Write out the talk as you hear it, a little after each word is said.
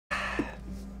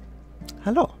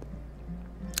Hello.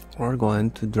 We're going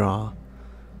to draw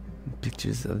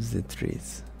pictures of the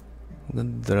trees. We're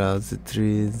going to draw the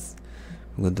trees.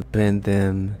 We're going to paint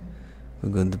them. We're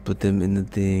going to put them in the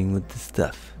thing with the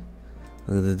stuff.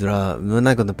 We're going to draw. We're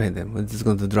not going to paint them. We're just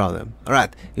going to draw them.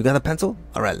 Alright, you got a pencil?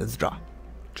 Alright, let's draw.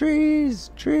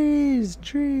 Trees, trees,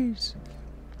 trees.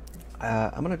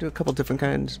 I'm going to do a couple different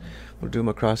kinds. We'll do them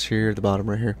across here, at the bottom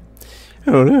right here.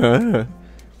 We'll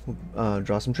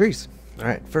draw some trees.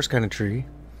 Alright, first kind of tree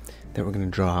that we're going to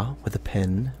draw with a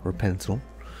pen or pencil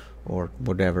or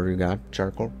whatever you got,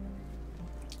 charcoal,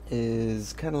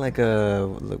 is kind of like a,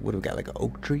 what do we got, like an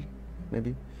oak tree,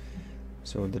 maybe?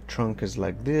 So the trunk is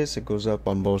like this, it goes up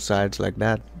on both sides like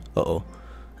that. Uh-oh,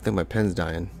 I think my pen's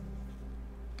dying.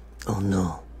 Oh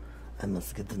no, I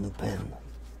must get the new pen.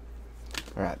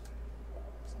 Alright,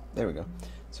 there we go.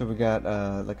 So we got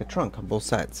like a trunk on both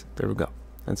sides. There we go.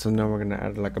 And so now we're gonna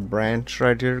add like a branch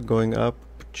right here going up,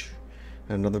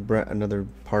 another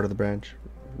part of the branch,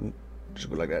 just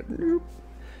go like that.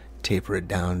 Taper it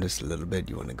down just a little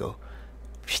bit. You want to go,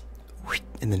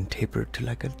 and then taper it to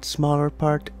like a smaller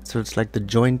part, so it's like the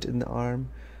joint in the arm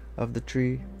of the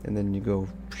tree, and then you go.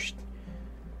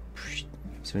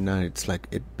 So now it's like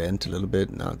it bent a little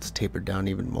bit. Now it's tapered down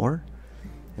even more,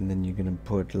 and then you're gonna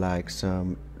put like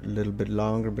some little bit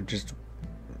longer, but just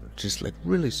like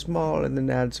really small, and then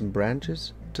add some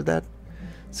branches to that.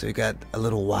 So you got a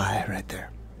little Y right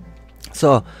there.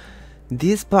 So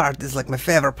this part is like my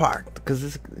favorite part,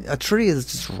 because a tree is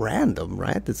just random,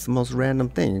 right? It's the most random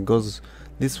thing. It goes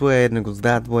this way and it goes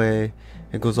that way.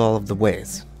 It goes all of the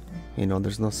ways. You know,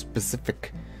 there's no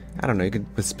specific, I don't know, you could,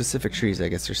 with specific trees I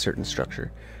guess there's certain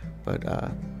structure, but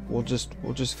we'll just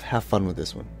have fun with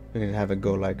this one. We're gonna have it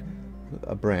go like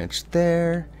a branch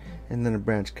there, and then a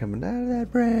branch coming out of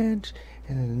that branch,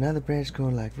 and then another branch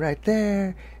going like right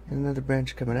there, and another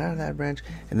branch coming out of that branch,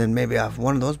 and then maybe off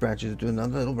one of those branches do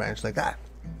another little branch like that.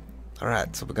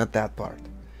 Alright, so we got that part.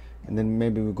 And then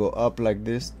maybe we go up like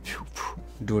this,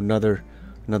 do another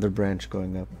branch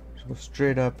going up. So go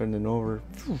straight up and then over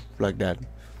like that.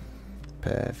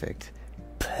 Perfect.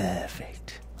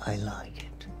 Perfect. I like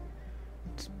it.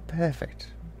 It's perfect.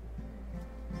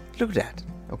 Look at that.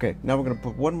 Okay, now we're gonna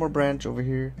put one more branch over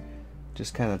here.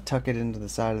 Just kind of tuck it into the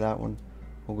side of that one.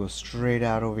 We'll go straight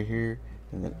out over here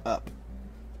and then up.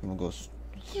 And we'll go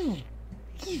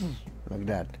like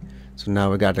that. So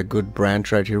now we got a good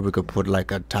branch right here. We could put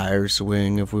like a tire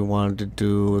swing if we wanted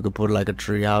to. We could put like a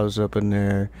tree house up in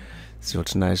there. So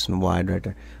it's nice and wide right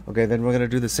there. Okay, then we're gonna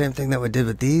do the same thing that we did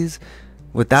with these,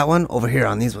 with that one over here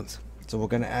on these ones. So we're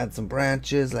gonna add some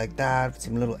branches like that,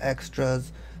 some little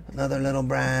extras. Another little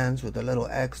branch with a little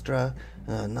extra,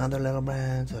 another little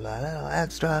branch with a little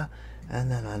extra,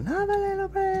 and then another little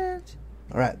branch.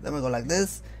 Alright, then we go like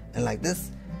this, and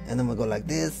then we go like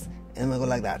this, and we go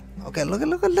like that. Okay, look at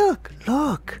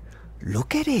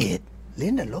it.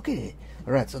 Linda, look at it.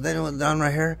 Alright, so then we're down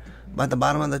right here, by the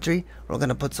bottom of the tree, we're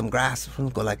gonna put some grass.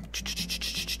 We'll go like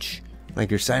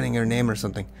you're signing your name or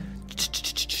something.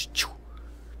 So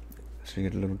you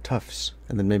get a little tufts,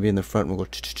 and then maybe in the front we'll go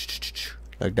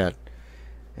like that,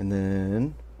 and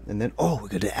then oh, we're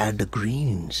gonna add the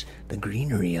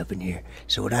greenery up in here.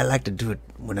 So what I like to do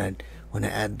when I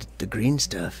add the green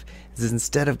stuff is,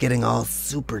 instead of getting all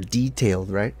super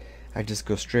detailed, right, I just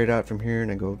go straight out from here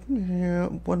and I go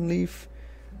one leaf,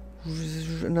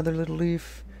 another little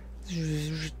leaf,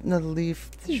 another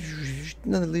leaf,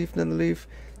 another leaf, another leaf,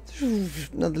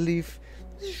 another leaf,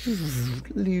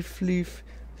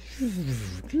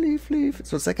 leaf.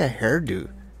 So it's like a hairdo.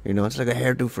 You know, it's like a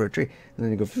hairdo for a tree. And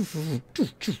then you go,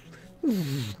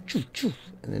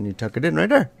 and then you tuck it in right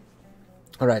there.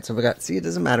 Alright, so we got, see, it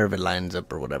doesn't matter if it lines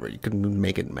up or whatever. You can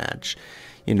make it match,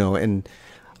 you know. And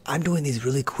I'm doing these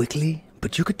really quickly,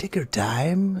 but you could take your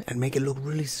time and make it look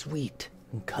really sweet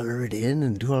and color it in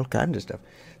and do all kinds of stuff.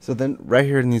 So then right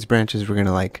here in these branches, we're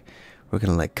gonna like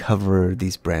cover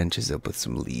these branches up with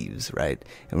some leaves, right?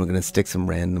 And we're gonna stick some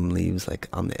random leaves like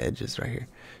on the edges right here.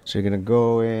 So you're gonna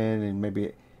go in and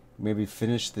maybe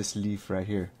finish this leaf right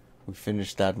here. We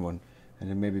finish that one, and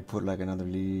then maybe put like another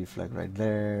leaf like right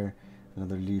there,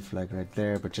 another leaf like right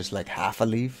there, but just like half a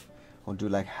leaf. We'll do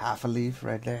like half a leaf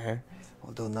right there.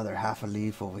 We'll do another half a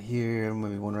leaf over here,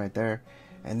 maybe one right there,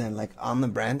 and then like on the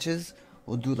branches,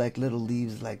 we'll do like little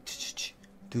leaves, like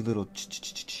do little,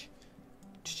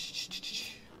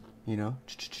 you know.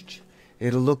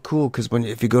 It'll look cool, because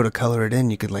if you go to color it in,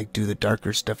 you can like do the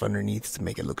darker stuff underneath to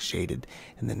make it look shaded,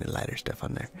 and then the lighter stuff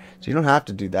on there. So you don't have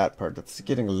to do that part. That's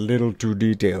getting a little too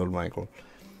detailed, Michael.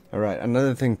 Alright,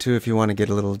 another thing too, if you want to get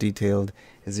a little detailed,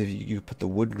 is if you put the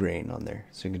wood grain on there.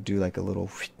 So you can do like a little,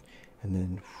 and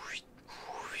then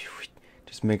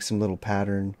Just make some little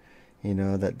pattern, you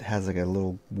know, that has like a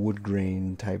little wood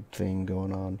grain type thing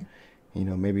going on. You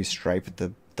know, maybe stripe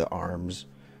the arms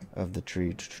of the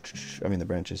tree. I mean the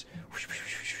branches.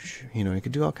 You know, you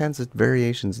could do all kinds of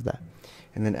variations of that.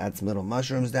 And then add some little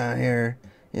mushrooms down here.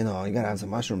 You know, you gotta have some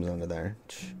mushrooms under there.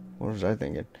 What was I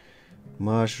thinking?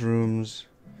 Mushrooms.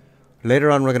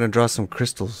 Later on, we're gonna draw some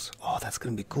crystals. Oh, that's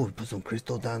gonna be cool. Put some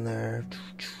crystal down there.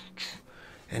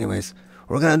 Anyways,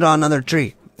 we're gonna draw another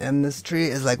tree. And this tree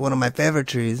is like one of my favorite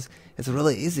trees. It's a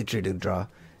really easy tree to draw.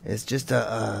 It's just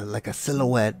like a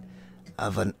silhouette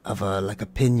of a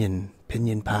pinion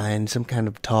pine, some kind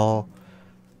of tall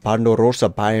ponderosa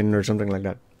pine or something like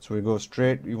that. So we go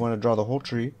straight. You want to draw the whole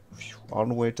tree all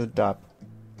the way to the top,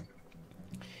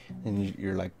 and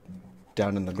you're like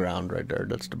down in the ground right there.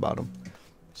 That's the bottom.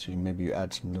 So maybe you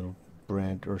add some little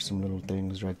branch or some little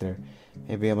things right there.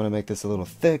 Maybe I'm gonna make this a little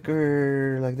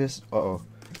thicker like this. Uh-oh,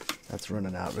 that's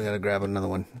running out. We gotta grab another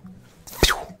one.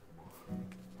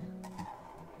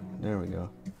 There we go.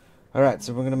 Alright,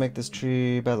 so we're gonna make this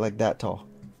tree about like that tall.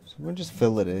 So we'll just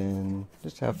fill it in.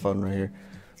 Just have fun right here.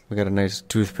 We got a nice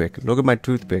toothpick. Look at my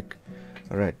toothpick.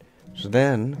 Alright, so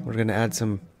then we're gonna add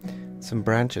some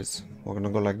branches. We're gonna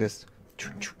go like this.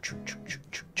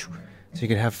 So you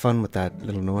can have fun with that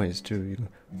little noise too. You know,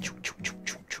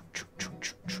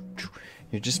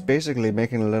 you're just basically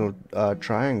making a little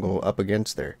triangle up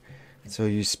against there. So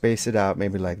you space it out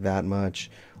maybe like that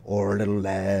much, or a little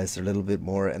less, or a little bit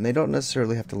more, and they don't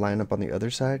necessarily have to line up on the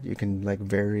other side. You can like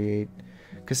variate,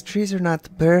 because trees are not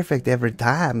perfect every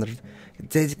time.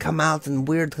 They come out in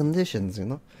weird conditions, you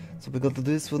know. So we go to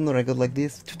this one, or I go like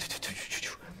this,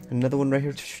 another one right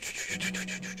here,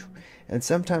 and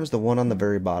sometimes the one on the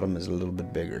very bottom is a little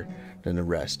bit bigger than the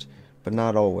rest, but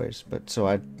not always. But so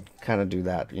I kind of do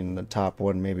that. In the top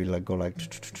one, maybe like go like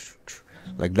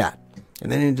that,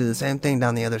 and then you do the same thing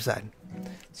down the other side.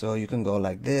 So you can go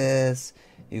like this,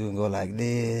 you can go like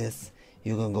this,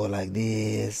 you can go like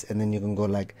this, and then you can go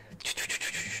like,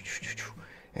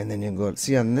 and then you can go.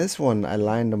 See, on this one, I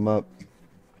lined them up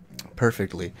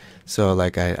perfectly. So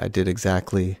like I did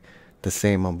exactly the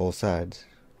same on both sides.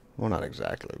 Well, not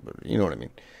exactly, but you know what I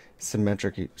mean.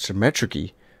 Symmetricy.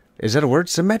 Is that a word?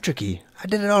 Symmetricy. I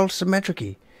did it all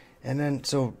symmetricy. And then,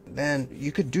 so then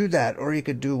you could do that, or you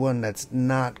could do one that's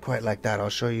not quite like that. I'll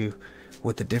show you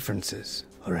what the difference is.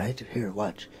 All right, here,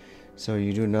 watch. So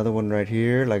you do another one right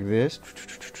here, like this.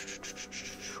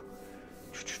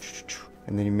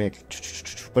 And then you make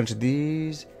a bunch of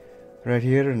these right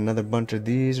here, another bunch of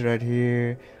these right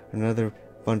here, another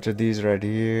bunch of these right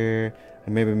here.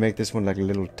 And maybe make this one like a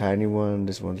little tiny one.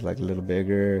 This one's like a little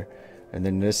bigger. And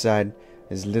then this side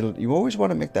is little. You always want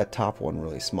to make that top one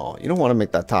really small. You don't want to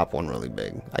make that top one really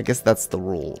big. I guess that's the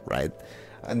rule, right?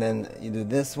 And then you do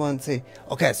this one. See,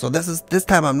 okay, so this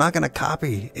time I'm not gonna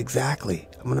copy exactly.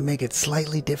 I'm gonna make it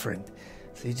slightly different.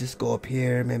 So you just go up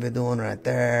here, maybe do one right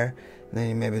there, and then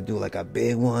you maybe do like a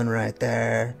big one right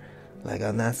there, like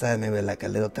on that side, maybe like a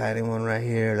little tiny one right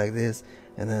here, like this,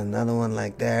 and then another one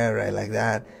like there, right, like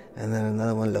that, and then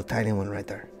another one, little tiny one right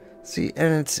there. See,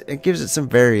 and it gives it some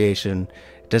variation.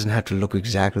 It doesn't have to look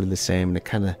exactly the same, and it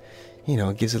kind of, you know,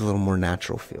 it gives it a little more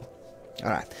natural feel.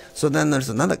 Alright, so then there's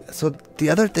another, so the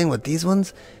other thing with these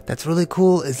ones that's really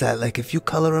cool is that, like, if you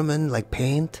color them in, like,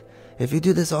 paint, if you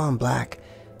do this all in black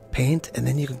paint, and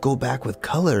then you can go back with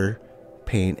color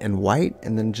paint and white,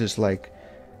 and then just, like,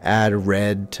 add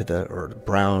red to the, or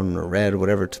brown or red or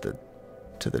whatever to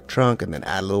the trunk, and then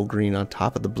add a little green on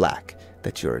top of the black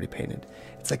that you already painted.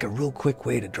 It's like a real quick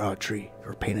way to draw a tree,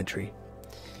 or paint a tree.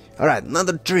 Alright,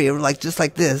 another tree, like just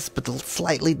like this, but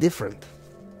slightly different.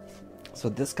 So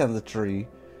this kind of tree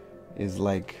is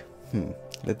like,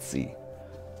 let's see.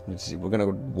 We're gonna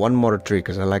go one more tree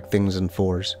because I like things in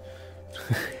fours.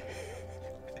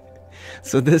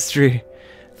 So this tree,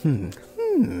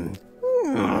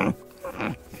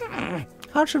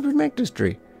 how should we make this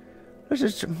tree?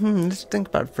 Let's think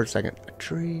about it for a second. A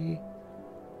tree,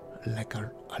 like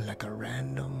a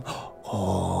random.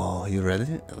 Oh, you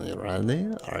ready? Are you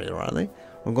ready?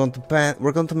 We're going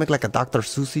to make like a Dr.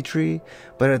 Seuss tree,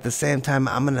 but at the same time,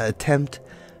 I'm gonna attempt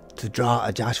to draw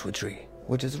a Joshua tree,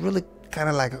 which is really kind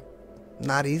of like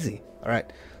not easy. All right,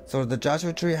 so the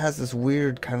Joshua tree has this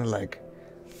weird kind of like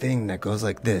thing that goes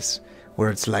like this, where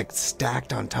it's like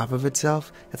stacked on top of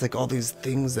itself. It's like all these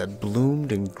things that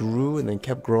bloomed and grew and then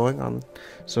kept growing on.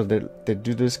 So they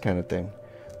do this kind of thing,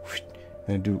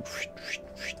 and they do,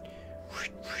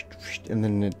 and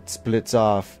then it splits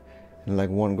off. And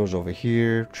like one goes over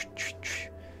here,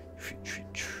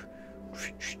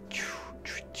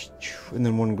 and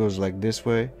then one goes like this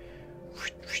way.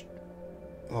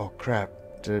 Oh crap,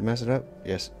 did I mess it up?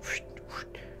 Yes.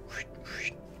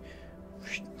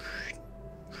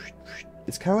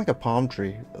 it's kind of like a palm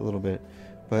tree a little bit,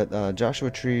 but Joshua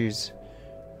trees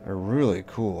are really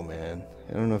cool, man.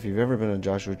 I don't know if you've ever been to a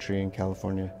Joshua tree in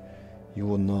California. You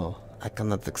will know. I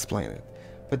cannot explain it.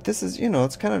 But this is,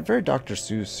 it's kind of very Dr.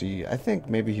 Seuss-y. I think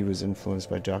maybe he was influenced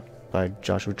by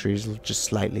Joshua trees just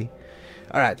slightly.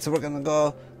 Alright, so we're going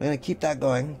to keep that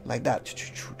going like that.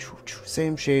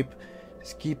 Same shape.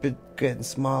 Just keep it getting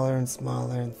smaller and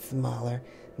smaller and smaller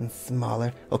and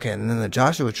smaller. Okay, and then the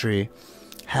Joshua tree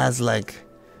has like,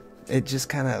 it just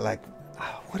kind of like,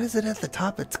 what is it at the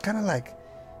top? It's kind of like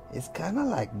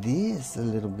this a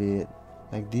little bit.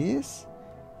 Like this,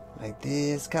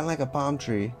 kind of like a palm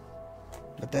tree.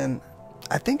 But then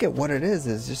I think what it is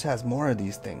just has more of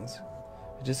these things.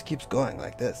 It just keeps going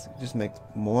like this. It just makes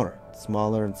more,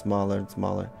 smaller and smaller and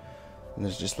smaller. And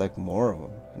there's just like more of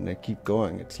them. And they keep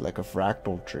going. It's like a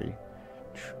fractal tree.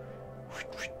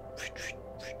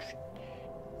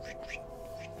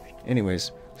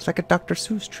 Anyways, it's like a Dr.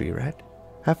 Seuss tree, right?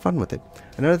 Have fun with it.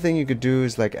 Another thing you could do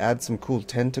is like add some cool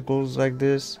tentacles like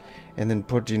this. And then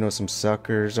put, some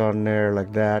suckers on there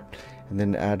like that. And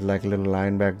then add like a little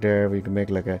line back there where you can make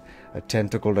like a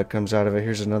tentacle that comes out of it.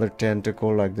 Here's another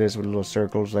tentacle like this with little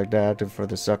circles like that for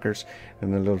the suckers,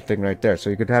 and a little thing right there. So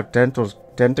you could have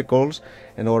tentacles,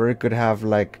 and or it could have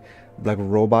like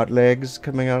robot legs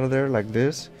coming out of there like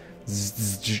this,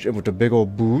 with a big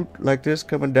old boot like this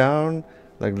coming down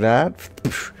like that.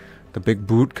 The big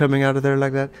boot coming out of there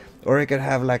like that. Or it could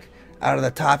have like out of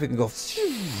the top you can go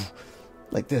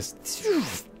like this.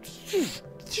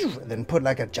 And then put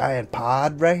like a giant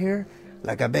pod right here,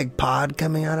 like a big pod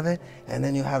coming out of it, and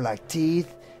then you have like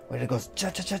teeth where it goes cha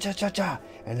cha cha cha cha cha,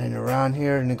 and then around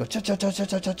here and it goes cha cha cha cha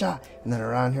cha cha cha, and then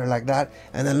around here like that,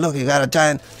 and then you got a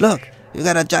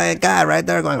giant guy right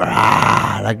there going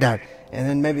rah, like that, and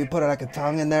then maybe put like a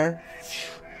tongue in there,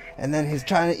 and then he's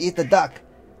trying to eat the duck.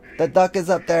 The duck is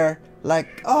up there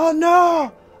like, oh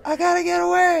no, I gotta get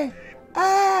away,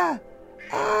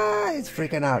 he's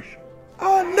freaking out.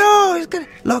 Oh no,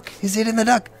 he's eating the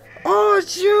duck. Oh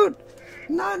shoot,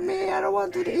 not me, I don't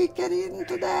want to get eaten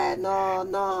today.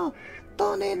 No,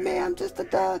 don't eat me, I'm just a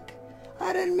duck.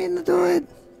 I didn't mean to do it.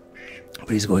 But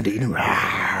he's going to eat him.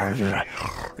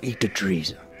 Eat the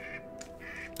trees.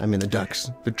 I mean the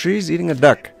ducks. The tree's eating a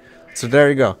duck. So there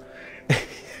you go.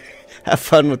 Have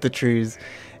fun with the trees.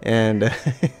 And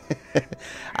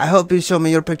I hope you show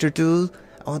me your picture too.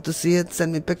 I want to see it.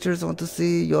 Send me pictures. I want to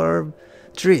see your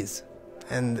trees.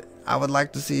 And I would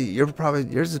like to see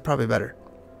yours is probably better.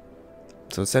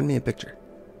 So send me a picture.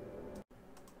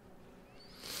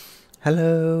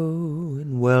 Hello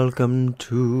and welcome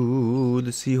to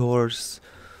the seahorse.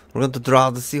 We're going to draw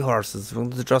the seahorses. We're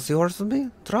going to draw seahorse with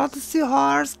me? Draw the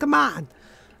seahorse, come on.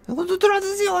 I'm going to draw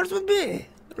the seahorse with me.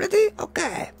 Ready?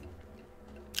 Okay.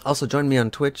 Also join me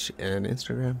on Twitch and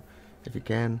Instagram if you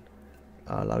can.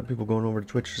 A lot of people going over to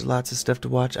Twitch. There's lots of stuff to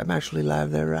watch. I'm actually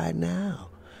live there right now.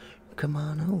 Come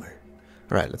on over.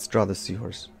 Alright, let's draw the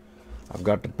seahorse. I've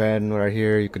got the pen right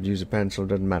here. You could use a pencil,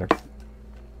 doesn't matter.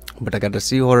 But I got the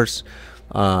seahorse.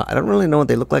 I don't really know what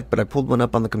they look like, but I pulled one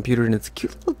up on the computer and it's a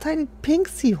cute little tiny pink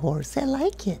seahorse. I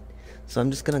like it. So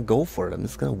I'm just gonna go for it. I'm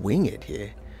just gonna wing it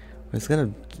here. I'm just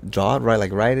gonna draw it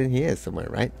right in here somewhere,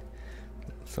 right?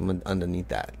 Someone underneath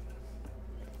that.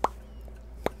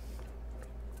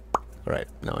 Alright,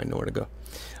 now I know where to go.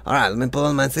 Alright, let me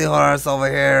pull my seahorse over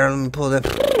here. Let me pull it.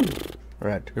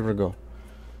 Alright, here we go.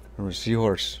 Remember,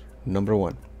 seahorse, number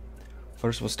 1.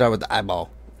 First, we'll start with the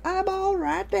eyeball. Eyeball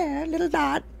right there, little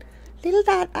dot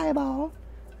eyeball.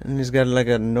 And he's got like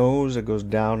a nose that goes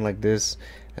down like this,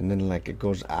 and then like it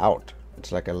goes out.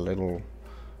 It's like a little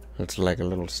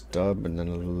stub, and then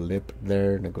a little lip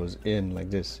there, and it goes in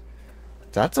like this.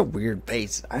 That's a weird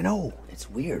face. I know, it's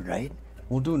weird, right?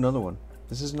 We'll do another one.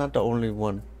 This is not the only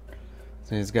one.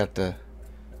 So he's got the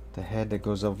head that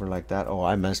goes over like that. Oh,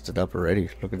 I messed it up already.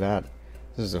 Look at that.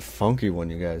 This is a funky one,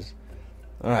 you guys.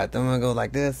 Alright, then I'm gonna go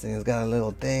like this, and he's got a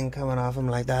little thing coming off him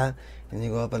like that. And you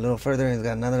go up a little further, and he's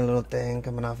got another little thing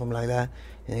coming off him like that.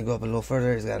 And you go up a little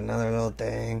further, he's got another little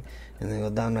thing. And then you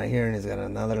go down right here, and he's got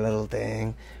another little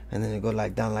thing. And then you go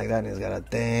like down like that, and he's got a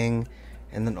thing.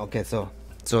 And then, okay, so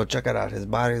check it out. His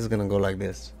body is gonna go like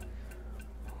this.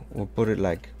 We'll put it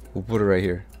right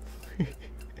here.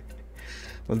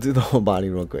 We'll do the whole body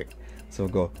real quick. So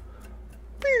we'll go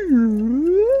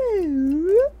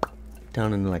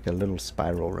down in like a little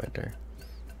spiral right there.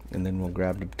 And then we'll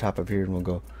grab the top of here and we'll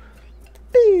go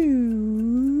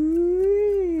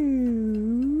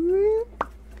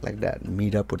like that and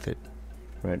meet up with it.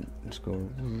 Right, let's go.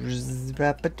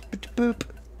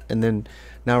 And then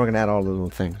now we're gonna add all the little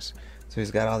things. So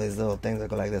he's got all these little things that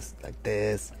go like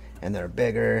this, and they're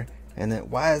bigger, And then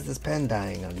why is this pen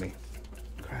dying on me?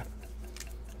 Crap.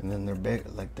 And then they're big,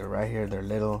 like they're right here, they're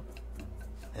little.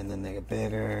 And then they get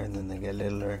bigger, and then they get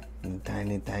littler, and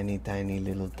tiny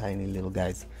little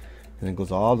guys. And it goes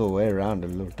all the way around, a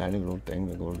little tiny little thing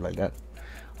that goes like that.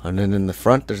 And then in the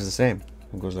front, there's the same.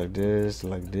 It goes like this,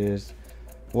 like this.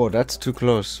 Whoa, that's too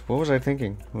close. What was I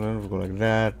thinking? Well, we'll go like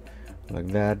that, and like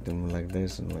this,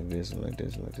 and like this, and like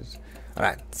this, and like this. All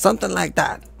right, something like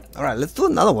that. All right, let's do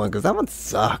another one, because that one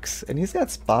sucks. And he's got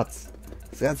spots.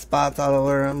 He's got spots all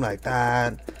over him like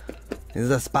that. He's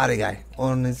a spotty guy.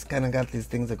 Oh, and he's kind of got these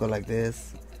things that go like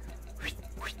this.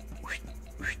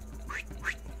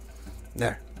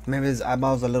 There. Maybe his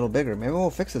eyeball's a little bigger. Maybe we'll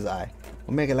fix his eye.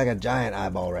 We'll make it like a giant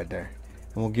eyeball right there.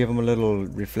 And we'll give him a little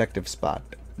reflective spot.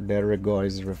 There we go.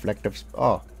 His reflective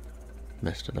oh.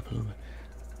 Messed it up a little bit.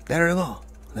 There we go.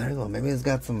 There we go. Maybe it's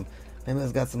got some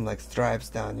like stripes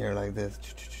down here like this.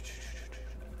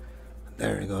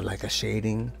 There we go. Like a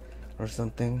shading or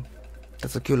something.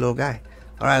 That's a cute little guy.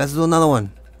 Alright, let's do another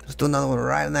one. Let's do another one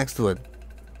right next to it.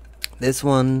 This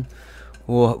one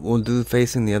we'll do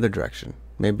facing the other direction.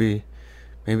 Maybe,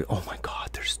 oh my god,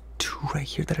 there's two right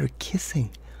here that are kissing.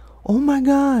 Oh my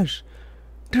gosh.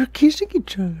 They're kissing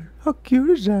each other. How cute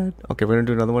is that? Okay, we're gonna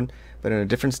do another one, but in a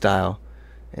different style.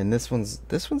 And this one's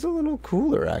a little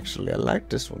cooler actually. I like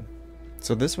this one.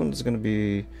 So this one's gonna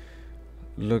be,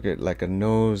 look at like a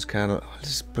nose kind of.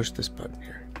 Let's push this button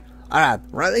here. Alright,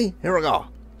 ready? Here we go.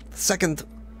 Second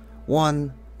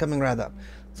one coming right up.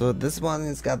 So this one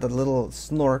has got the little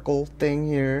snorkel thing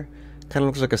here. Kind of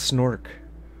looks like a snork.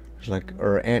 It's like,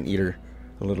 or an anteater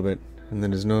a little bit. And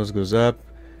then his nose goes up.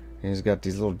 And he's got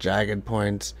these little jagged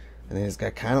points. And then he's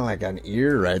got kind of like an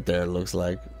ear right there, it looks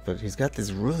like. But he's got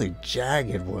these really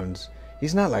jagged ones.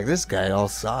 He's not like this guy, all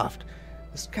soft.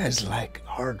 This guy's like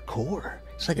hardcore.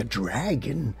 It's like a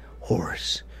dragon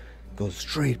horse. Goes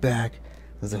straight back.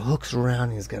 There's the hooks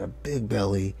around. He's got a big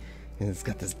belly. And it's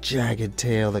got this jagged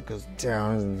tail that goes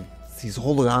down. And he's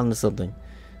holding on to something.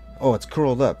 Oh, it's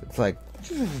curled up. It's like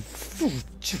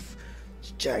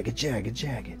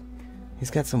jagged.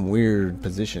 He's got some weird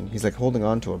position. He's like holding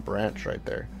on to a branch right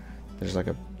there. There's like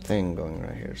a thing going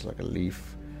right here. It's like a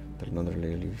leaf. There's another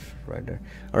leaf right there.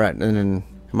 Alright, and then,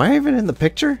 am I even in the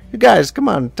picture? You guys, come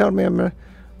on, tell me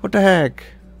what the heck?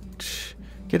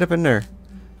 Get up in there.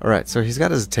 Alright, so he's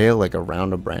got his tail like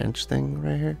around a branch thing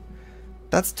right here.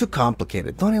 That's too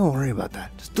complicated. Don't even worry about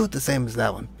that. Just do it the same as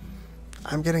that one.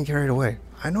 I'm getting carried away.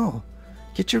 I know.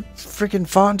 Get your freaking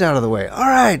font out of the way.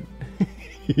 Alright.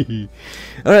 Alright,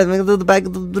 I'm going to do the back.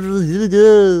 Here we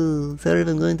go. Sorry if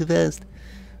I'm going too fast.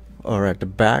 Alright, the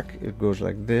back, it goes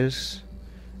like this.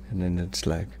 And then it's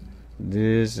like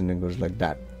this. And it goes like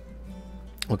that.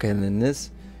 Okay, and then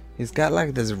this. He's got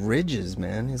like these ridges,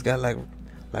 man. He's got like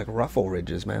ruffle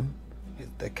ridges, man.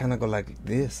 They kind of go like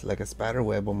this. Like a spider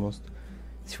web almost.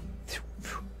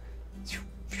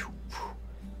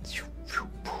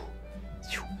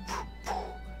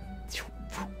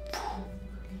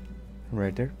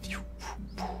 Right there.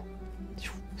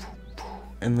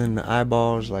 And then the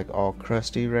eyeball's like all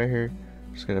crusty right here.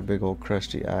 Just got a big old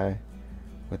crusty eye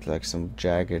with like some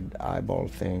jagged eyeball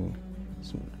thing.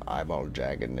 Some eyeball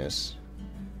jaggedness.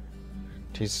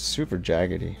 He's super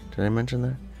jaggedy. Did I mention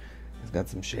that? He's got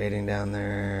some shading down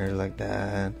there like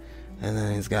that. And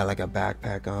then he's got like a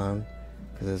backpack on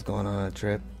because he's going on a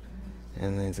trip.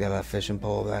 And then he's got a fishing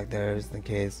pole back there just in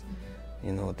case,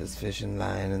 you know, with this fishing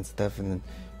line and stuff. And then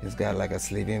he's got like a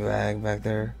sleeping bag back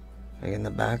there, like in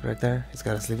the back right there. He's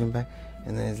got a sleeping bag.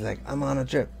 And then he's like, I'm on a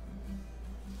trip.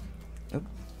 Oop.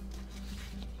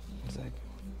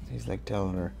 He's like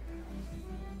telling her,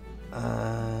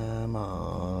 I'm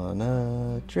on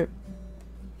a trip.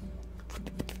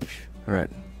 Alright.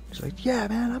 She's like, yeah,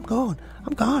 man, I'm going.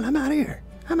 I'm out of here.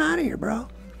 I'm out of here, bro.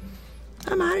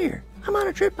 I'm out of here. I'm on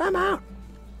a trip. I'm out.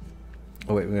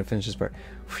 Oh, wait, we're going to finish this part.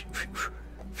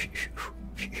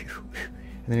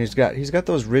 And then he's got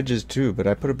those ridges too, but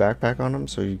I put a backpack on him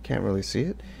so you can't really see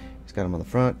it. He's got him on the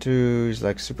front too. He's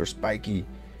like super spiky.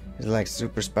 He's like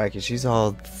super spiky. She's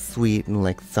all sweet and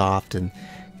like soft and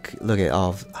look at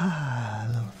all.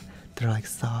 They're like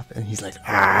soft, and he's like,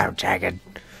 I'm jagged.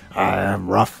 I'm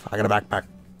rough. I got a backpack.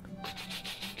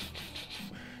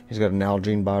 He's got an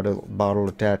Nalgene bottle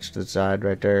attached to the side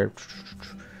right there.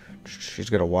 He's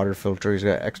got a water filter. He's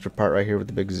got an extra part right here with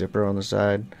the big zipper on the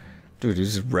side. Dude,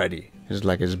 he's ready. He's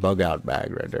like his bug out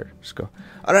bag right there. Just go.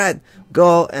 Alright,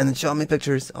 go and show me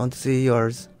pictures. I want to see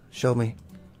yours. Show me.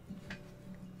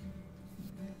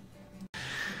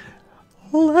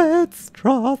 Let's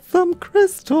draw some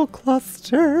crystal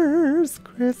clusters,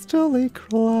 crystally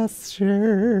clusters.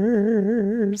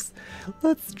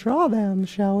 Let's draw them,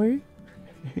 shall we?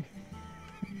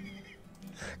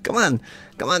 Come on,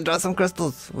 draw some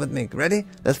crystals with me. Ready?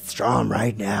 Let's draw them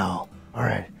right now. All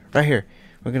right, right here.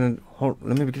 We're gonna hold.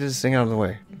 Let me get this thing out of the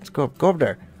way. Let's go up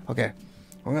there. Okay,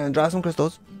 we're gonna draw some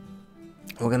crystals.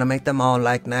 We're gonna make them all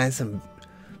like nice and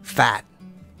fat.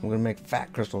 We're gonna make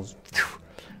fat crystals,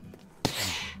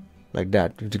 like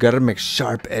that. You gotta make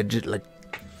sharp edges, like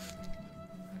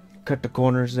cut the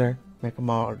corners there, make them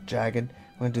all jagged.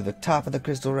 We're gonna do the top of the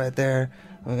crystal right there.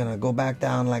 We're gonna go back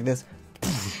down like this.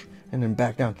 And then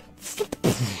back down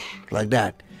like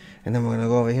that, and then we're gonna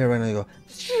go over here. We're gonna go,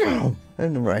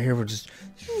 and then right here we're just.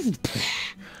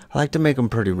 I like to make them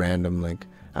pretty random. Like,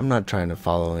 I'm not trying to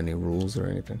follow any rules or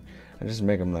anything. I just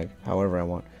make them like however I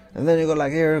want. And then you go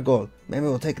like here, go. Maybe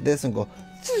we'll take this and go,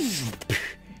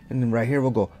 and then right here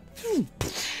we'll go.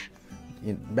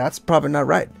 That's probably not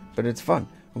right, but it's fun.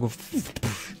 We'll go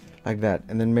like that,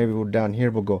 and then maybe we'll down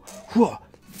here we'll go,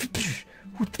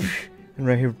 and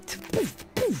right here.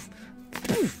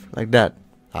 Like that.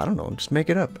 I don't know, just make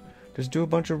it up. Just do a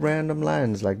bunch of random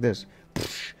lines like this.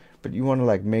 But you want to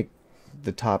like make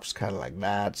the tops kind of like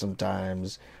that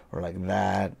sometimes, or like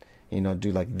that, you know,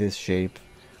 do like this shape,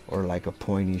 or like a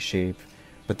pointy shape.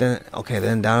 But then, okay,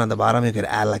 then down at the bottom you could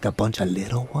add like a bunch of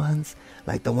little ones,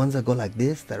 like the ones that go like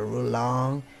this, that are real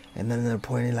long, and then they're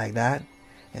pointy like that.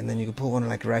 And then you can put one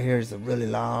like right here is really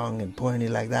long and pointy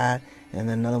like that, and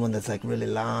then another one that's like really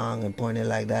long and pointy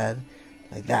like that,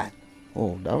 like that.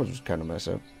 Oh, that was just kind of messed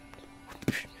up.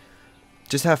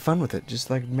 Just have fun with it. Just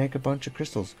like make a bunch of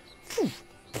crystals.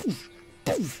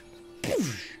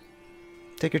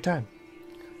 Take your time.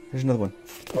 Here's another one.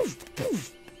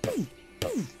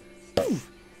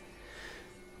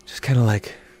 Just kind of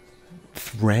like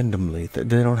randomly. They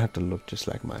don't have to look just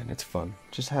like mine. It's fun.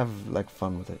 Just have like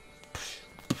fun with it.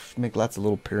 Make lots of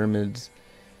little pyramids.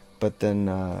 But then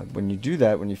when you do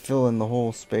that, when you fill in the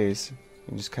whole space,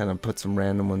 you just kind of put some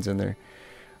random ones in there.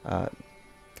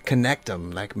 Connect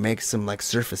them, like make some like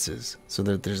surfaces so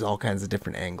that there's all kinds of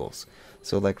different angles.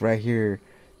 So like right here,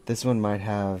 this one might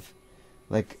have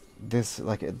like this,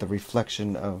 like the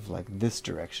reflection of like this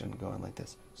direction going like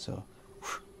this. So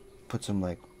put some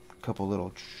like a couple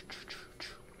little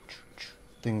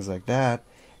things like that,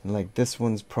 and like this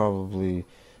one's probably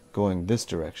going this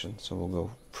direction. So we'll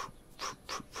go.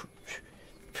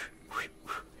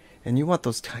 And you want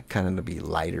those kind of to be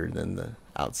lighter than the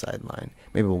outside line.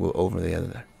 Maybe we'll go over the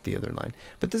other line.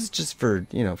 But this is just for,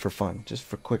 you know, for fun, just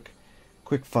for quick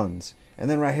funs. And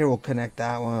then right here we'll connect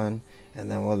that one,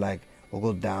 and then we'll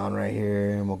go down right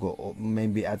here, and we'll go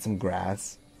maybe add some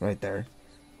grass right there.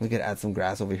 We could add some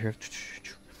grass over here.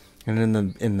 And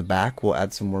then in the back we'll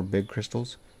add some more big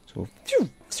crystals. So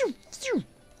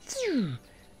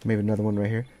maybe another one right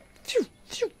here.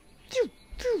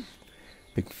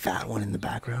 Big fat one in the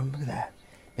background. Look at that.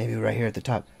 Maybe right here at the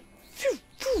top.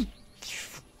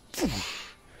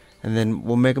 And then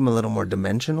we'll make them a little more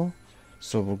dimensional.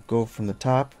 So we'll go from the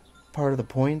top part of the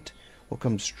point. We'll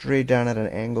come straight down at an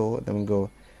angle. And then we'll go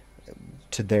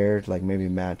to there, like maybe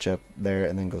match up there.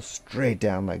 And then go straight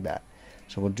down like that.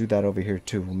 So we'll do that over here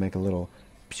too. We'll make a little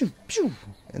pew, pew,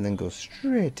 and then go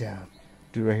straight down.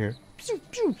 Do right here. Pew,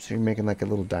 pew. So you're making like a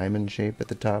little diamond shape at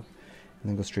the top. And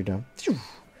then go straight down. Pew.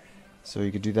 So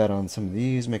you could do that on some of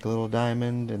these. Make a little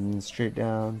diamond and then straight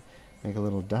down. Make a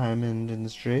little diamond and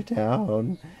straight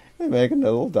down. And make a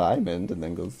little diamond and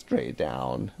then go straight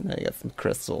down. And then you got some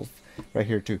crystals right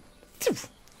here too.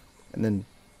 And then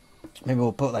maybe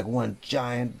we'll put like one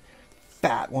giant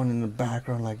fat one in the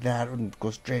background like that. And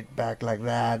go straight back like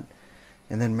that.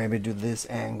 And then maybe do this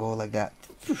angle like that.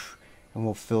 And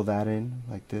we'll fill that in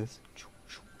like this.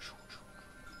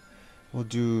 We'll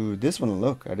do this one.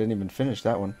 Look, I didn't even finish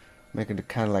that one. Make it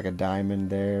kind of like a diamond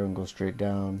there and go straight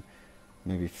down.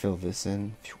 Maybe fill this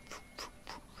in.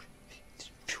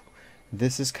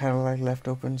 This is kind of like left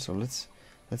open, so let's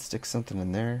stick something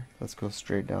in there. Let's go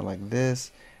straight down like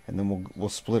this, and then we'll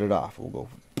split it off. We'll go,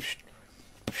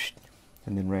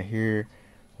 and then right here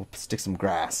we'll stick some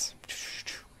grass,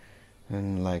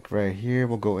 and like right here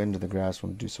we'll go into the grass.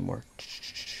 We'll do some more,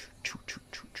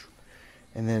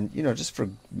 and then, you know, just for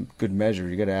good measure,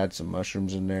 you gotta add some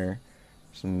mushrooms in there.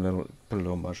 Put a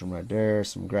little mushroom right there,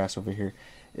 some grass over here.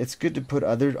 It's good to put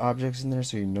other objects in there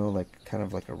so you know, like, kind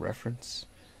of like a reference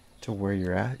to where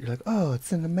you're at. You're like, oh,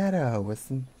 it's in the meadow with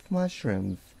some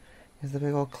mushrooms. There's a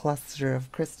big old cluster of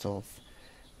crystals.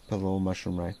 Put a little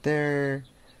mushroom right there.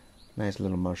 Nice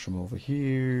little mushroom over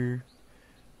here.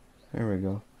 There we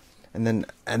go. and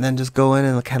then just go in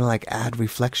and kind of like add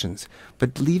reflections,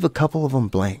 but leave a couple of them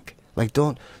blank. Like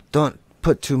don't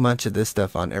put too much of this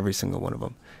stuff on every single one of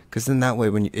them, because then that way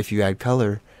if you add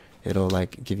color, it'll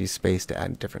like give you space to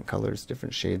add different colors,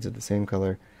 different shades of the same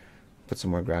color. Put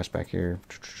some more grass back here.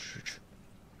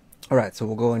 Alright, so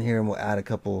we'll go in here and we'll add a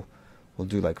couple. We'll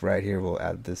do like right here, we'll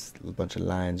add this bunch of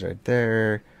lines right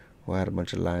there. We'll add a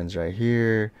bunch of lines right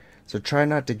here. So try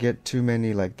not to get too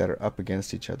many like that are up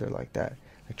against each other like that.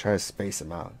 Like try to space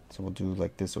them out. So we'll do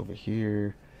like this over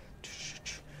here.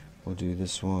 We'll do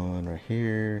this one right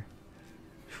here.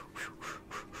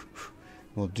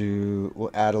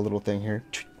 We'll add a little thing here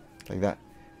like that.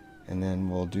 And then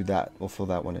we'll do that. We'll fill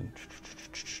that one in.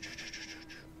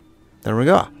 There we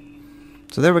go.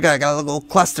 So there we go. I got a little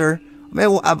cluster. Maybe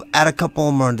we'll add a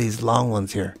couple more of these long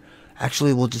ones here.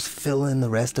 Actually, we'll just fill in the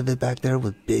rest of it back there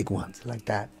with big ones like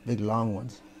that. Big long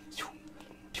ones.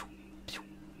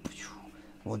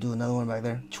 We'll do another one back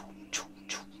there.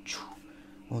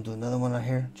 We'll do another one right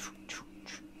here.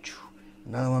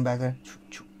 Another one back there.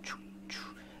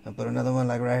 And put another one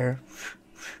like right here.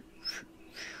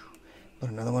 Put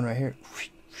another one right here.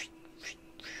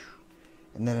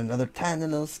 And then another tiny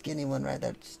little skinny one right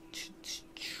there.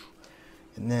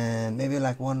 And then maybe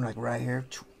like one like right here.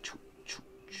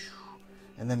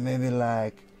 And then maybe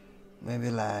like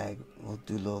we'll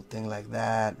do a little thing like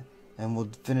that. And we'll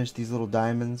finish these little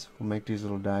diamonds. We'll make these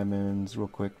little diamonds real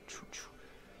quick.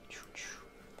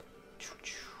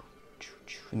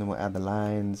 And then we'll add the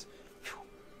lines.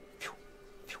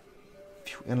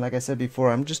 And like I said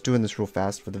before, I'm just doing this real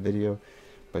fast for the video,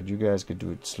 but you guys could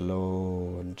do it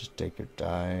slow and just take your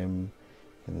time,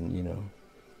 and you know,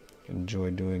 enjoy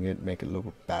doing it, make it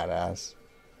look badass.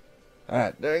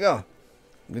 Alright, there you go.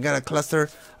 We got a cluster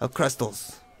of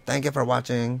crystals. Thank you for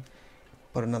watching.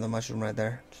 Put another mushroom right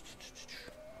there.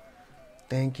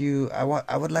 Thank you. I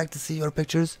would like to see your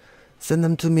pictures. Send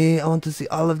them to me. I want to see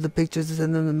all of the pictures.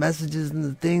 Send them the messages and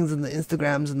the things and the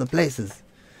Instagrams and the places.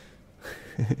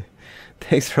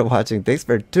 Thanks for watching. Thanks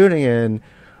for tuning in.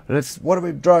 What are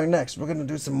we drawing next? We're gonna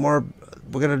do some more.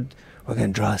 We're gonna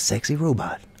draw a sexy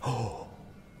robot. Oh.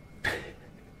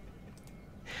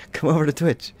 Come over to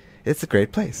Twitch. It's a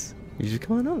great place. You should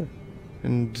come on over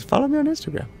and just follow me on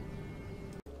Instagram.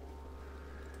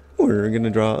 We're gonna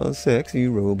draw a sexy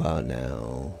robot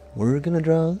now. We're gonna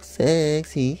draw a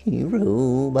sexy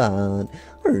robot.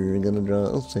 We're gonna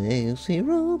draw a sexy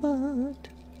robot.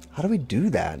 How do we do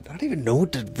that? I don't even know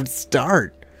what to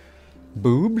start.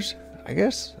 Boobs? I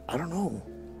guess? I don't know.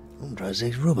 I'm gonna draw a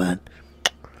sexy robot.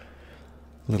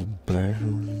 Little black.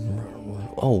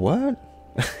 Oh, what?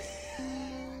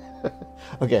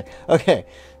 Okay.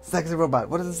 Sexy robot.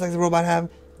 What does a sexy robot have?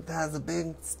 It has a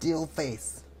big steel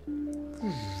face.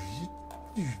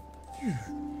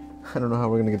 I don't know how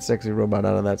we're gonna get sexy robot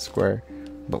out of that square,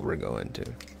 but we're going to.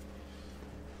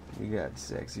 We got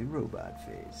sexy robot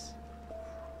face.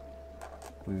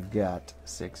 We've got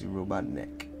sexy robot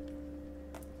neck.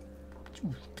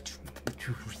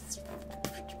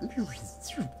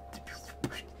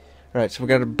 Alright, so we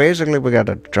got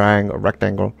a triangle, a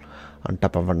rectangle on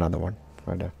top of another one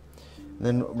right there.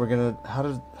 Then we're gonna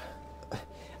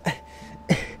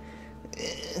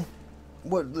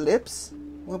what, lips?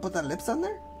 We'll put the lips on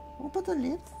there? We'll put the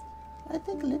lips. I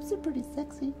think lips are pretty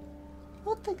sexy.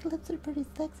 I think lips are pretty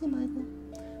sexy, Michael.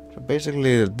 So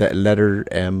basically the letter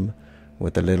M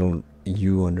with a little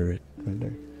U under it right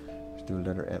there. Let's do a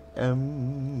letter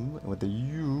M with a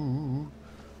U.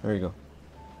 There you go.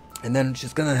 And then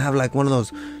she's gonna have like one of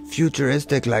those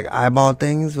futuristic like eyeball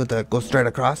things with the go straight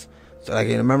across. So like,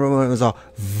 you remember when it was all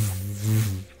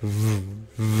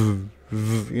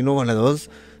you know, one of those?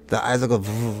 The eyes that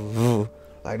go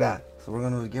like that. So we're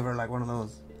gonna give her like one of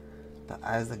those. The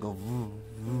eyes that go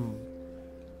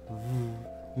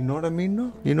you know what I mean?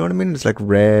 No? You know what I mean? It's like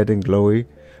red and glowy.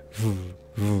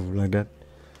 Like that.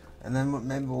 And then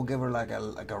maybe we'll give her like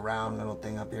a round little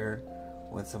thing up here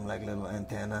with some like little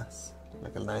antennas.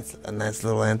 Like a nice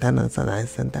little antenna. It's a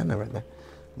nice antenna right there.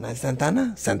 Nice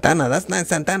antenna? Santana, that's nice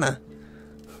Santana.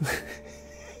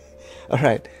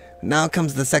 Alright, now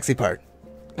comes the sexy part.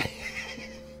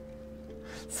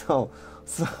 So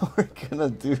we're gonna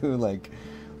do like,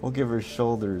 we'll give her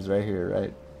shoulders right here,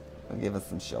 right? We'll give us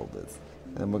some shoulders.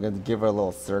 And then we're gonna give her a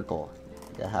little circle.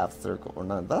 Like a half circle. Or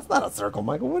not. That's not a circle,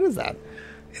 Michael. What is that?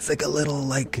 It's like a little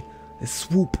like a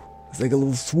swoop. It's like a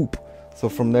little swoop. So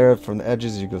from there, from the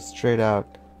edges, you go straight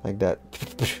out like that.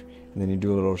 And then you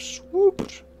do a little swoop.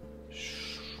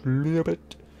 Slip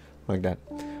it. Like that.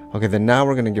 Okay, then now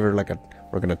we're gonna give her like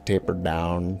we're gonna taper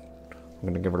down. I'm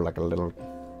gonna give her like a little,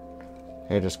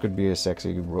 hey, this could be a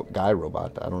sexy guy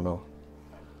robot. I don't know.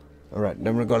 Alright,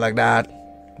 then we're gonna go like that.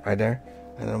 Right there.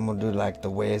 And then I'm gonna do like the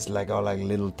waist, like all like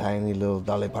little tiny little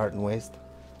Dolly Parton waist.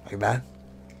 Like that.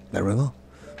 There we go.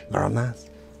 Very nice.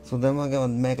 So then we're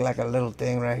gonna make like a little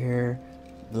thing right here.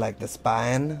 Like the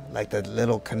spine, like the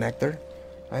little connector.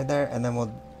 Right there. And then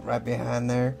we'll, right behind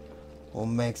there, we'll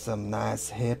make some nice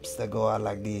hips that go out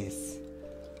like these.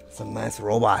 Some nice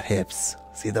robot hips.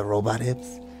 See the robot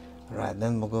hips? Alright,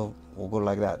 then we'll go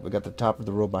like that. We got the top of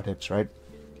the robot hips, right?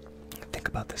 Think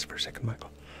about this for a second,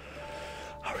 Michael.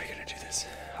 How are we gonna do this?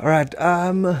 Alright,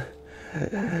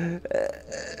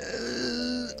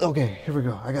 okay, here we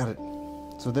go. I got it.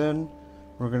 So then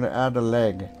we're gonna add a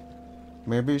leg.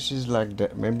 Maybe she's like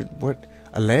that. Maybe what?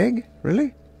 A leg?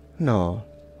 Really? No,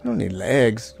 I don't need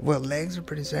legs. Well, legs are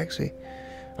pretty sexy.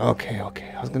 Okay.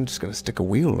 I was just gonna stick a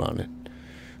wheel on it.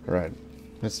 Alright,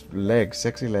 that's legs,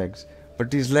 sexy legs.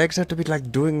 But these legs have to be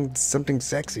like doing something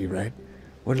sexy, right?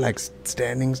 What, like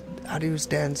standing? How do you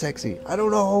stand sexy? I don't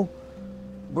know.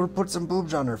 We'll put some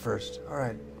boobs on her first.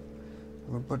 Alright.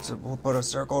 We'll put a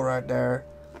circle right there.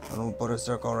 And we'll put a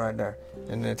circle right there.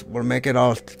 And we'll make it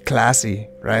all classy,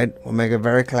 right? We'll make it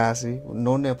very classy.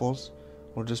 No nipples.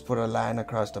 We'll just put a line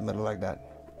across the middle like that.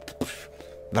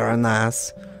 Very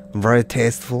nice. Very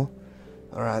tasteful.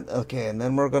 Alright, okay. And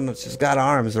then she's got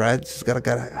arms, right? She's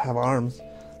gotta have arms.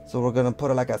 So we're gonna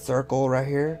put like a circle right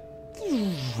here.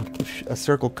 A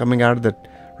circle coming out of the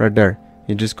right there.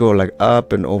 You just go like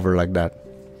up and over like that.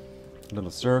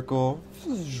 Little circle.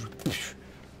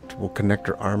 We'll connect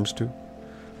her arms to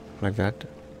like that.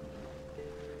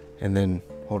 And then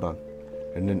hold on.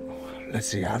 And then let's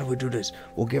see, how do we do this?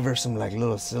 We'll give her some like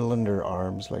little cylinder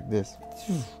arms like this.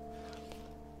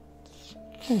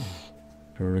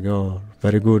 There we go.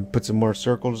 Very good. Put some more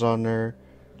circles on there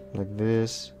like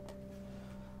this.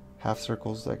 Half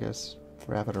circles, I guess.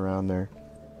 Wrap it around there.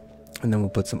 And then we'll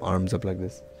put some arms up like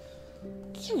this.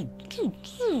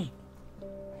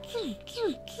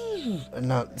 And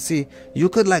now, see, you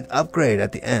could like upgrade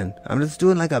at the end. I'm just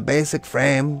doing like a basic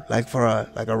frame, like for a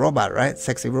robot, right?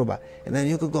 Sexy robot. And then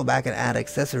you could go back and add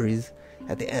accessories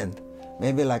at the end.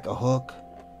 Maybe like a hook.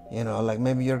 You know, like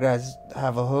maybe your guys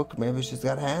have a hook. Maybe she's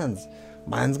got hands.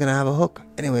 Mine's gonna have a hook.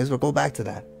 Anyways, we'll go back to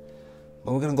that.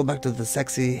 But we're gonna go back to the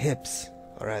sexy hips.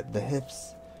 Alright, the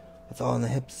hips. It's all in the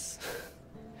hips.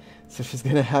 So she's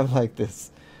gonna have like this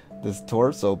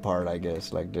torso part, I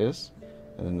guess, like this.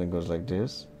 And then it goes like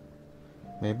this.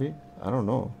 Maybe? I don't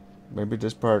know. Maybe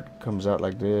this part comes out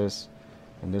like this.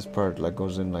 And this part like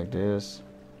goes in like this.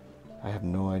 I have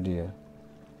no idea.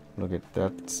 Look at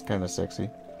that. It's kind of sexy.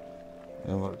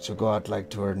 And she'll go out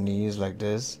like to her knees like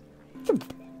this.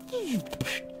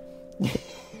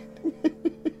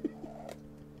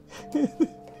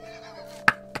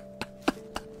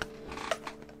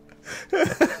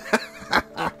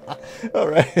 All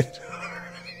right.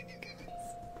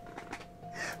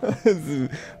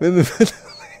 When the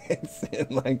legs in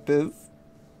like this,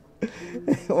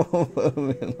 we'll put them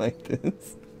in like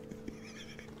this.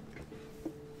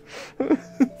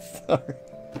 Sorry.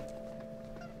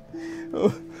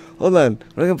 Oh, hold on.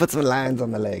 We're gonna put some lines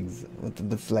on the legs.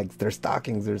 It's like they're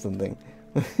stockings or something.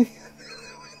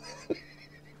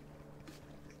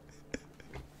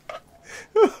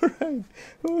 Alright.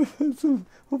 We'll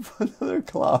put another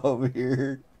claw over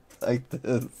here. Like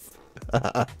this.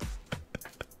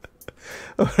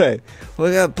 Alright.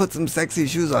 We're gonna put some sexy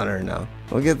shoes on her now.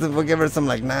 We'll give her some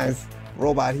like nice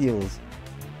robot heels.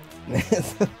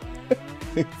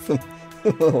 some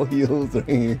little heels right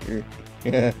here.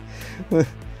 Yeah.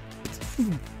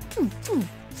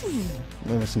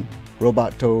 Maybe some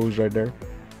robot toes right there.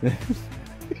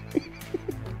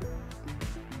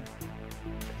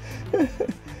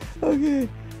 Okay.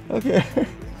 Okay.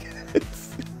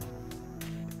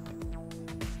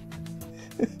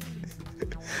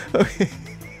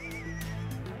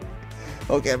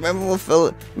 Okay, maybe we'll fill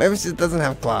it. Maybe she doesn't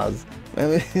have claws.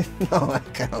 Maybe no, I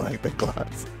kinda like the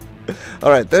claws.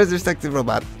 Alright, there's your sexy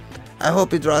robot. I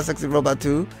hope you draw a sexy robot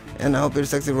too. And I hope your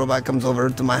sexy robot comes over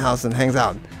to my house and hangs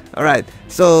out. Alright,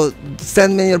 so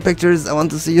send me your pictures. I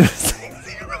want to see your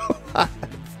sexy robot.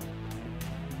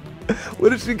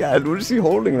 What has she got? What is she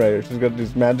holding right here? She's got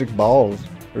these magic balls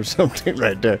or something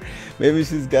right there. Maybe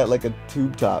she's got like a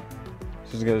tube top.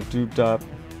 She's got a tube top.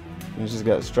 And she's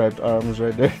got striped arms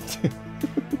right there too.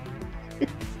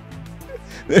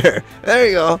 There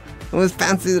you go. Let's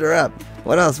fancy her up.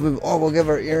 What else? We'll give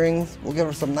her earrings. We'll give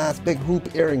her some nice big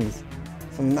hoop earrings.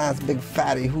 Some nice big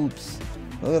fatty hoops.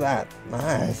 Look at that.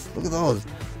 Nice. Look at those.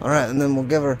 Alright, and then we'll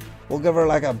give her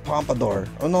like a pompadour.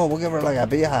 Oh no, we'll give her like a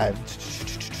beehive.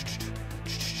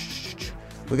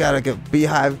 We got like a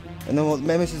beehive, and then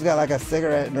maybe she's got like a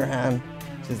cigarette in her hand.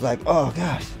 She's like, oh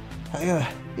gosh,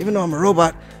 Even though I'm a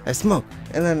robot, I smoke.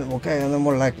 And then, okay, and then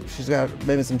we're like, she's got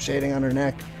maybe some shading on her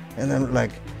neck. And then,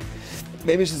 like,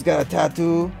 maybe she's got a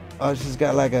tattoo. She's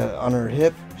got, like, on her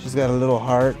hip, she's got a little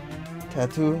heart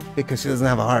tattoo because she doesn't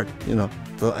have a heart, you know.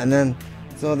 So, and then,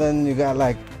 so then you got,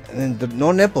 like, and then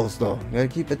no nipples, though. You gotta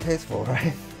keep it tasteful,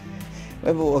 right?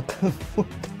 Maybe what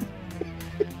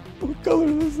color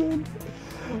is this in?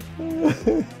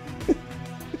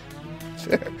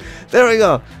 Sure. There we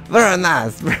go. Very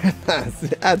nice. Very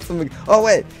nice. Add some. Oh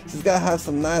wait, she's gotta have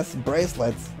some nice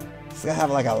bracelets. She's gotta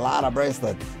have like a lot of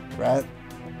bracelets, right?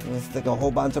 Let's stick a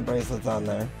whole bunch of bracelets on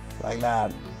there, like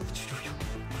that.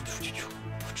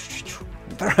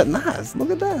 Very nice.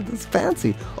 Look at that. That's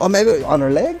fancy. Oh, maybe on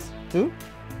her legs too.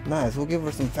 Nice. We'll give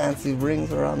her some fancy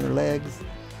rings around her legs.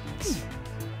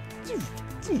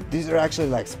 These are actually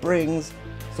like springs,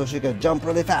 so she could jump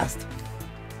really fast.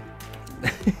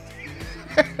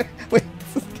 Wait,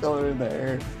 let's kill her in the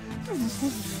air.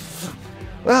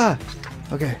 Ah,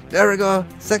 okay, there we go.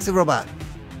 Sexy robot.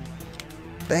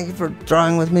 Thank you for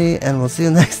drawing with me, and we'll see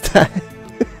you next time.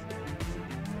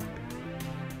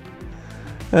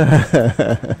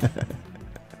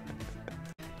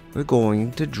 We're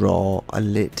going to draw a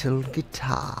little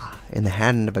guitar in the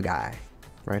hand of a guy,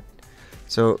 right?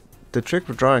 So the trick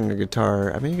with drawing a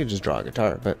guitar, I mean, you can just draw a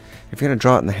guitar, but if you're gonna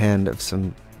draw it in the hand of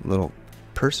some little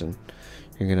person,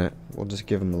 we'll just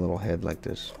give him a little head like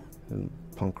this. And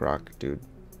punk rock dude.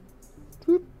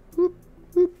 Whoop, whoop,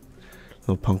 whoop.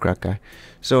 Little punk rock guy.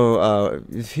 So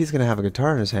if he's gonna have a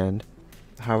guitar in his hand,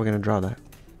 how are we gonna draw that?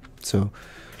 So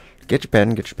get your pen,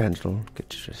 get your pencil,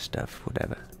 get your stuff,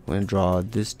 whatever. We're gonna draw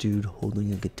this dude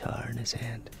holding a guitar in his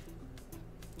hand.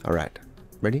 Alright,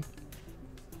 ready?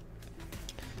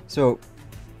 So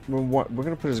we're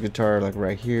gonna put his guitar like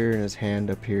right here and his hand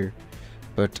up here,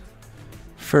 but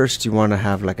first you want to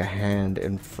have like a hand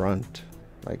in front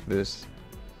like this.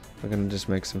 We're gonna just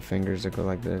make some fingers that go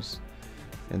like this,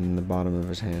 and then the bottom of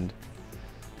his hand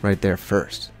right there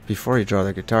first before you draw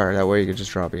the guitar. That way you can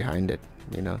just draw behind it,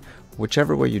 you know,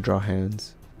 whichever way you draw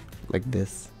hands, like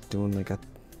this, doing like a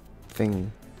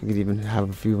thing. You could even have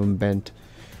a few of them bent,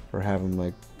 or have them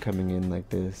like coming in like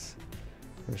this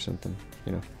or something,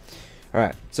 you know.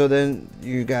 Alright, so then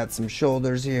you got some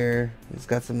shoulders here. He's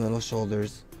got some little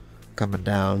shoulders coming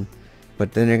down.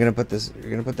 But then you're gonna put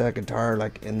that guitar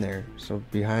like in there. So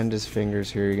behind his fingers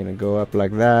here, you're gonna go up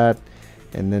like that,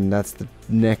 and then that's the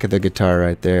neck of the guitar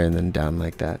right there, and then down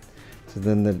like that. So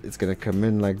then it's gonna come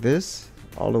in like this,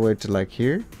 all the way to like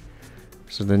here.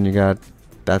 So then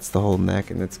that's the whole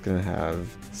neck, and it's gonna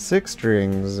have 6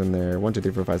 strings in there. 1, 2,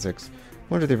 3, 4, 5, 6.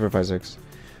 1, 2, 3, 4, 5, 6.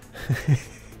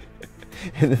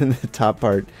 And then the top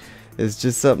part is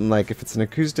just something like, if it's an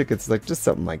acoustic, it's like just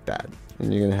something like that.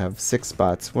 And you're gonna have 6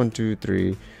 spots. 1, 2,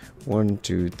 3. 1,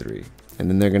 2, 3. And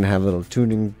then they're gonna have little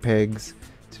tuning pegs.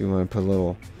 So you want to put a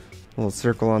little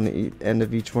circle on the end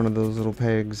of each one of those little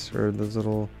pegs, or those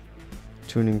little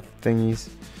tuning thingies.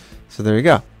 So there you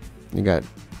go. You got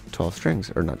 12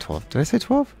 strings, or not 12. Did I say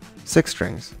 12? 6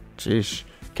 strings. Jeez.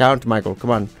 Count, Michael.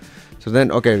 Come on. So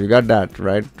then, okay, you got that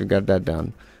right. You got that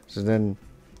down. So then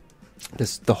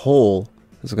the hole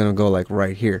is gonna go like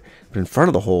right here, but in front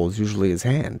of the hole is usually his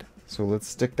hand. So let's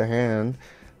stick the hand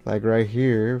like right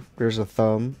here. There's a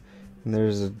thumb, and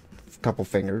there's a couple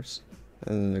fingers,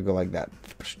 and then they go like that.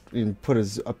 You can put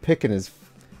a pick in his.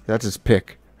 That's his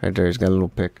pick right there. He's got a little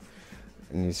pick,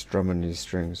 and he's strumming these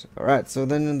strings. All right. So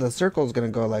then the circle is gonna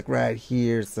go like right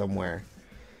here somewhere.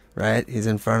 Right? He's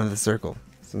in front of the circle.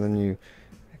 So then you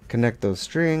connect those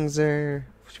strings there.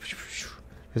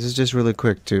 This is just really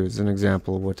quick too. It's an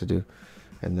example of what to do,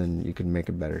 and then you can make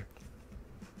it better.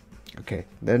 Okay,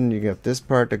 then you got this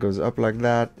part that goes up like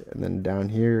that, and then down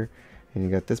here, and you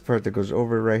got this part that goes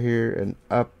over right here and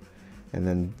up, and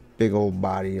then big old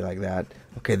body like that.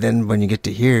 Okay, then when you get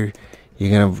to here,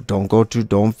 you're gonna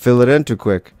don't fill it in too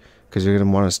quick, because you're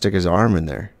gonna want to stick his arm in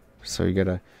there. So you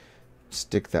gotta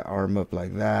stick the arm up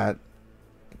like that,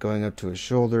 going up to his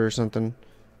shoulder or something,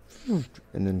 and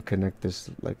then connect this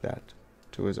like that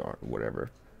to his arm, whatever,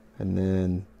 and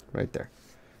then right there.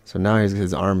 So now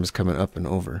his arm is coming up and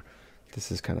over.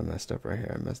 This is kind of messed up right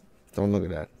here. Don't look at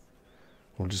that.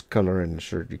 We'll just color in the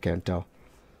shirt. You can't tell.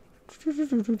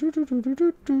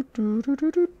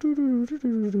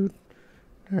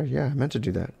 Yeah, I meant to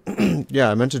do that.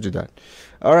 Yeah, I meant to do that.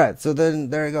 All right. So then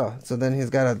there you go. So then he's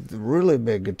got a really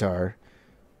big guitar.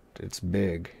 It's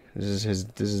big. This is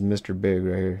Mr. Big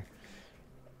right here.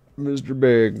 Mr.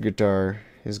 Big guitar.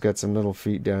 He's got some little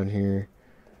feet down here.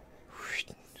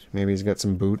 Maybe he's got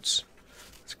some boots.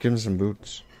 Let's give him some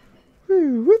boots.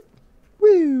 Woo, whoop,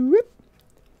 woo, whoop.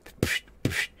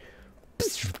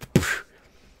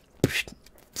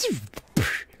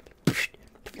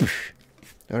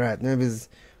 Alright, maybe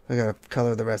we gotta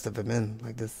color the rest of him in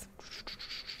like this.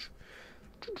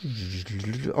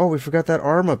 Oh, we forgot that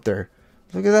arm up there.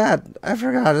 Look at that. I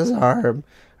forgot his arm.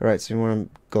 Alright, so you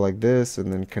want to go like this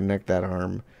and then connect that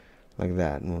arm like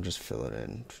that, and we'll just fill it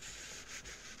in.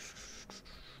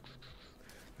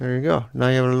 There you go. Now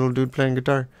you have a little dude playing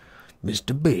guitar.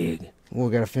 Mr. Big. We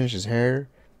gotta finish his hair.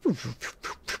 Look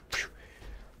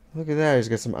at that. He's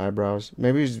got some eyebrows.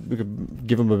 Maybe we could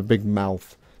give him a big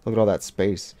mouth. Look at all that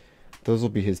space. Those will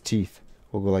be his teeth.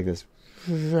 We'll go like this.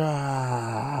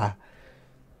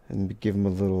 And give him a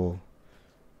little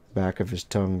back of his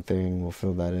tongue thing. We'll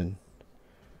fill that in.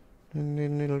 And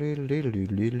then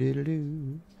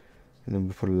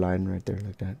we put a line right there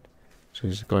like that. So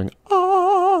he's going,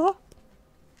 ah.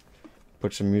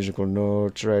 Put some musical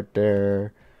notes right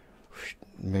there.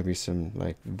 Maybe some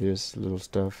like this little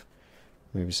stuff.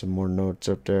 Maybe some more notes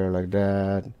up there like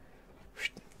that.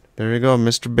 There you go,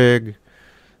 Mr. Big.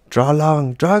 Draw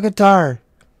along. Draw a guitar.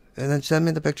 And then send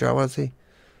me the picture. I want to see.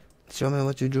 Show me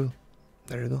what you drew.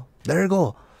 There you go. There you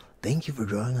go. Thank you for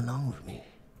drawing along with me.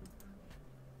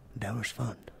 That was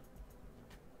fun.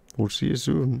 We'll see you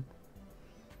soon.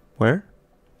 Where?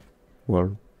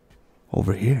 Well,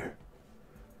 over here.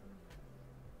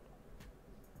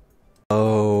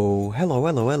 Oh,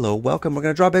 hello. Welcome. We're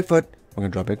going to draw Bigfoot. We're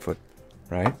going to draw Bigfoot,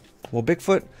 right? Well,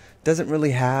 Bigfoot doesn't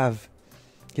really have...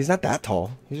 He's not that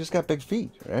tall. He's just got big feet,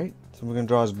 right? So we're going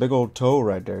to draw his big old toe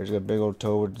right there. He's got a big old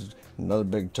toe with another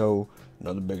big toe,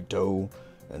 another big toe,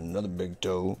 and another big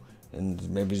toe. And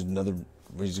maybe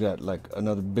he's got like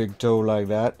another big toe like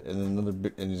that, and another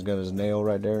big, and he's got his nail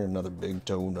right there, another big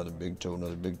toe, another big toe,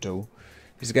 another big toe.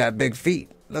 He's got big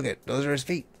feet. Look at, those are his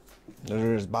feet. Those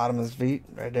are his bottom of his feet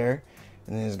right there.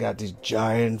 And then he's got these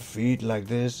giant feet like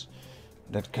this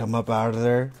that come up out of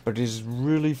there. But he's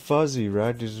really fuzzy,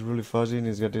 right? He's really fuzzy, and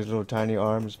he's got these little tiny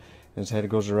arms. And his head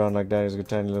goes around like that. He's got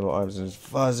tiny little arms, and he's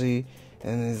fuzzy.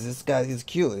 And he's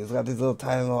cute. He's got these little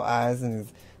tiny little eyes, and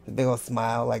he's a big old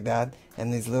smile like that.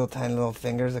 And these little tiny little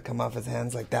fingers that come off his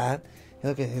hands like that.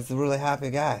 Look at, he's a really happy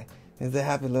guy. He's a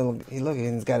happy little,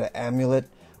 he's got an amulet.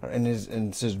 And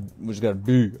it says, he's got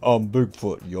B, I'm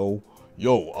Bigfoot, yo.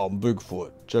 Yo, I'm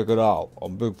Bigfoot. Check it out.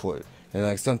 I'm Bigfoot. And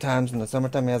like sometimes in the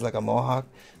summertime he has like a mohawk,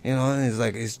 you know,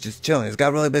 and he's just chilling. He's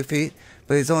got really big feet,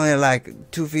 but he's only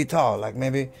like 2 feet tall. Like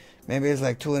maybe it's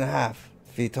like 2.5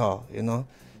 feet tall, you know?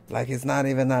 Like he's not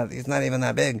even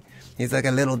that big. He's like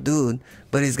a little dude,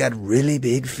 but he's got really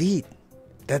big feet.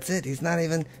 That's it.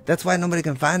 That's why nobody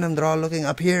can find him. They're all looking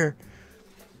up here.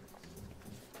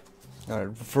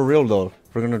 Alright, for real though,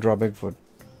 we're gonna draw Bigfoot.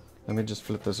 Let me just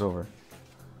flip this over.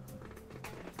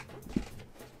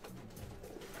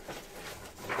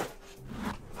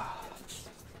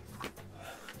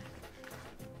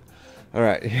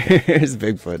 Alright, here's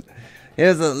Bigfoot.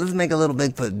 Let's make a little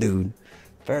Bigfoot dude.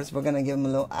 First, we're gonna give him a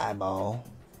little eyeball.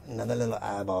 Another little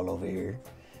eyeball over here.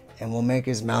 And we'll make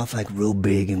his mouth like real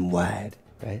big and wide,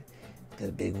 right? Got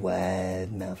a big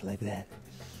wide mouth like that.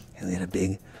 And got a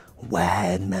big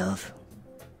wide mouth.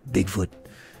 Bigfoot.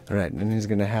 Alright, and he's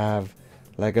gonna have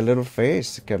like a little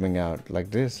face coming out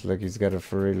like this. Like he's got a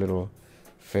furry little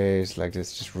face like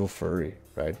this, just real furry,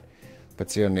 right?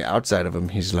 But see, on the outside of him,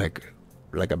 he's like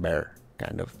a bear,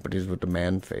 kind of, but he's with the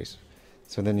man face.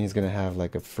 So then he's gonna have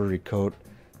like a furry coat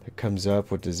that comes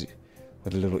up with a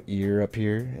little ear up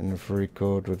here, and a furry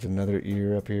coat with another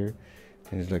ear up here,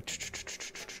 and he's like,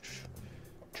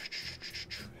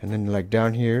 and then like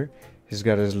down here, he's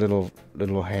got his little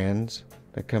hands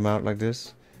that come out like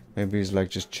this. Maybe he's like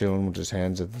just chilling with his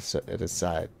hands at his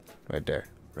side, right there,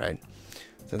 right?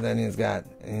 So then he's got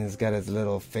his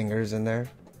little fingers in there.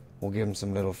 We'll give him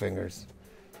some little fingers.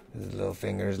 His little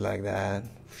fingers like that.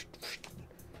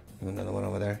 Another one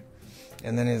over there.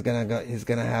 And then he's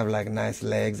gonna have like nice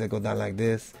legs that go down like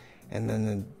this, and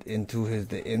then into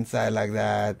the inside like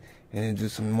that, and then do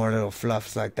some more little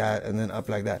fluffs like that, and then up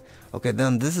like that. Okay,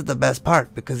 then this is the best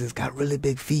part, because he's got really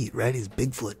big feet, right? He's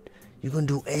Bigfoot. You can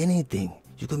do anything.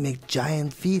 You can make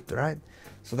giant feet, right?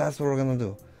 So that's what we're gonna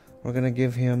do. We're gonna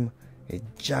give him a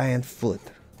giant foot.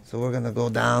 So we're gonna go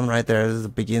down right there. This is the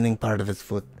beginning part of his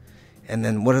foot. And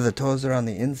then what are the toes? Are on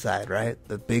the inside, right?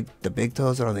 The big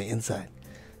toes are on the inside.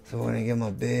 So we're gonna give him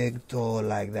a big toe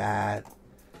like that.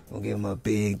 We'll give him a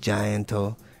big giant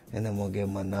toe, and then we'll give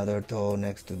him another toe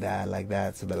next to that like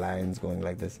that. So the line's going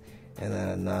like this, and then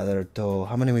another toe.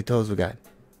 How many toes we got?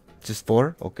 Just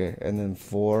 4? Okay, and then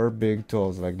 4 big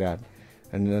toes like that.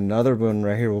 And then another one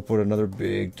right here. We'll put another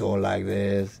big toe like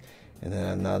this, and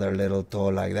then another little toe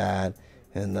like that,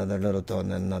 and another little toe,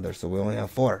 and then another. So we only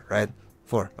have 4, right?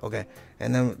 4, okay.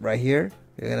 And then right here,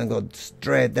 you're gonna go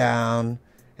straight down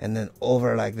and then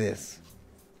over like this.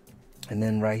 And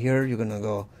then right here, you're gonna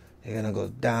go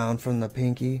down from the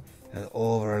pinky and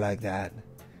over like that.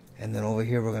 And then over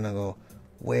here, we're gonna go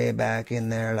way back in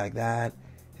there like that,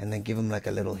 and then give him like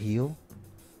a little heel,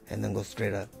 and then go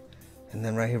straight up. And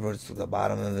then right here, we're to the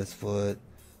bottom of his foot.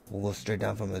 We'll go straight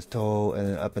down from his toe and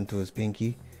then up into his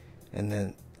pinky, and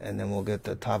then we'll get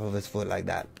the top of his foot like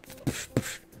that.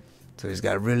 So he's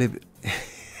got really. Look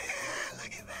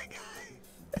at that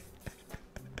guy.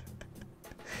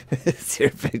 It's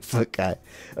your Bigfoot guy.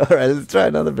 All right, let's try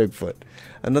another Bigfoot.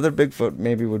 Another Bigfoot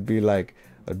maybe would be like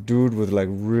a dude with like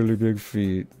really big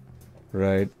feet,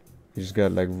 right? He's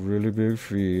got like really big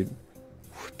feet,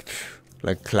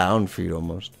 like clown feet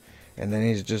almost. And then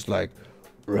he's just like,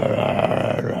 rah,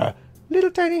 rah, rah,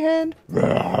 little tiny hand,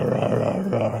 rah, rah, rah,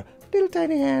 rah, little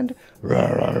tiny hand, rah,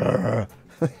 rah, rah, rah.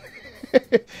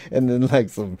 And then like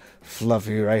some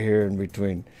fluffy right here in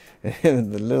between,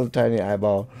 and the little tiny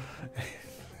eyeball,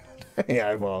 tiny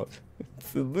eyeball.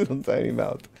 It's a little tiny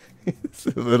mouth. It's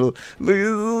a little, look at his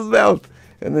little mouth.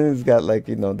 And then he's got like,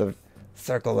 you know, the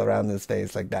circle around his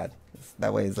face like that.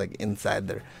 That way he's like inside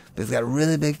there. But he's got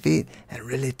really big feet and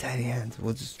really tiny hands.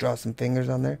 We'll just draw some fingers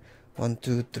on there. 1,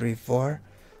 2, 3, 4.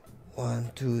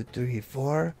 1, 2, 3,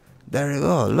 4. There you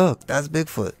go. Look, that's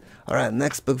Bigfoot. All right,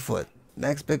 next Bigfoot.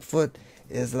 Next Bigfoot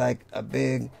is like a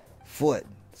big foot.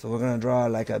 So we're going to draw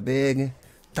like a big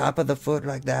top of the foot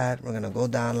like that. We're going to go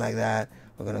down like that.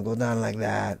 We're going to go down like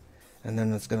that. And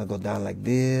then it's going to go down like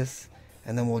this.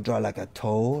 And then we'll draw like a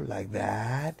toe like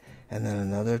that. And then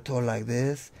another toe like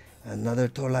this. Another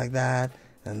toe like that.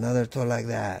 Another toe like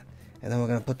that. And then we're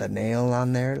going to put the nail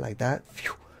on there like that.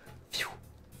 Phew, phew,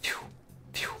 phew,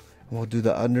 phew. And we'll do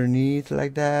the underneath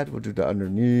like that. We'll do the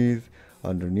underneath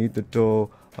the toe,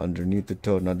 underneath the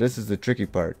toe. Now this is the tricky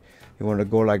part. You want to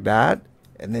go like that.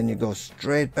 And then you go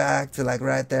straight back to like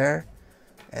right there.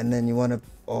 And then you want to,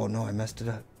 oh no, I messed it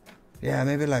up. Yeah,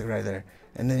 maybe like right there.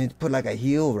 And then you put like a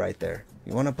heel right there.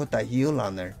 You want to put that heel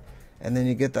on there. And then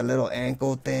you get the little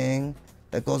ankle thing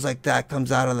that goes like that,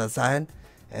 comes out on the side.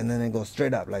 And then it goes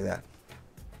straight up like that.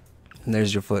 And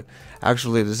there's your foot.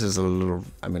 Actually, this is a little,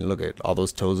 I mean, look at all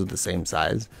those toes are the same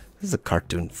size. This is a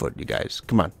cartoon foot, you guys.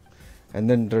 Come on. And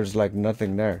then there's like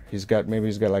nothing there. Maybe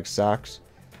he's got like socks.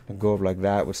 And go up like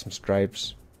that with some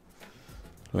stripes.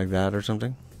 Like that or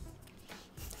something.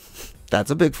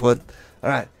 That's a Bigfoot.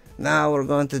 Alright. Now we're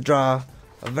going to draw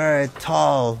a very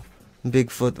tall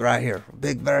Bigfoot right here.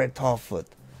 Big, very tall foot.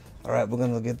 Alright, we're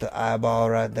going to get the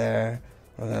eyeball right there.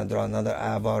 We're going to draw another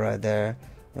eyeball right there.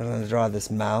 We're going to draw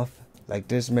this mouth like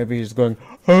this. Maybe he's going,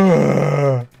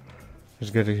 ah.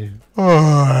 He's got a,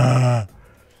 ah.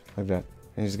 Like that.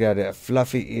 And he's got a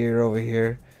fluffy ear over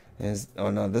here. And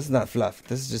oh no, this is not fluff.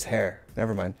 This is just hair.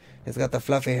 Never mind. He's got the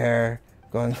fluffy hair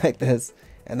going like this.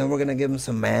 And then we're going to give him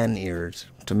some man ears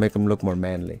to make him look more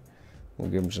manly.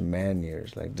 We'll give him some man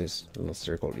ears like this. Little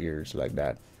circle ears like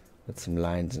that. With some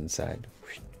lines inside.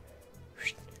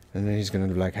 And then he's going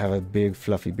to like have a big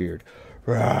fluffy beard.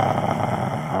 Like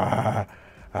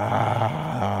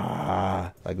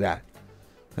that.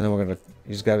 And then we're going to,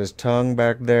 he's got his tongue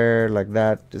back there like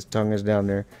that. His tongue is down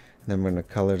there. And then we're going to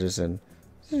color this in.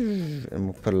 And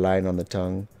we'll put a line on the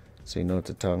tongue. So you know it's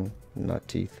a tongue, not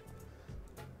teeth.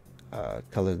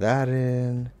 Color that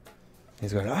in.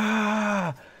 He's going,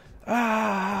 ah,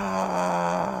 ah,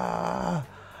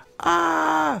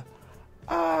 ah,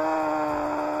 ah.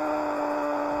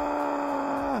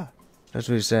 That's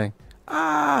what he's saying.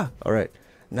 Ah. All right.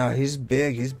 Now he's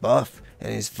big, he's buff,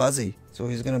 and he's fuzzy. So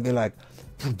he's going to be like.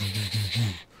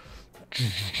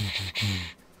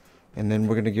 And then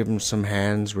we're going to give him some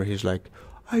hands where he's like,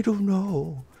 I don't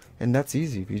know. And that's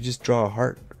easy. You just draw a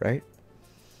heart, right?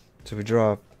 So we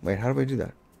draw. Wait, how do we do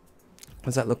that? What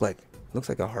does that look like? It looks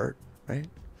like a heart, right?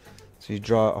 So you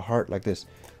draw a heart like this.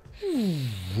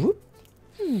 And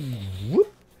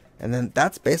then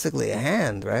that's basically a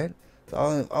hand, right?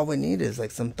 So all we need is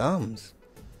like some thumbs.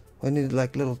 We need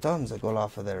like little thumbs that go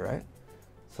off of there, right?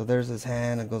 So there's his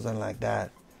hand. It goes on like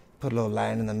that. Put a little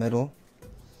line in the middle.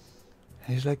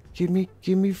 And he's like, give me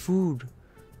food.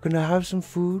 Can I have some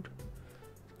food?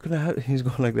 Can I have? He's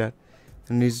going like that.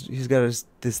 And he's got his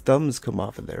thumbs come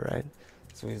off of there, right?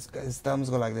 So his thumbs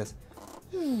go like this.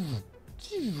 So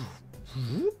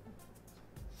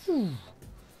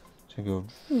you go.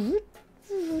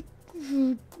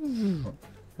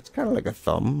 That's kind of like a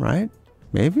thumb, right?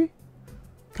 Maybe?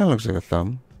 Kind of looks like a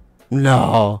thumb.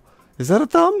 No. Is that a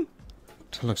thumb?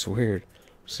 That looks weird.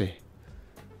 Let's see.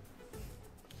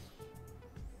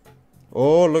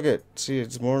 Oh, look at. See,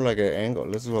 it's more like an angle.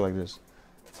 Let's go like this.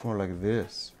 It's more like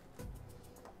this.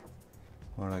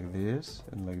 More like this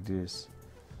and like this.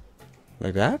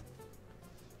 Like that?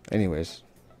 Anyways.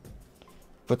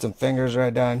 Put some fingers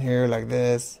right down here like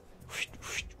this.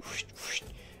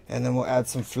 And then we'll add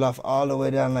some fluff all the way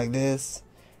down like this.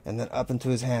 And then up into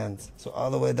his hands. So all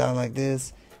the way down like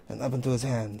this and up into his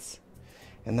hands.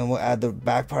 And then we'll add the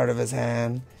back part of his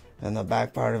hand and the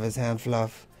back part of his hand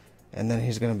fluff. And then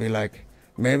he's going to be like,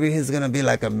 maybe he's going to be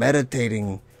like a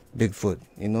meditating Bigfoot,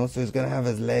 you know? So he's going to have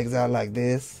his legs out like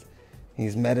this.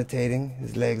 He's meditating,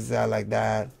 his legs out like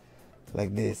that,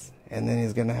 like this. And then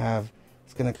he's going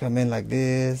to come in like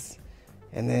this.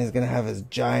 And then he's going to have his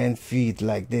giant feet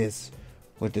like this,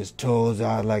 with his toes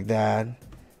out like that.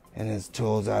 And his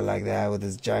toes out like that with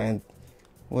his giant,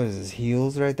 what is his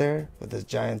heels right there? With his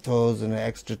giant toes and the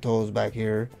extra toes back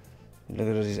here. Look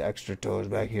at these extra toes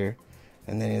back here.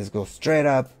 And then he just go straight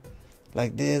up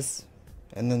like this.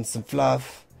 And then some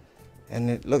fluff.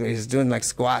 And look, he's doing like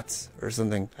squats or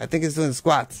something. I think he's doing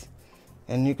squats.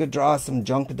 And you could draw some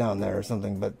junk down there or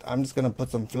something. But I'm just going to put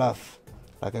some fluff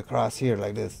like across here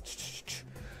like this.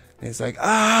 And it's like,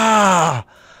 I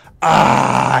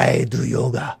do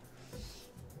yoga.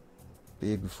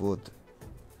 Bigfoot.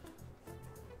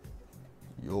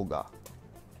 Yoga.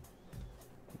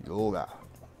 Yoga.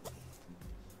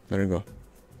 There you go.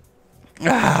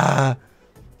 Ah!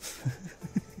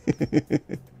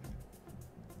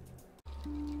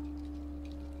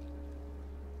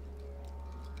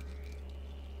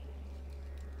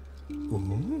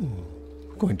 Ooh,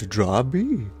 going to draw a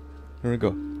bee. Here we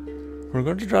go. We're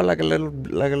going to draw like a little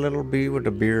bee with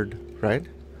a beard, right?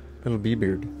 Little bee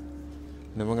beard.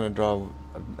 And then we're going to draw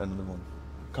another one.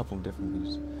 A couple of different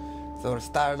bees. So to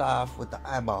start off with the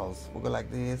eyeballs, we'll go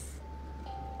like this.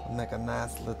 We'll make a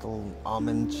nice little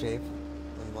almond shape.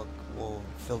 And we'll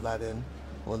fill that in.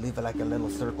 We'll leave it like a little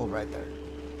circle right there.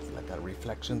 It's like a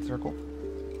reflection circle.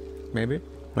 Maybe.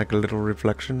 Like a little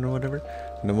reflection or whatever.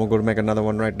 And then we'll go to make another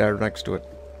one right there next to it.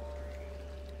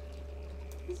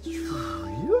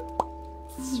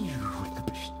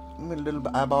 A little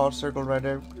eyeball circle right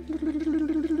there.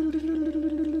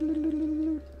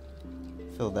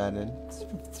 Fill that in.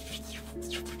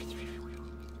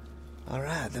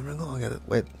 Alright, then we're going to get it.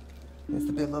 Wait. It needs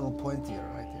to be a little pointier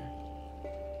right there.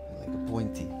 Like a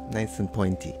pointy. Nice and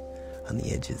pointy on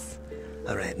the edges.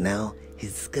 Alright, now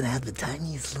he's gonna have the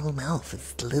tiniest little mouth.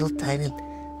 It's the little tiny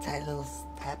little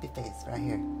happy face right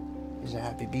here. Here's a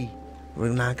happy bee. We're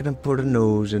not going to put a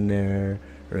nose in there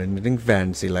or anything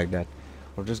fancy like that.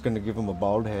 We're just going to give him a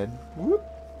bald head. Whoop.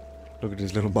 Look at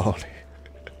his little bald head.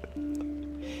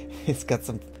 He's got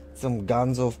some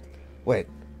Gonzo. Wait.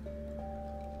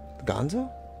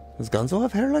 Gonzo? Does Gonzo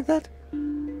have hair like that?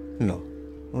 No.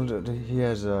 He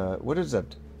has, what is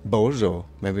that? Bozo.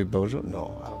 Maybe Bozo?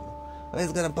 No, I don't know. Well,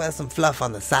 he's gonna put some fluff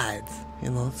on the sides. You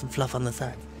know, some fluff on the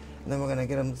sides. And then we're gonna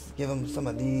give him some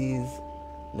of these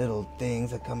little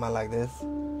things that come out like this.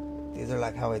 These are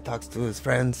like how he talks to his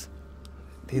friends.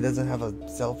 He doesn't have a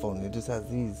cell phone. He just has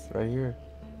these right here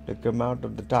that come out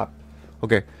of the top.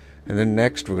 Okay, and then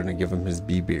next we're gonna give him his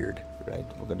bee beard, right?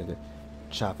 We're gonna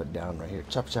chop it down right here.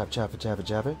 Chop it.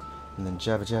 And then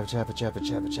chop it. A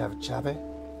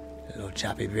little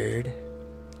choppy beard.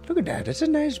 Look at that. That's a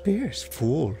nice beard. It's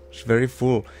full. It's very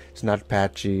full. It's not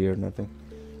patchy or nothing.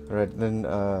 All right, then,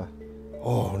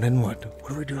 then what? What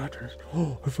do we do after this?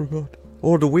 Oh, I forgot.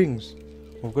 Oh, the wings.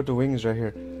 We've got the wings right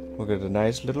here. We've got a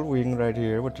nice little wing right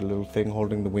here with the little thing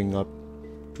holding the wing up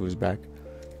to his back.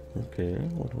 Okay,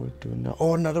 what do we do now?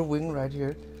 Oh, another wing right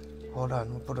here. Hold on.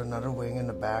 We'll put another wing in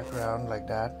the background like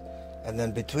that. And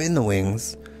then between the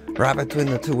wings, right between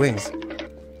the two wings.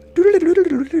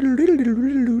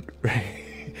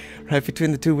 Right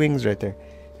between the two wings right there.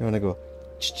 You want to go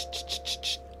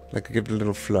like give it a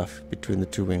little fluff between the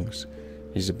two wings.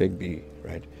 He's a big bee,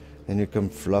 right? Then you come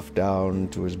fluff down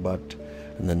to his butt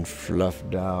and then fluff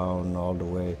down all the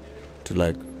way to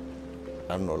like,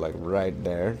 I don't know, like right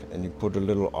there. And you put a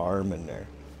little arm in there.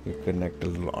 You connect a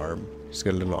little arm. He's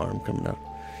got a little arm coming out.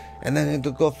 And then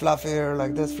you go fluff here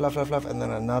like this, fluff. And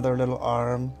then another little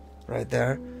arm right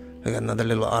there. I got another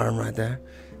little arm right there.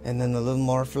 And then a little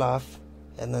more fluff.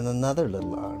 And then another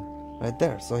little arm right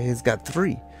there. So he's got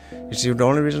 3. You see, the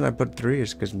only reason I put 3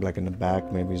 is because like in the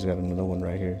back, maybe he's got another one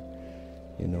right here.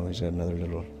 You know, he's got another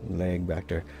little leg back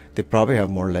there. They probably have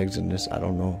more legs than this. I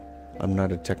don't know. I'm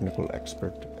not a technical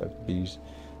expert at bees.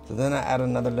 So then I add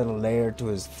another little layer to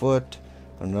his foot.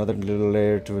 Another little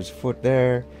layer to his foot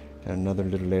there. And another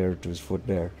little layer to his foot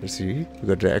there. You see? We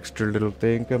got the extra little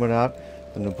thing coming out.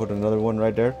 And then put another one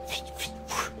right there.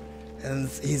 And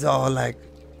he's all like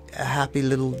a happy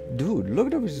little dude. Look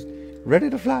at him. He's ready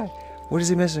to fly. What is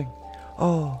he missing?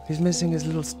 Oh, he's missing his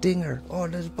little stinger. Oh,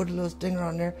 let's put a little stinger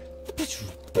on there.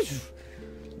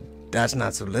 That's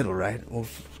not so little, right?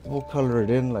 We'll color it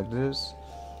in like this.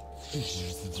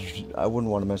 I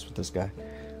wouldn't want to mess with this guy.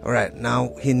 Alright,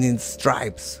 now he needs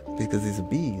stripes because he's a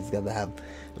bee. He's got to have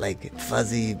like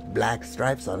fuzzy black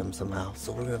stripes on him somehow.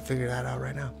 So we're gonna figure that out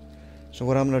right now. So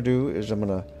what I'm gonna do is I'm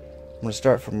gonna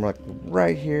start from like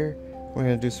right here. We're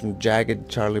gonna do some jagged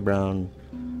Charlie Brown,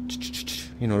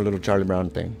 you know, a little Charlie Brown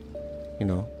thing, you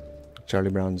know,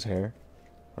 Charlie Brown's hair,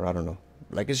 or I don't know,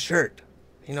 like his shirt.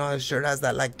 You know, his shirt has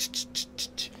that like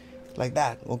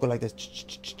that. We'll go like this,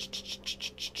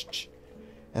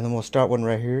 and then we'll start one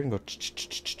right here and go,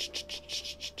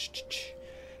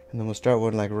 and then we'll start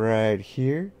one like right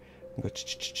here and go.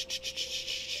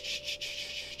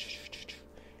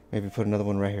 Maybe put another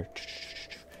one right here.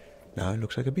 Now it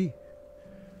looks like a bee.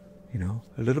 You know,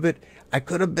 a little bit. I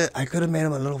could have made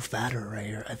him a little fatter right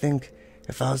here. I think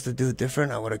if I was to do it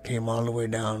different, I would have came all the way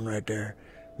down right there,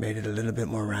 made it a little bit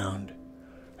more round.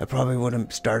 I probably would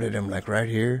have started him like right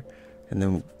here, and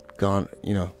then gone.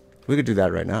 You know, we could do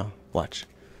that right now. Watch.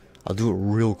 I'll do it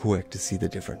real quick to see the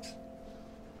difference.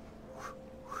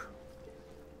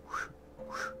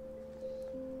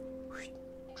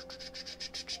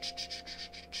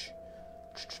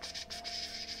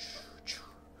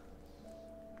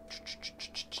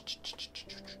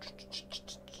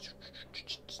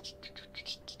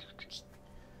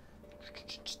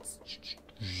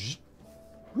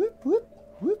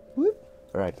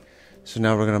 Alright, so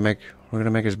now we're gonna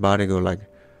make his body go like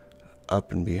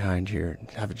up and behind here and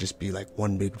have it just be like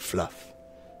one big fluff.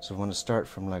 So I want to start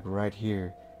from like right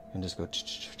here and just go.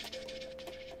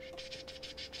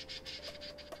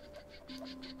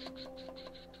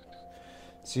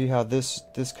 See how this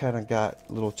kind of got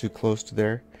a little too close to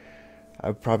there?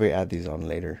 I'd probably add these on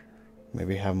later.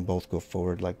 Maybe have them both go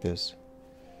forward like this.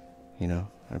 You know,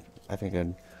 I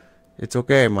think it's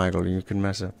okay, Michael. You can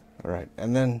mess up. All right,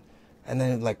 and then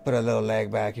like put a little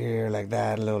leg back here like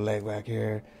that, a little leg back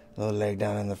here, a little leg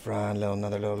down in the front,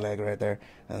 another little leg right there,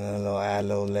 and then add a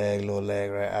little leg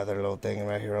right, other little thing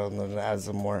right here, and then add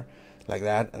some more like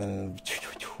that, and then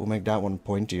we'll make that one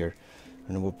pointier,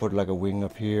 and then we'll put like a wing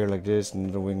up here like this, and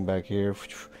another wing back here,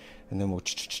 and then we'll.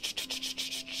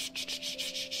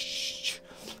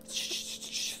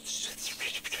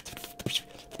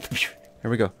 Here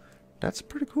we go. That's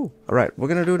pretty cool. All right, we're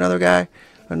gonna do another guy,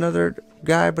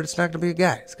 but it's not gonna be a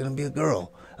guy. It's gonna be a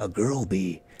girl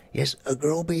bee. Yes, a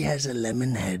girl bee has a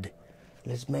lemon head.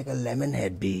 Let's make a lemon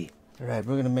head bee. All right,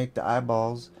 we're gonna make the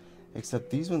eyeballs, except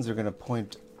these ones are gonna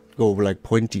go like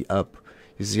pointy up.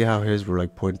 You see how his were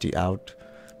like pointy out?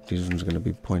 These ones are gonna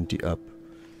be pointy up,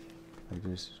 like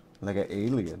this, like an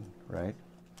alien, right?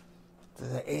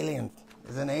 It's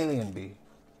an alien bee.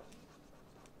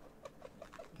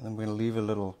 And I'm gonna leave a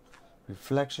little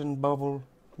reflection bubble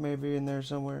maybe in there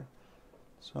somewhere.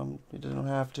 You don't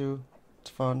have to. It's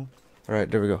fun. All right,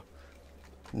 there we go.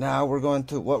 Now what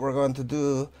we're going to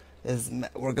do is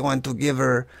we're going to give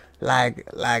her like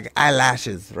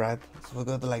eyelashes, right? So we're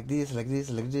going to like this, like this,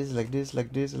 like this, like this,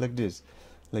 like this, like this,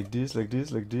 like this, like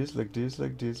this, like this, like this,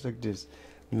 like this, like this.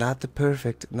 Not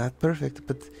perfect,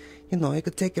 but you know, you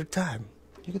could take your time.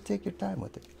 You could take your time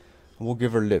with it. And we'll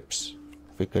give her lips,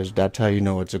 because that's how you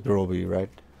know it's a girl bee, right?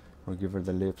 We'll give her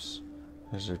the lips.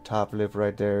 There's her top lip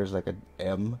right there. Is like an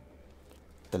M.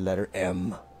 The letter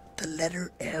M. The letter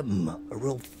M. A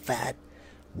real fat,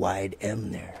 wide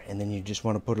M there. And then you just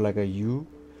want to put like a U.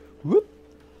 Whoop.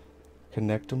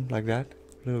 Connect them like that.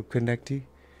 Little connecty.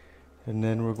 And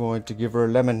then we're going to give her a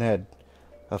lemon head.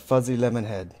 A fuzzy lemon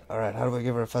head. Alright, how do we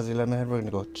give her a fuzzy lemon head? We're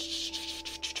going to go.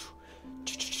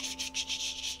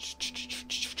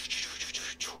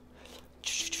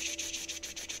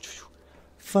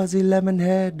 Fuzzy lemon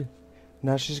head.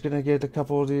 Now she's gonna get a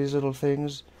couple of these little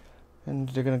things, and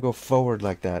they're gonna go forward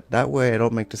like that. That way I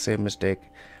don't make the same mistake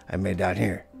I made down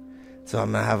here. So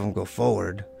I'm gonna have them go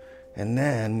forward, and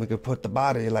then we could put the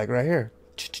body like right here.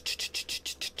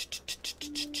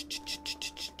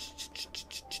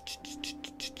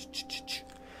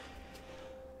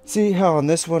 See how on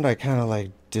this one I kind of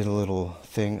like did a little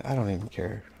thing. I don't even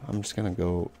care. I'm just gonna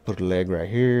go put a leg right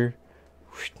here,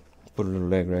 put a little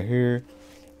leg right here,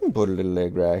 and put a little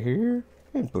leg right here,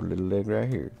 and put a little leg right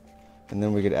here. And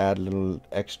then we could add a little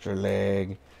extra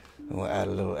leg, and we'll add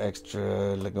a little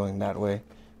extra going that way.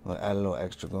 We'll add a little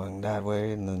extra going that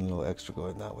way, and then a little extra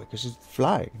going that way, because she's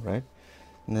flying, right?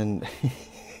 And then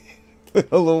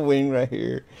put a little wing right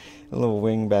here, a little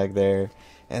wing back there,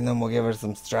 and then we'll give her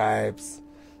some stripes.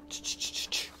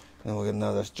 And we'll get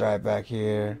another stripe back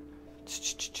here.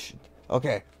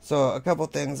 Okay, so a couple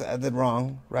things I did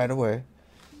wrong right away.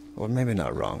 Or maybe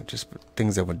not wrong, just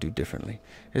things I would do differently.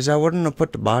 Is I wouldn't have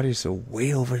put the body so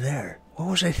way over there. What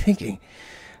was I thinking?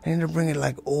 I need to bring it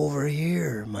like over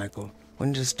here, Michael. We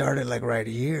need to start it like right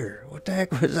here. What the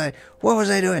heck was I? What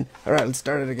was I doing? All right, let's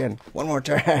start it again. One more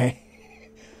try.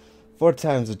 4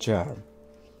 times the charm.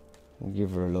 We'll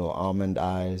give her a little almond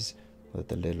eyes with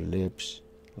the little lips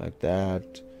like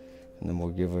that. And then we'll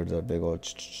give her the big old...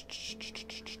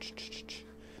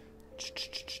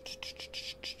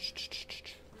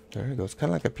 There it goes.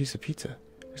 Kind of like a piece of pizza.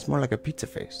 It's more like a pizza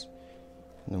face.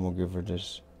 And then we'll give her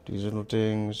these little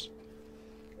things.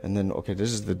 And then, okay,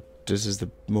 this is the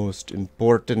most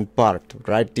important part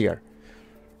right here.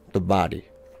 The body.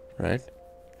 Right?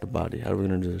 The body. How are we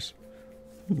going to do this?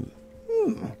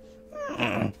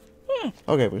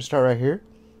 Okay, we'll start right here.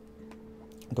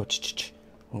 Go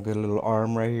we'll get a little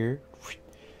arm right here.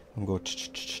 And go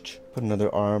put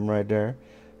another arm right there.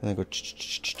 And then go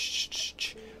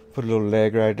put a little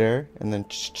leg right there. And then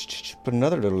put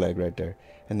another little leg right there.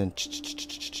 And then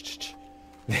it's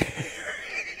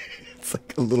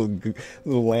like a little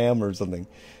lamb or something.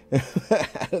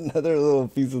 Add another little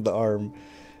piece of the arm.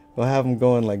 We'll have them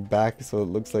going like back so it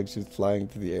looks like she's flying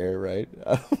through the air, right?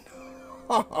 I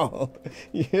don't know.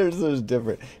 Yours is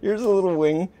different. Here's a little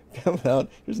wing coming out.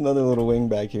 Here's another little wing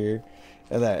back here.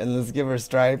 And that. And let's give her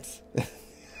stripes.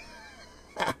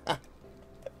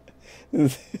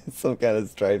 Some kind of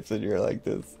stripes in here like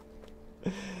this.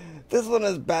 This one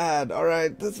is bad.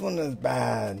 Alright, this one is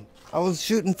bad. I was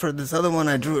shooting for this other one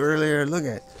I drew earlier. Look,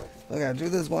 I drew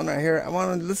this one right here.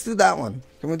 Let's do that one.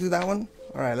 Can we do that one?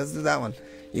 Alright, let's do that one.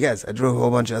 You guys, I drew a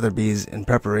whole bunch of other bees in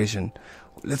preparation.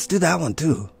 Let's do that one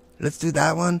too. Let's do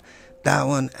that one,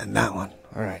 and that one.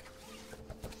 All right.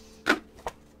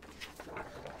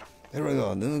 There we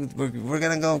go. We're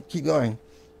going to keep going.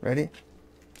 Ready?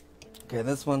 Okay,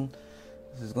 this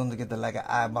is going to get like an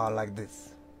eyeball like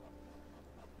this.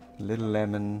 Little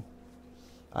lemon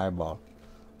eyeball.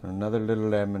 Another little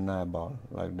lemon eyeball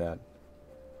like that.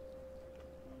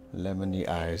 Lemony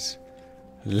eyes.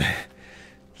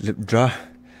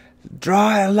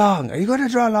 Draw along. Are you going to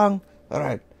draw along? All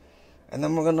right. And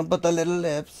then we're going to put the little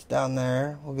lips down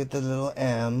there. We'll get the little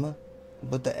M.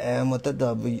 Put the M with the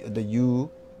W, the U.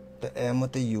 The M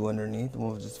with the U underneath.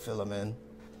 We'll just fill them in.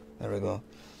 There we go.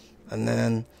 And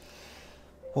then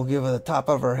we'll give her the top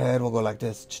of her head. We'll go like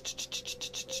this.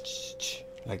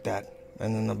 Like that.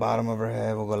 And then the bottom of her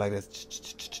head, we'll go like this.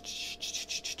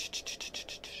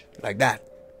 Like that.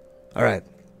 All right.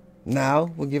 Now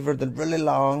we'll give her the really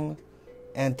long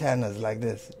antennas like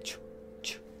this.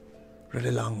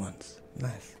 Really long ones.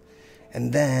 Nice.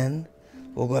 And then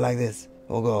we'll go like this.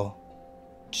 We'll go.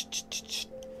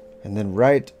 And then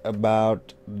right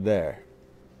about there,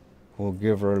 we'll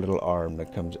give her a little arm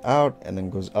that comes out and then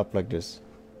goes up like this.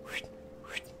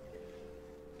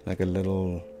 Like a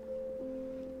little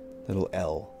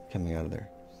L coming out of there.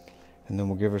 And then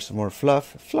we'll give her some more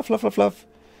fluff. Fluff, fluff, fluff, fluff.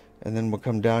 And then we'll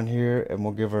come down here and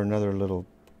we'll give her another little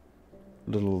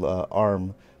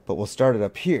arm. But we'll start it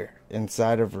up here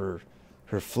inside of her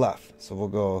fluff. So we'll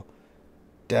go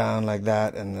down like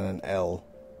that and then an L.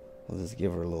 We'll just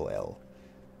give her a little L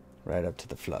right up to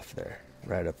the fluff there,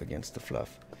 right up against the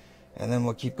fluff. And then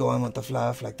we'll keep going with the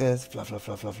fluff like this. Fluff, fluff,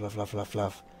 fluff, fluff, fluff, fluff, fluff,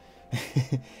 fluff.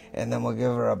 And then we'll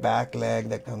give her a back leg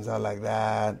that comes out like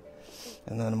that.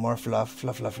 And then more fluff,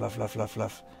 fluff, fluff, fluff, fluff, fluff,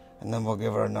 fluff. And then we'll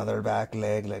give her another back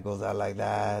leg that goes out like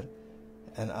that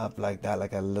and up like that,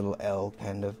 like a little L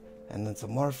kind of. And then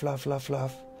some more fluff, fluff,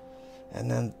 fluff. And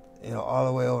then, all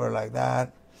the way over like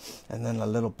that. And then a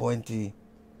little pointy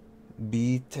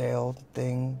bee tail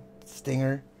thing,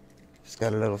 stinger. She's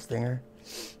got a little stinger.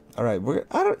 All right,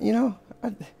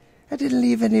 I didn't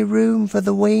leave any room for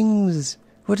the wings.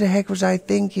 What the heck was I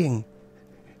thinking?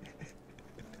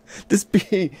 This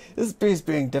bee's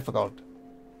being difficult.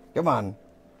 Come on.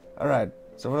 All right,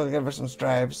 so we're gonna give her some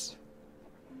stripes.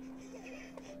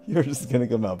 Yours is gonna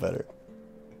come out better.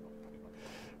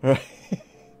 All right.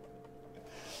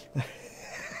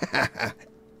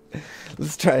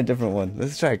 Let's try a different one.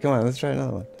 Let's try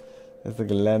another one. It's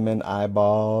like a lemon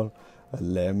eyeball, a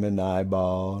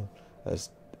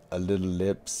little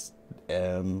lips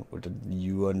M with a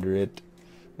U under it,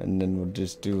 and then we'll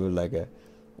just do like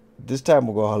this time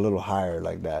we'll go a little higher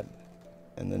like that,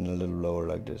 and then a little lower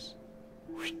like this.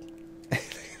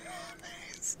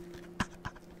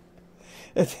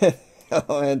 And then,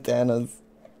 antennas.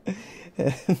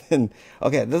 And then,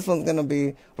 okay, this one's gonna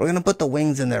be, we're gonna put the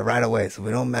wings in there right away so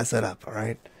we don't mess it up,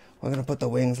 alright? We're gonna put the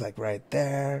wings like right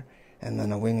there, and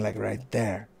then a wing like right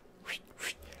there.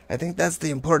 I think that's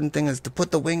the important thing, is to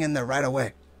put the wing in there right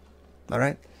away.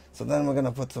 Alright? So then we're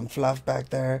gonna put some fluff back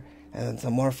there, and then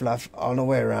some more fluff all the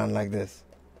way around like this.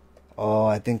 Oh,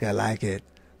 I think I like it.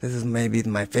 This is maybe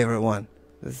my favorite one.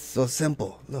 This is so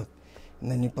simple. Look.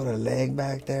 And then you put a leg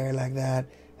back there like that,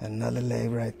 another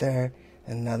leg right there,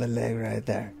 another leg right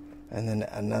there, and then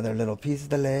another little piece of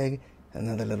the leg,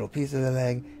 another little piece of the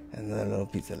leg, another little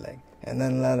piece of the leg, and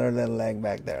then another little leg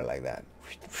back there like that.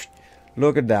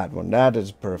 Look at that one. That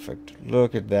is perfect.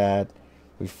 Look at that.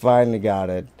 We finally got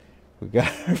it. We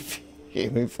got our bee.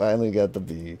 We finally got the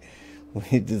bee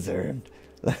we deserved.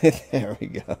 There we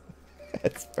go.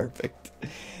 That's perfect.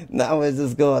 Now we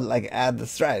just go and like add the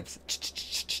stripes.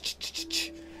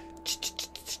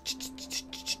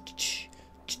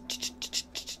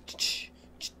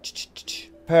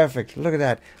 Perfect. Look at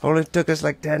that. Only took us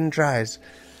like 10 tries.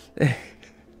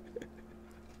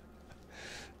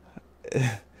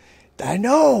 I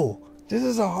know. This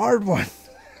is a hard one.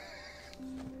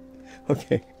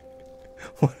 Okay.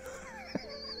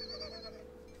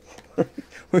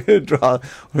 We're gonna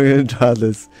draw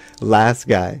this last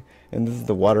guy, and this is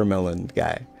the watermelon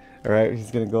guy. All right, he's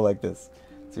gonna go like this.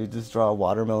 So you just draw a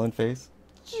watermelon face.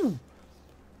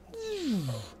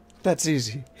 That's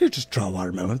easy. You just draw a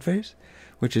watermelon face,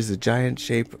 which is a giant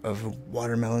shape of a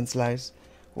watermelon slice.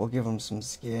 We'll give him some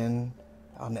skin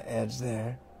on the edge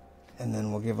there, and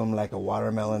then we'll give him like a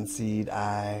watermelon seed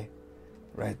eye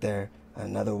right there.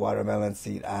 Another watermelon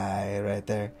seed eye right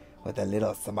there with a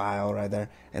little smile right there,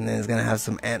 and then it's gonna have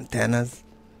some antennas.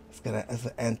 It's gonna have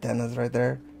some antennas right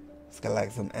there. It's got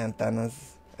like some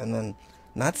antennas, and then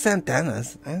not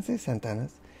Santanas. I didn't say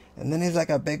Santanas. And then he's like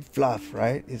a big fluff,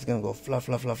 right? He's gonna go fluff,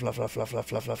 fluff, fluff, fluff, fluff, fluff, fluff,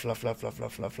 fluff, fluff, fluff, fluff, fluff,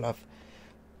 fluff, fluff, fluff.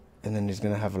 And then he's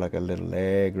gonna have like a little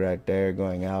leg right there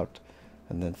going out,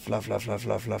 and then fluff, fluff, fluff,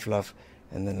 fluff, fluff, fluff,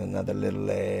 and then another little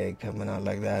leg coming out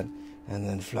like that, and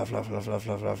then fluff, fluff, fluff, fluff,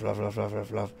 fluff, fluff, fluff, fluff, fluff, fluff,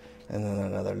 fluff, and then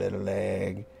another little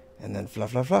leg, and then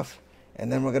fluff, fluff, fluff. And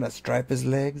then we're gonna stripe his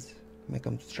legs, make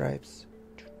them stripes,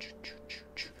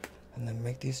 and then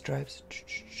make these stripes,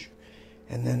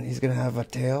 and then he's gonna have a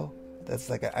tail that's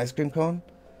like an ice cream cone,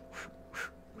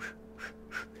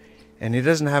 and he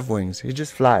doesn't have wings, he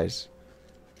just flies.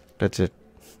 That's it.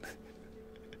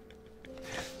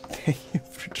 Thank you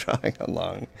for drawing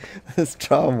along. Let's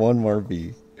draw one more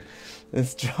bee.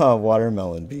 Let's draw a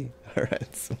watermelon bee. Alright,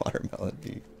 it's a watermelon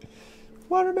bee.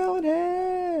 Watermelon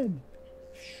head!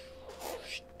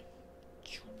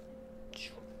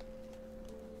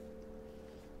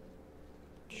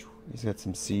 He's got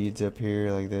some seeds up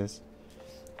here like this.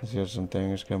 He's got some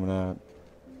things coming out.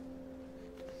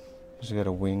 He's got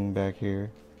a wing back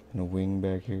here and a wing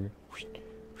back here.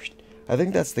 I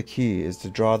think that's the key, is to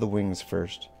draw the wings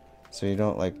first, so you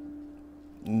don't like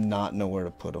not know where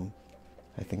to put them.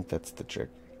 I think that's the trick,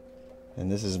 and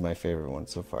this is my favorite one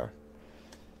so far.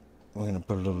 We're gonna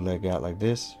put a little leg out like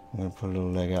this. I'm gonna put a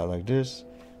little leg out like this.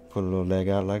 Put a little leg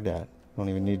out like that. Don't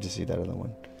even need to see that other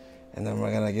one. And then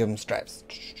we're gonna give him stripes.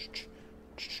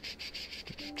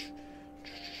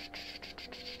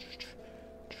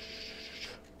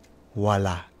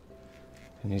 Voila.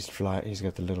 And he's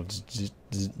got the little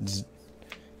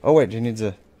oh wait, he needs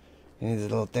a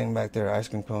little thing back there, ice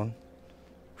cream cone.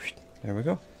 There we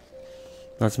go.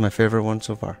 That's my favorite one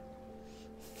so far.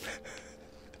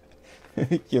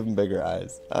 Give him bigger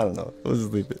eyes. I don't know. We'll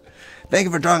just leave it. Thank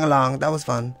you for drawing along. That was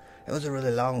fun. It was a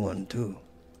really long one too.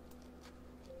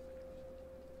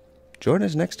 Join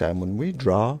us next time when we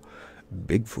draw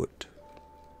Bigfoot.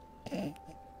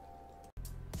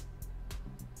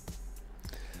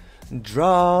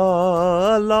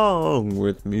 Draw along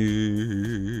with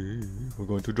me. We're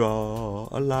going to draw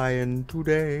a lion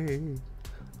today.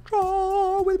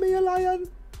 Draw with me a lion.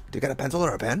 Do you got a pencil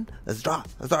or a pen? Let's draw.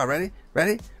 Let's draw. Ready?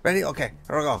 Ready? Ready? Okay.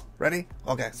 Here we go. Ready?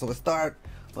 Okay. So we start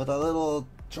with a little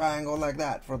triangle like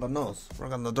that for the nose. We're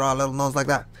going to draw a little nose like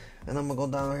that. And then we'll go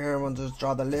down here and we'll just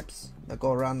draw the lips that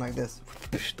go around like this.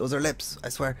 Those are lips, I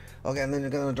swear. Okay, and then you're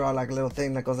going to draw like a little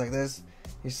thing that goes like this.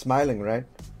 He's smiling, right?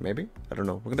 Maybe? I don't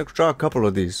know. We're going to draw a couple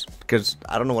of these because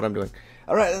I don't know what I'm doing.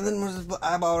 Alright, and then we'll just put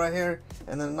eyeball right here.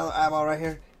 And then another eyeball right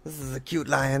here. This is a cute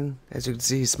lion. As you can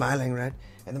see, he's smiling, right?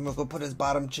 And then we're going to put his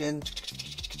bottom chin.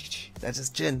 That's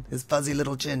his chin. His fuzzy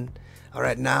little chin.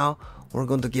 Alright, now we're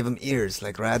going to give him ears.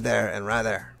 Like right there and right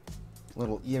there.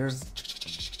 Little ears.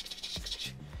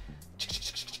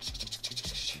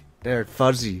 They're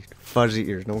fuzzy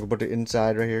ears. Now we're going to put the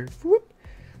inside right here. Whoop.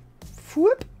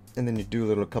 Whoop. And then you do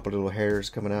a couple little hairs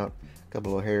coming out. A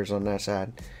couple little hairs on that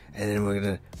side. And then we're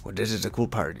going to, well, this is the cool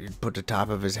part. You put the top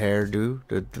of his hairdo,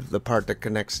 the part that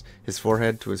connects his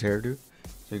forehead to his hairdo.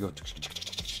 So you go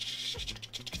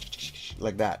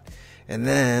like that. And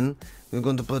then we're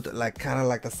going to put like kind of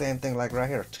like the same thing like right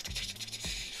here.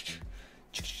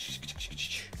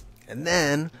 And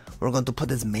then we're going to put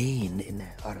his mane in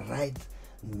there. Alright.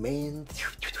 Mane.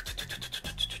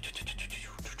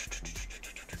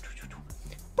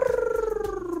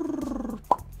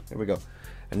 There we go.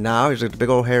 And now he's got the big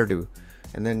old hairdo.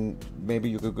 And then maybe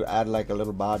you could add like a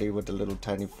little body with a little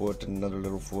tiny foot and another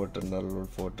little foot and another little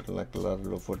foot and like another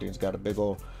little foot. He's got a big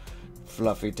old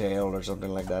fluffy tail or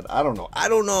something like that. I don't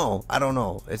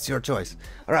know. It's your choice.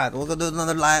 All right, we'll go do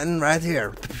another lion right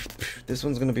here. This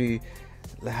one's gonna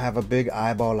have a big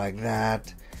eyeball like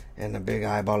that and a big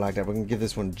eyeball like that. We're gonna give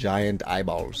this one giant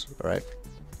eyeballs. All right,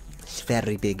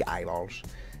 very big eyeballs.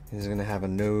 He's gonna have a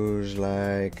nose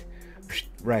like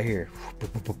right here,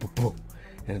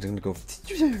 and it's gonna go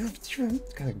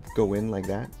kind of go in like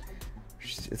that.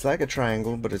 It's like a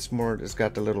triangle, but it's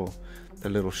got the little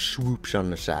swoops on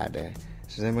the side there.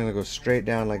 So then we're gonna go straight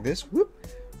down like this. Whoop,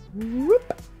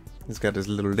 whoop. He's got his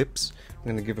little lips. I'm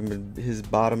gonna give him his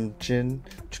bottom chin,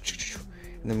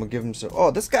 and then we'll give him some. Oh,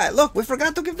 this guy! Look, we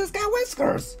forgot to give this guy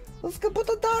whiskers. Let's go put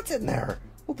the dots in there.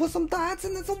 We'll put some dots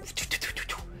and then some.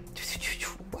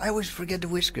 I always forget the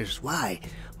whiskers. Why,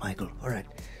 Michael? All right.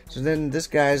 So then this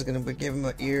guy's gonna give him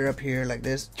an ear up here like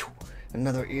this.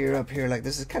 Another ear up here like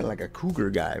this. Is kind of like a cougar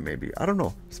guy, maybe. I don't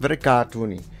know. It's very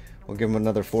cartoony. We'll give him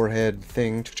another forehead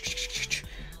thing.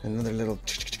 Another little.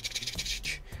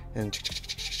 And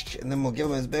then we'll give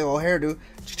him his big old hairdo.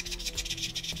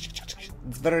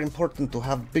 It's very important to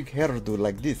have big hairdo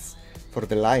like this for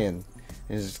the lion.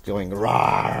 He's going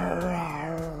rawr,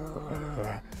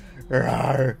 rawr,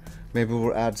 rawr. Maybe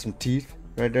we'll add some teeth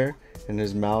right there in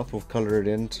his mouth. We'll color it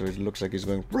in so it looks like he's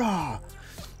going raw.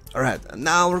 Alright,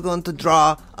 now we're going to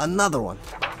draw another one.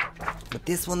 But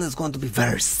this one is going to be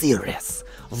very serious.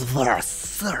 A very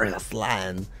serious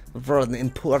lion. Very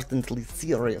importantly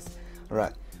serious.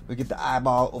 Alright, we get the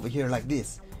eyeball over here like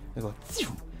this. We go, we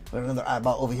got another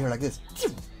eyeball over here like this.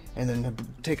 And then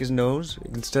take his nose.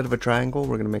 Instead of a triangle,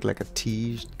 we're going to make like a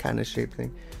T kind of shape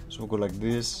thing. So we'll go like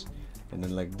this, and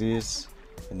then like this,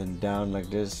 and then down like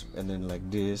this, and then like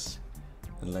this,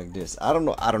 and like this. I don't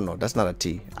know. That's not a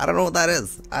T. I don't know what that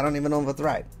is. I don't even know if it's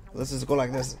right. Let's just go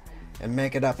like this and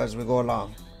make it up as we go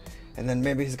along. And then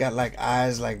maybe he's got like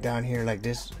eyes like down here like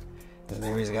this. And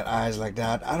maybe he's got eyes like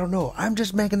that. I don't know. I'm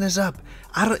just making this up.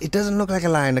 It doesn't look like a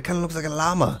lion. It kind of looks like a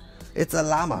llama. It's a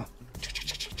llama.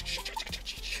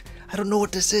 I don't know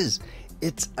what this is.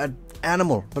 It's an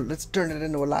animal, but let's turn it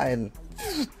into a lion.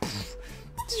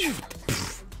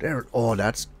 There. Oh,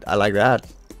 I like that.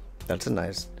 That's a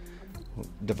nice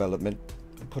development.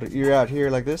 Put an ear out here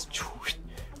like this.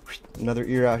 Another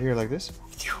ear out here like this.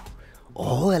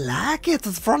 Oh, I like it.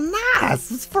 It's very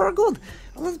nice. It's very good.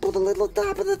 Let's put a little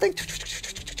dab of the thing.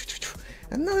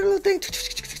 Another little thing.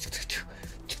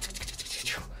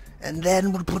 And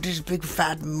then we'll put this big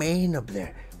fat mane up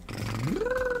there.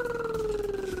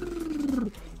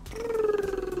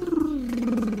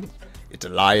 It's a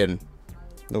lion.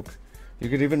 Look, you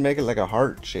could even make it like a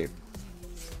heart shape.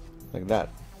 Like that.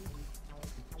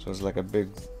 So it's like a big...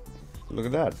 Look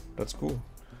at that. That's cool.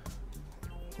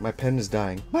 My pen is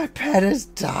dying. My pen is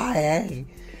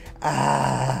dying.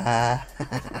 Ah.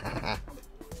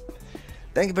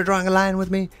 Thank you for drawing a lion with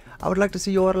me. I would like to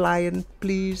see your lion.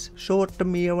 Please show it to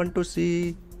me. I want to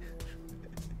see.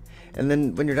 And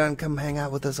then when you're done, come hang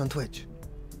out with us on Twitch.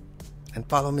 And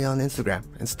follow me on Instagram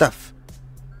and stuff.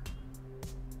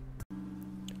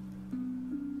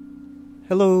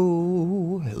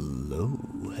 Hello. Hello.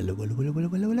 Hello, hello, hello, hello,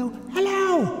 hello, hello.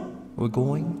 Hello. We're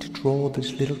going to draw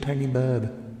this little tiny burb.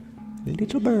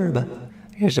 Little burb.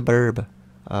 Here's a burb.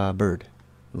 Bird.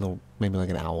 Maybe like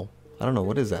an owl. I don't know.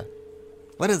 What is that?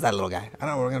 What is that little guy? I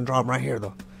don't know. We're going to draw him right here,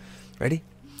 though. Ready?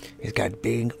 He's got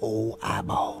big old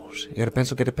eyeballs. You got a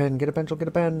pencil? Get a pen. Get a pencil. Get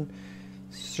a pen.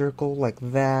 Circle like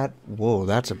that. Whoa,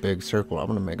 that's a big circle. I'm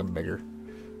going to make him bigger.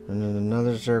 And then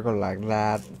another circle like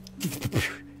that.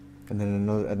 And then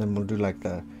another. And then we'll do like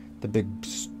the big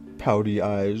pouty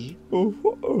eyes. Oh,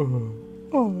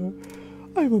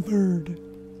 I'm a bird.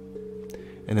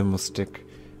 And then we'll stick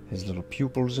his little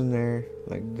pupils in there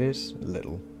like this.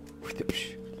 Little.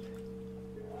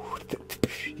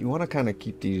 You want to kind of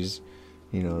keep these,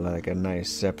 you know, like a nice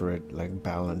separate, like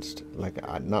balanced, like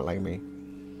not like me.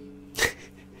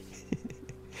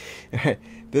 Alright,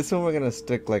 this one we're gonna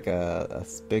stick like a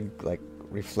big like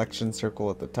reflection circle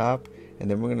at the top, and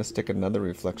then we're gonna stick another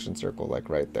reflection circle like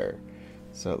right there,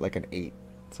 so like an 8.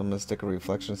 So I'm gonna stick a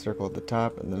reflection circle at the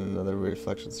top, and then another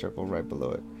reflection circle right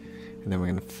below it, and then we're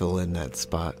gonna fill in that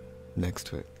spot next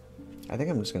to it. I think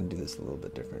I'm just gonna do this a little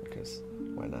bit different because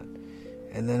why not?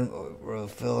 And then we'll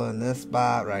fill in this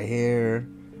spot right here.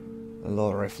 The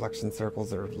little reflection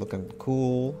circles are looking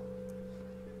cool.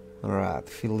 Alright,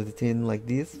 fill it in like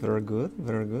this. Very good,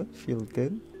 very good. Fill it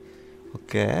in.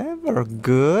 Okay, very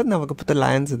good. Now we're gonna put the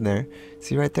lines in there.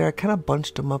 See right there, I kind of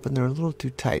bunched them up and they're a little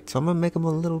too tight. So I'm gonna make them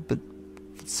a little bit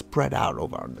spread out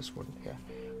over on this one. Yeah,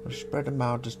 we'll spread them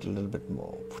out just a little bit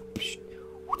more.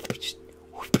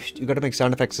 You gotta make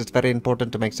sound effects. It's very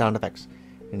important to make sound effects.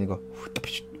 And you go,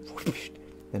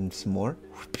 and some more.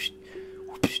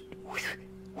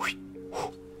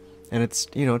 And it's,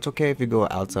 you know, it's okay if you go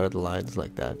outside of the lines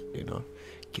like that, you know.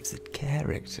 Gives it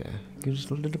character. Gives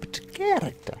it a little bit of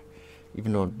character.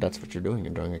 Even though that's what you're doing,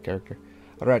 you're drawing a character.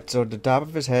 Alright, so the top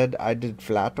of his head, I did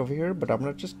flat over here, but I'm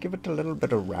going to just give it a little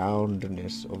bit of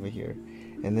roundness over here.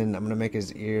 And then I'm going to make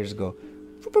his ears go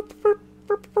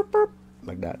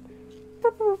like that.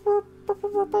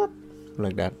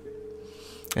 Like that.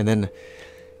 And then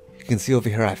you can see over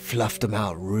here, I fluffed them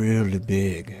out really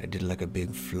big. I did like a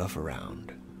big fluff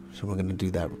around. So we're going to do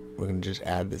that. We're going to just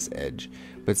add this edge.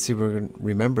 But see, we're going to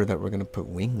remember that we're going to put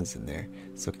wings in there.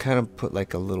 So kind of put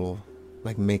like a little,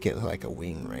 like make it like a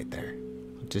wing right there.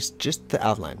 Just the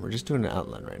outline. We're just doing an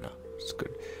outline right now. It's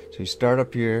good. So you start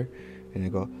up here and you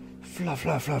go fluff,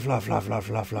 fluff, fluff, fluff, fluff, fluff,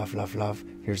 fluff, fluff, fluff, fluff.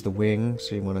 Here's the wing.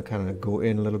 So you want to kind of go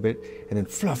in a little bit and then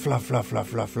fluff, fluff, fluff, fluff,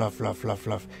 fluff, fluff, fluff, fluff,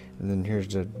 fluff. And then here's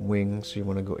the wing. So you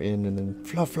want to go in and then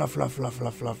fluff, fluff, fluff, fluff,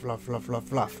 fluff, fluff, fluff, fluff, fluff,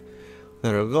 fluff.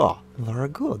 There you go. Very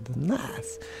good.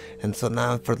 Nice. And so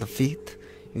now for the feet,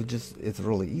 you just, it's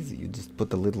really easy. You just put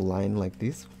the little line like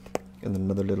this and then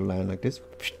another little line like this.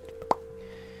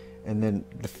 And then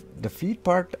the feet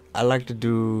part, I like to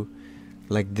do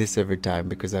like this every time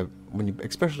because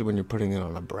especially when you're putting it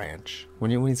on a branch, when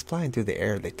he's flying through the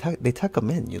air, they tuck them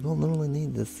in. You don't really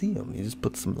need to see them. You just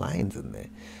put some lines in there.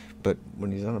 But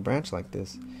when he's on a branch like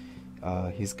this,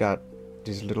 he's got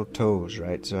these little toes,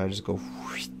 right? So I just go,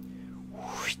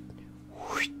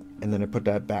 and then I put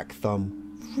that back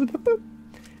thumb,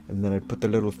 and then I put the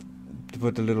little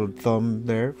thumb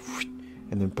there,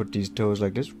 and then put these toes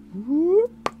like this.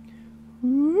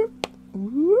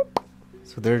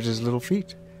 So there's his little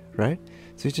feet, right?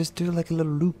 So you just do like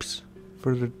little loops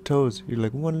for the toes. You're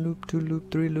like 1 loop, 2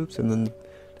 loop, 3 loops, and then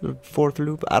the 4th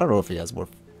loop. I don't know if he has more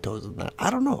toes than that. I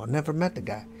don't know. I never met the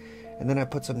guy. And then I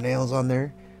put some nails on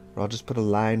there, or I'll just put a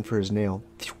line for his nail.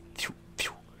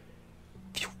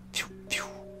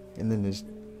 And then his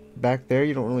back there,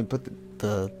 you don't really put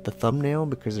the thumbnail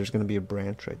because there's going to be a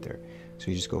branch right there.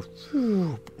 So you just go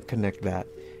connect that,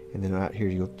 and then out here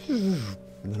you go,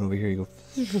 and then over here you go,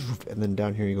 and then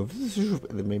down here you go,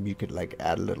 and then maybe you could like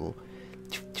add a little,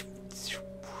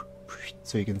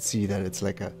 so you can see that it's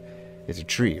like it's a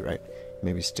tree, right?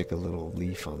 Maybe stick a little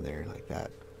leaf on there like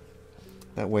that.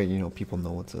 That way, you know, people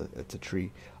know it's a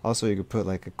tree. Also, you could put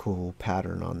like a cool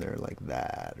pattern on there like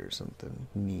that or something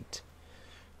neat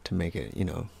to make it, you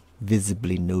know,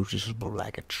 visibly noticeable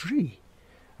like a tree.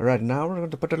 Alright, now we're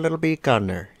going to put a little beak on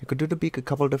there. You could do the beak a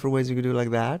couple different ways. You could do it like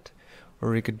that,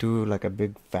 or you could do like a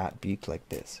big fat beak like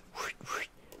this.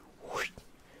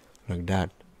 Like that.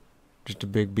 Just a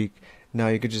big beak. Now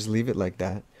you could just leave it like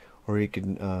that, or you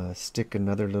can stick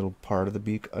another little part of the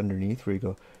beak underneath where you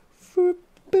go boop,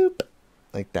 boop,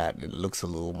 like that. It looks a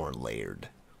little more layered.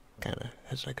 Kind of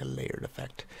has like a layered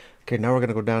effect. Okay, now we're going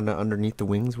to go down to underneath the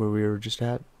wings where we were just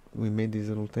at. We made these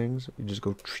little things. We just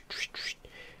go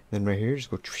then right here, just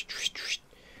go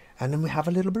and then we have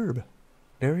a little bird.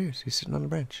 There he is. He's sitting on the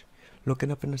branch,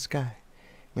 looking up in the sky.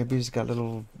 Maybe he's got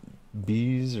little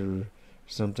bees or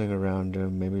something around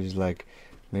him. Maybe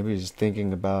he's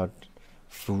thinking about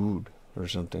food or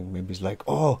something. Maybe he's like,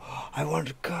 oh, I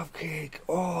want a cupcake.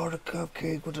 Oh, the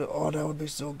cupcake. Oh, that would be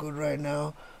so good right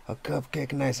now. A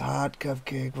cupcake, a nice hot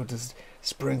cupcake with the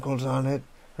sprinkles on it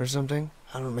or something.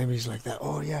 I don't know, maybe he's like that.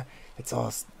 Oh, yeah, it's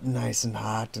all nice and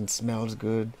hot and smells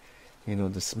good. You know,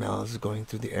 the smell is going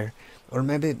through the air. Or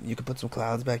maybe you could put some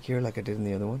clouds back here like I did in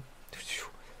the other one.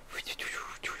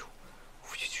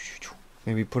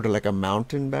 Maybe put like a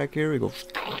mountain back here. We go,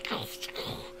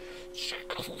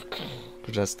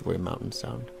 because that's the way mountains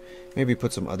sound. Maybe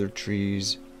put some other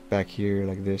trees back here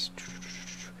like this.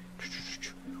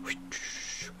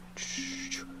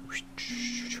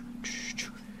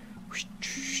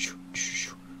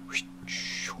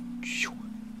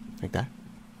 Like that.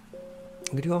 You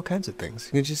can do all kinds of things.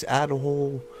 You can just add a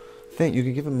whole thing. You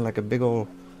can give him like a big old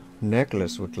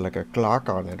necklace with like a clock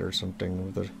on it or something.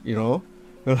 With a, you know,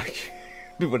 like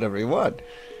do whatever you want.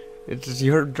 It's just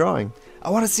your drawing.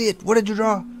 I want to see it. What did you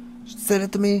draw? Send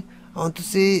it to me. I want to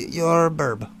see your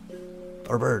bird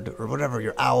or whatever.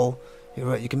 Your owl.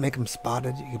 You can make him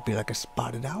spotted. You could be like a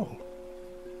spotted owl.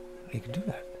 You can do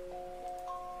that.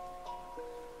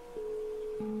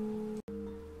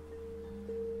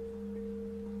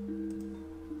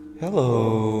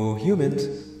 Hello, humans.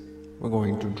 We're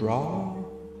going to draw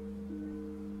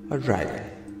a dragon.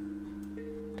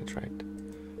 That's right.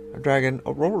 A dragon,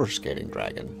 a roller skating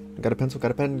dragon. Got a pencil,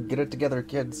 got a pen, get it together,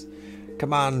 kids.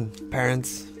 Come on,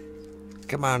 parents.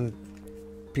 Come on,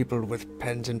 people with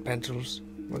pens and pencils.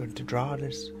 We're going to draw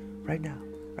this right now.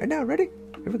 Right now, ready?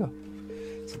 Here we go.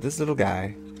 So this little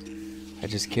guy, I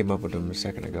just came up with him a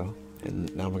second ago,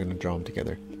 and now we're going to draw him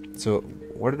together. So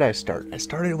where did I start? I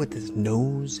started with his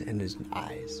nose and his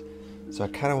eyes. So I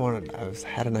kind of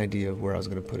had an idea of where I was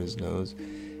going to put his nose,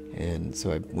 and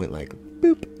so I went like,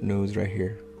 boop, nose right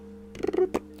here.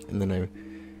 And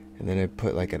then I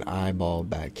put like an eyeball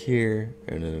back here,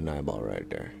 and then an eyeball right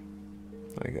there,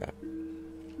 like that.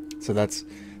 So that's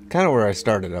kind of where I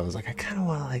started. I was like, I kind of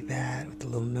want it like that with the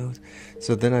little nose.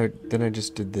 So then I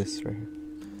just did this right here.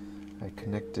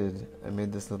 I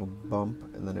made this little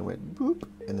bump, and then I went boop,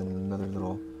 and then another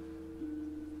little,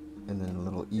 and then a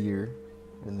little ear,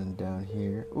 and then down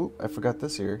here. Ooh, I forgot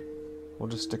this ear. We'll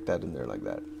just stick that in there like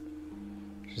that.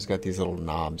 She's got these little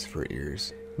knobs for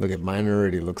ears. Look at mine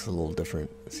already looks a little different.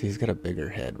 See, he's got a bigger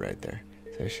head right there.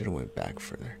 So I should have went back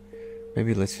further.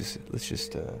 Maybe let's just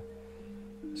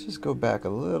go back a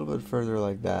little bit further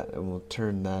like that, and we'll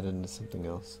turn that into something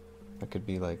else. That could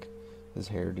be like his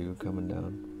hairdo coming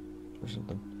down or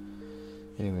something.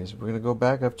 Anyways, we're gonna go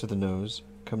back up to the nose,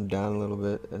 come down a little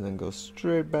bit, and then go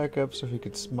straight back up so he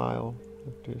could smile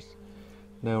like this.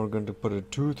 Now we're going to put a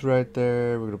tooth right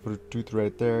there. We're gonna put a tooth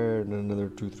right there, and then another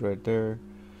tooth right there,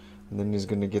 and then he's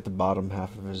gonna get the bottom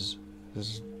half of his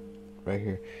right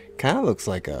here. Kind of looks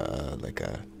like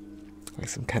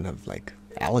some kind of like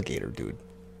alligator dude,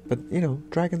 but you know,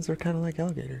 dragons are kind of like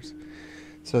alligators.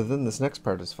 So then this next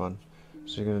part is fun.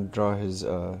 So you're gonna draw his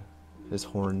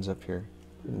horns up here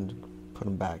and put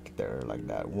them back there like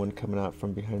that. One coming out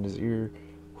from behind his ear,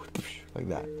 like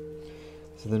that.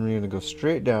 So then we're gonna go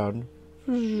straight down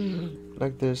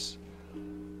like this,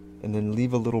 and then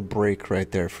leave a little break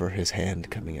right there for his hand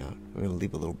coming out. We're gonna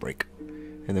leave a little break,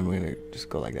 and then we're gonna just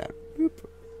go like that. Boop.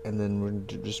 And then we're going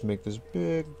to just make this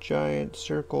big giant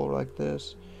circle like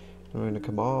this. And we're going to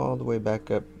come all the way back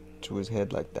up to his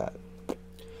head like that.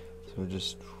 So we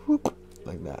just whoop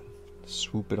like that.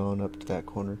 Swoop it on up to that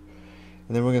corner.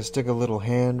 And then we're going to stick a little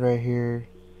hand right here.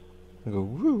 And go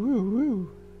woo woo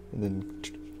woo. And then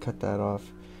cut that off.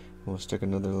 And we'll stick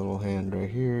another little hand right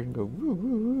here and go woo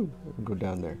woo woo. And go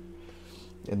down there.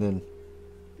 And then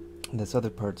this other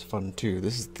part's fun too.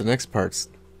 The next part's,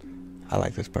 I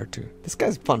like this part too. This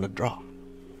guy's fun to draw.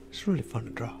 It's really fun to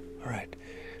draw. Alright.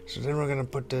 So then we're going to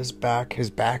put his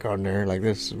back on there like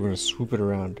this. We're going to swoop it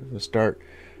around. We'll start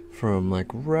from like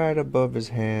right above his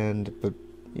hand, but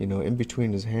you know, in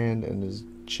between his hand and his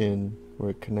chin where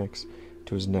it connects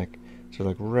to his neck. So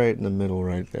like right in the middle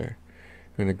right there.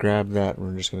 We're going to grab that and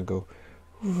we're just going to go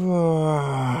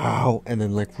wow. And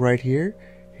then like right here,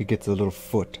 he gets a little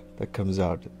foot that comes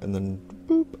out, and then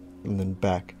boop, and then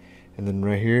back. And then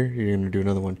right here, you're going to do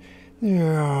another one.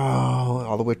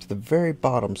 All the way to the very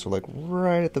bottom. So like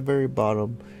right at the very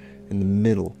bottom in the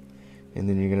middle. And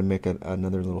then you're going to make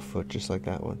another little foot just like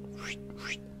that one.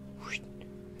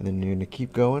 And then you're going to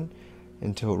keep going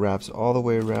until it wraps all the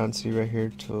way around. See right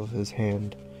here till his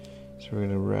hand. So we're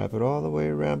going to wrap it all the way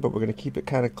around. But we're going to keep it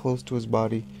kind of close to his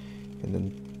body. And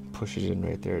then push it in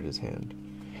right there at his hand.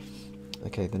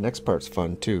 Okay, the next part's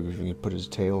fun too. You can put his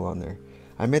tail on there.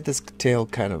 I made this tail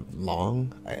kind of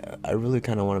long. I really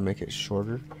kind of want to make it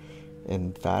shorter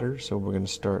and fatter. So we're going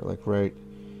to start like right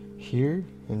here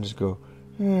and just go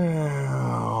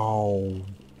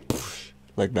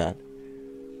like that.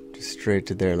 Just straight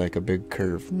to there like a big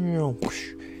curve. And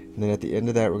then at the end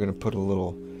of that, we're going to put a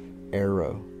little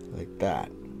arrow like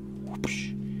that.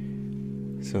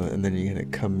 So, and then you're going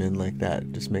to come in like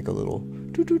that. Just make a little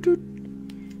toot toot toot.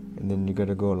 And then you're going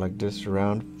to go like this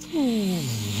around.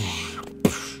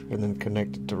 And then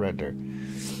connect it to right there.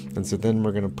 And so then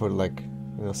we're gonna put like,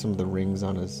 you know, some of the rings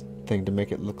on his thing to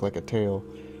make it look like a tail.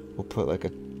 We'll put like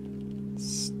a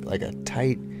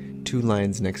tight 2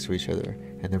 lines next to each other,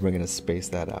 and then we're gonna space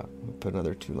that out. We'll put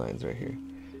another 2 lines right here,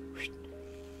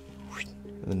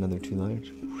 and then another 2 lines,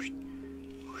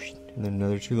 and then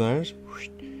another 2 lines,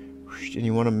 and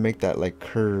you want to make that like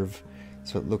curve,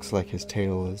 so it looks like his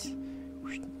tail is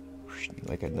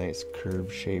like a nice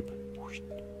curved shape.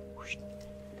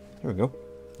 There we go.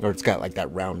 Or it's got like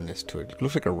that roundness to it. It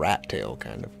looks like a rat tail,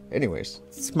 kind of. Anyways,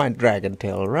 it's my dragon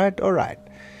tail, right? Alright.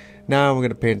 Now we're going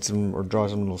to paint some, or draw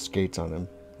some little skates on him.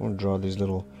 I'm going to draw these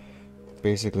little,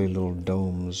 basically little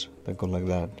domes that go like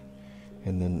that.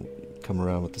 And then come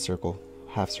around with the circle,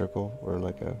 half circle, or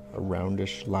like a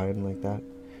roundish line like that.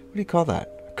 What do you call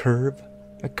that? A curve?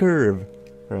 A curve.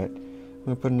 Alright. I'm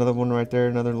going to put another one right there,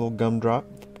 another little gumdrop.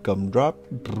 Gumdrop.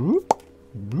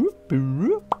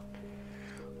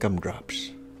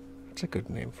 Gumdrops. That's a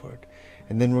good name for it.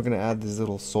 And then we're gonna add these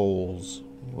little soles,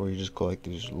 or you just go like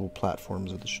these little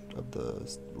platforms of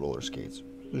the roller skates.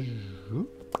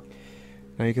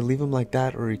 Now you can leave them like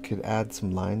that, or you could add some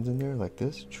lines in there like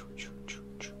this.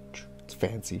 It's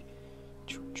fancy.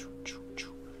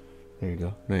 There you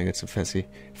go. Now you got some fancy.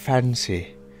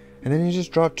 And then you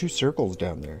just draw 2 circles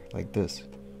down there like this.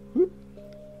 Whoop,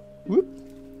 whoop,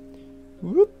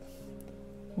 whoop,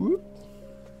 whoop.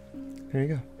 There you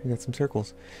go. You got some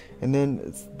circles. And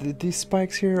then these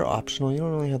spikes here are optional. You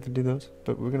don't really have to do those,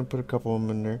 but we're gonna put a couple of them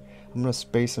in there. I'm gonna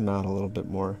space them out a little bit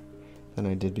more than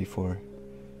I did before,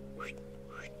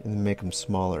 and then make them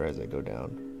smaller as I go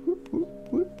down.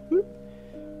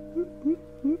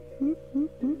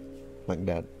 Like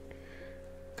that.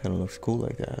 Kind of looks cool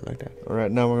like that. I like that.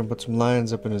 Alright, now we're going to put some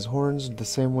lines up in his horns the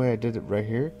same way I did it right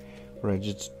here, where I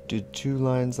just did 2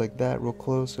 lines like that real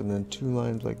close, and then 2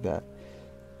 lines like that.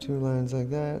 2 lines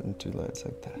like that, and 2 lines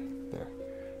like that. There.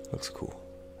 Looks cool.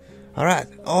 Alright.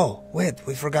 Oh, wait,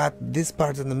 we forgot this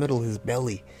part in the middle, his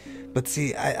belly. But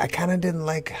see, I kind of didn't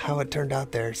like how it turned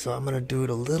out there, so I'm going to do it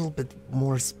a little bit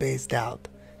more spaced out.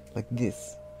 Like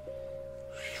this.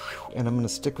 And I'm going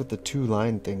to stick with the 2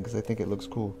 line thing, because I think it looks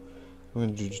cool. I'm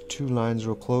going to do 2 lines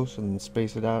real close, and then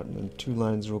space it out, and then 2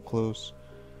 lines real close,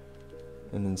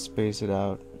 and then space it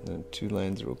out, and then 2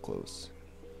 lines real close.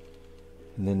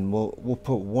 And then we'll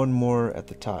put 1 more at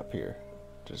the top here,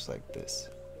 just like this.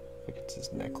 Like it's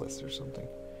his necklace or something.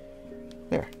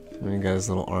 There. And then you got his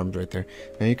little arms right there.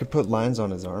 Now you could put lines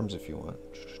on his arms if you want.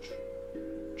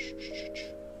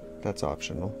 That's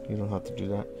optional. You don't have to do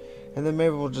that. And then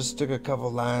maybe we'll just stick a couple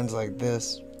lines like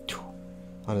this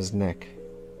on his neck.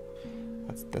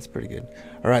 That's pretty good.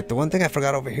 Alright, the one thing I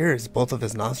forgot over here is both of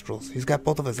his nostrils. He's got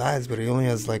both of his eyes, but he only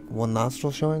has like 1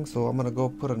 nostril showing, so I'm gonna go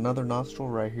put another nostril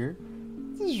right here.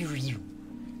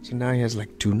 So now he has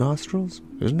like 2 nostrils.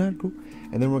 Isn't that cool?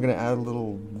 And then we're gonna add a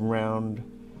little round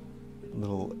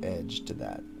little edge to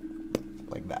that.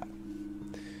 Like that.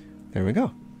 There we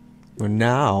go. Well,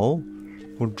 now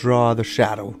we'll draw the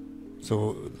shadow.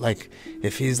 So like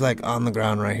if he's like on the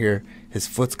ground right here, his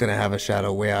foot's gonna have a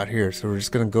shadow way out here, so we're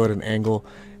just gonna go at an angle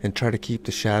and try to keep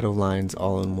the shadow lines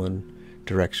all in one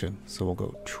direction. So we'll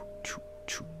go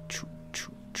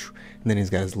and then he's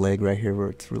got his leg right here where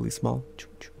it's really small,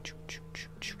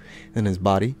 and his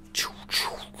body,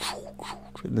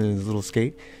 and then his little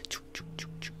skate,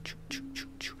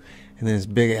 and then his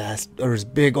big ass, or his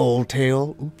big old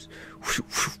tail. Oops.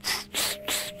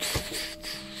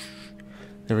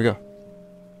 There we go.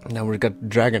 Now we've got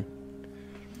dragon.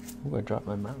 Oh, I dropped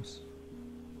my mouse.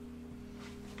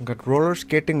 We've got roller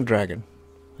skating dragon.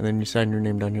 And then you sign your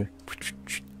name down here.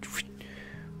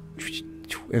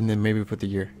 And then maybe put the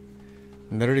year.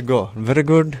 And there you go. Very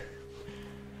good.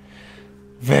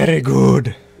 Very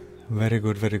good. Very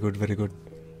good, very good, very good.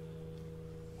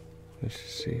 Let's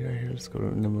see right here. Let's go.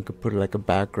 And then we could put like a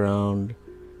background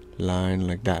line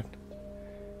like that.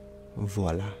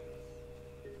 Voila.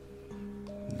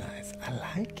 Nice. I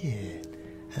like it.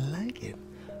 I like it.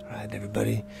 Alright,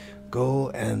 everybody. Go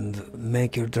and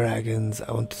make your dragons.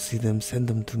 I want to see them. Send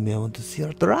them to me. I want to see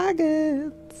our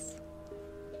dragons.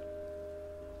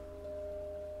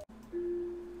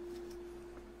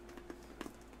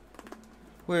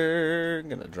 We're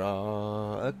gonna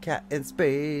draw a cat in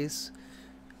space.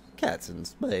 Cats in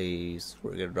space.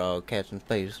 We're gonna draw cats in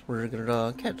space. We're gonna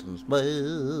draw cats in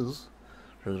space.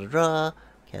 We're gonna draw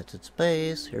cats in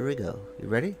space. Here we go. You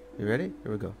ready? You ready?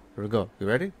 Here we go. Here we go. You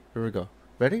ready? Here we go.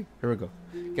 Ready? Here we go.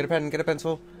 Get a pen, get a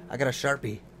pencil. I got a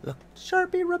Sharpie. Look.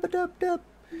 Sharpie, rub-a-dub-dub.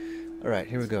 Alright,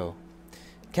 here we go.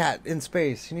 Cat in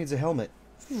space. He needs a helmet.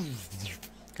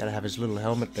 Gotta have his little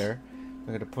helmet there.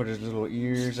 I'm gonna put his little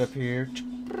ears up here.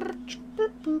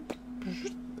 Little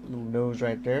nose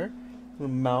right there.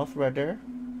 Little mouth right there.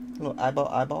 Little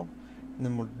eyeball. And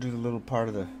then we'll do the little part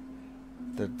of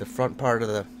the front part of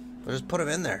the... We'll just put him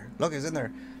in there. Look, he's in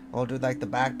there. We'll do like the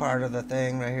back part of the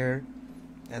thing right here.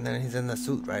 And then he's in the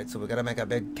suit, right? So we gotta make a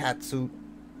big cat suit.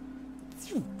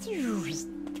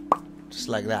 Just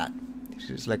like that.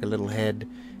 Just like a little head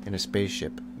in a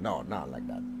spaceship. No, not like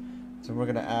that. So we're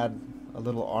gonna add a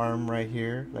little arm right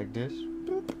here, like this.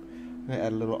 We're gonna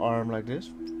add a little arm like this.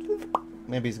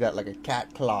 Maybe he's got like a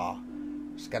cat claw.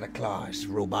 He's got a claw. It's a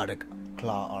robotic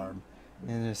claw arm.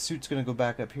 And the suit's gonna go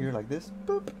back up here like this.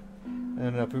 Boop.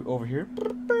 And up over here.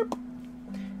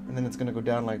 And then it's gonna go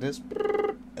down like this.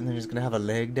 And then he's gonna have a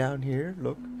leg down here.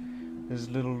 Look, his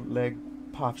little leg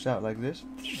pops out like this.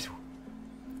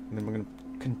 And then we're gonna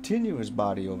continue his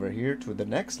body over here to the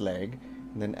next leg,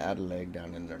 and then add a leg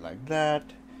down in there like that.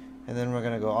 And then we're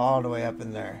gonna go all the way up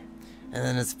in there. And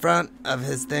then his front of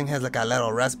his thing has like a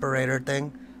little respirator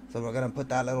thing, So we're gonna put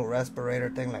that little respirator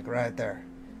thing like right there.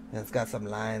 And it's got some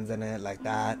lines in it like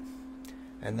that.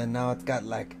 And then now it's got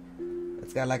like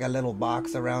a little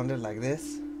box around it like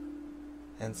this.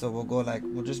 And so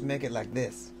we'll just make it like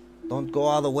this. Don't go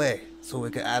all the way, so we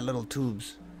can add little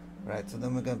tubes. Right, so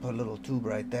then we're gonna put a little tube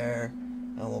right there,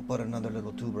 and we'll put another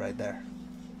little tube right there.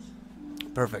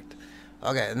 Perfect.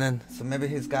 Okay, and then, so maybe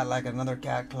he's got like another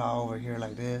cat claw over here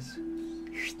like this.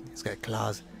 He's got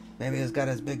claws. Maybe he's got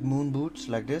his big moon boots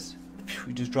like this.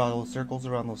 You just draw those circles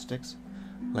around those sticks,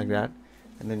 like that.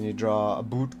 And then you draw a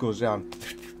boot goes down.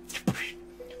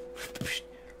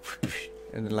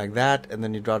 And then like that, and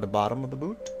then you draw the bottom of the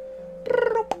boot.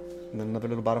 And then another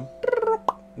little bottom.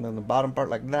 And then the bottom part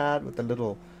like that with the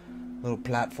little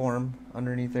platform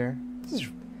underneath there.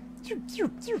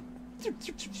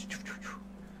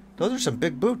 Those are some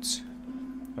big boots.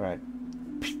 Alright.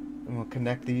 And we'll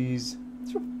connect these.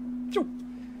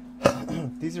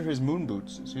 These are his moon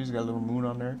boots. So he's got a little moon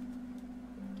on there.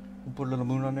 We'll put a little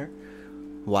moon on there.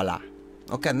 Voila.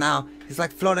 Okay, now he's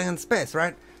like floating in space,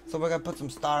 right? So we're gonna put some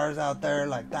stars out there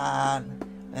like that.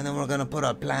 And then we're gonna put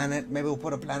a planet. Maybe we'll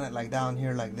put a planet like down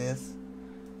here like this.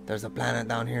 There's a planet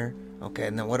down here. Okay,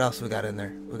 and then what else we got in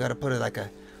there? We gotta put like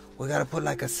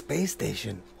a space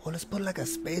station. Well, let's put like a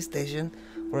space station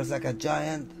where it's like a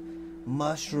giant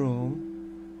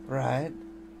mushroom, right?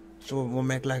 So we'll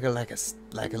make like a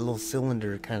little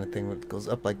cylinder kind of thing that goes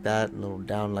up like that and a little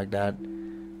down like that.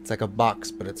 It's like a box,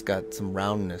 but it's got some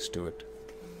roundness to it.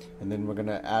 And then we're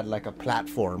gonna add like a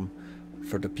platform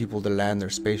for the people to land their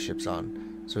spaceships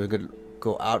on. So we could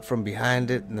go out from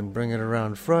behind it and then bring it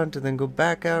around front and then go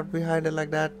back out behind it like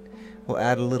that. We'll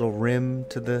add a little rim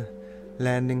to the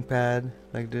landing pad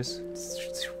like this.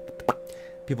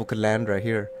 People could land right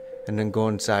here and then go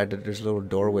inside. There's a little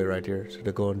doorway right here, so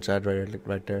they go inside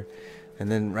right there.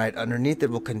 And then right underneath it,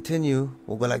 we'll continue.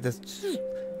 We'll go like this,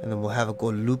 and then we'll have it go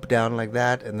loop down like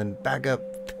that, and then back up.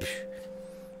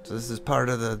 So this is part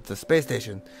of the space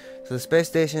station. So the space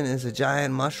station is a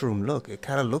giant mushroom. Look, it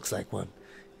kind of looks like one.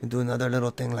 You do another little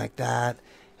thing like that,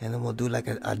 and then we'll do like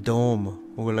a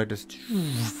dome. We'll go like this.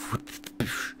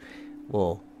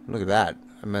 Whoa, look at that.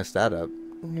 I messed that up.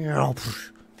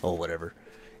 Oh, whatever.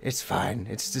 It's fine.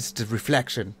 It's just a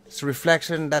reflection. It's a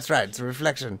reflection. That's right. It's a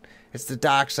reflection. It's the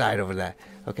dark side over there.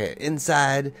 Okay,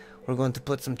 inside, we're going to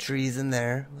put some trees in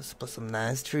there. Let's put some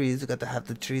nice trees. We got to have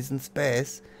the trees in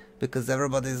space because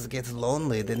everybody gets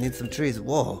lonely. They need some trees.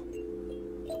 Whoa.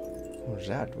 What's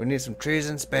that? We need some trees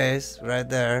in space right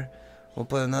there. We'll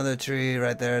put another tree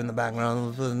right there in the background.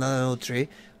 We'll put another little tree.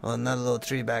 Well, another little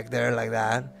tree back there like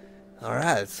that.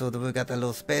 Alright, so then we got that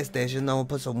little space station. Now we'll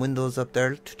put some windows up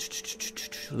there.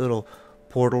 Little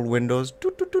portal windows.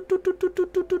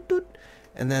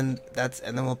 And then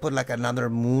we'll put like another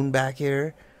moon back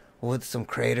here with some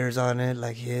craters on it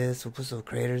like his. We'll put some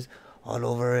craters all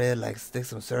over it, like stick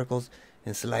some circles.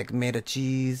 It's like made of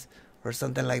cheese or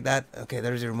something like that. Okay,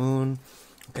 there's your moon.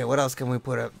 Okay, what else can we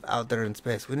put out there in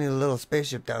space? We need a little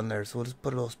spaceship down there, so we'll just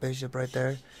put a little spaceship right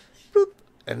there. Boop.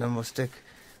 And then we'll stick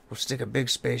a big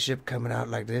spaceship coming out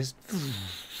like this.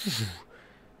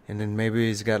 And then maybe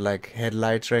he's got like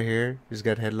headlights right here. He's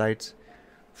got headlights.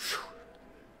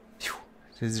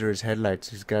 These are his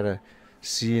headlights. He's got a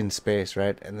see in space,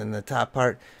 right? And then the top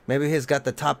part, maybe he's got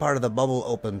the top part of the bubble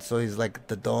open, so he's like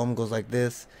the dome goes like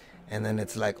this, and then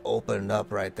it's like opened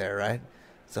up right there, right?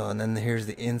 So and then here's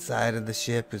the inside of the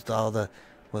ship with all the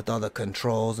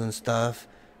controls and stuff.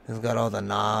 It's got all the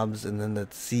knobs, and then the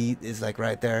seat is like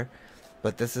right there.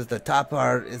 But this is the top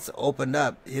part. It's opened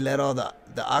up. He let all the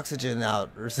oxygen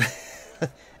out.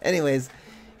 Anyways,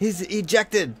 he's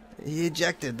ejected. He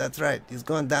ejected. That's right. He's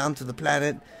going down to the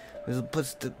planet. We'll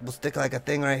stick like a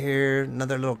thing right here.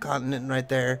 Another little continent right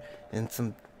there, and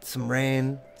some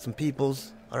rain, some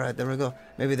peoples. All right, there we go.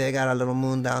 Maybe they got a little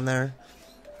moon down there.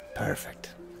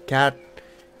 Perfect. Cat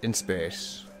in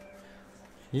space.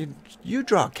 You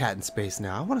draw a cat in space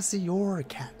now. I want to see your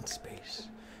cat in space.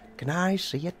 Can I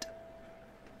see it?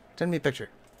 Send me a picture.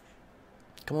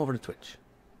 Come over to Twitch.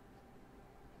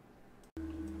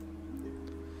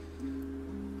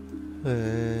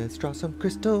 Let's draw some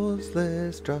crystals.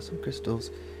 Let's draw some crystals.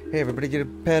 Hey, everybody, get a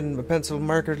pen, a pencil,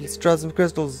 marker. Let's draw some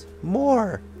crystals.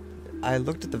 More. I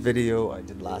looked at the video I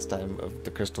did last time of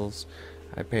the crystals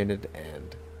I painted,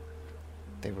 and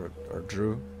they were, or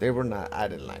drew. They were not. I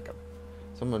didn't like them,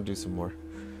 so I'm gonna do some more.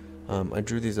 I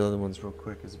drew these other ones real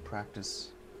quick as a practice.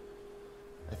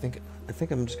 I think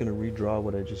I'm just gonna redraw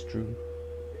what I just drew.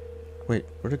 Wait,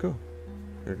 where'd it go?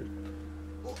 Here it is.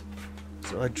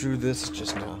 So I drew this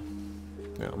just now.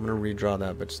 Now I'm gonna redraw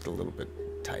that, but just a little bit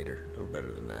tighter, a little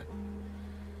better than that.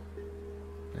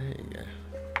 There you go.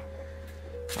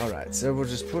 Alright, so we'll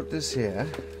just put this here.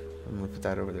 I'm gonna put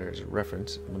that over there as a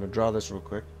reference. I'm gonna draw this real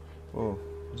quick. Oh,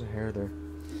 there's a hair there.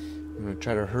 I'm gonna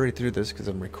try to hurry through this because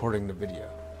I'm recording the video.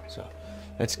 So,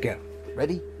 let's go.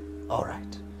 Ready?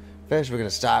 Alright. First, we're gonna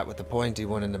start with the pointy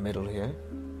one in the middle here.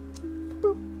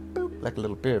 Boop, boop, like a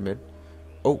little pyramid.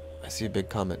 Oh, I see a big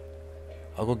comment.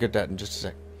 I'll go get that in just a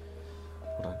sec.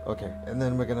 Hold on. Okay, and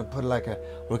then we're gonna put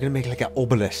we're gonna make like an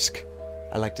obelisk.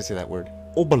 I like to say that word.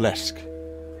 Obelisk.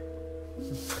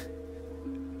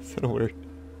 Is that a word?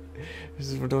 This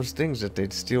is one of those things that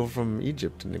they'd steal from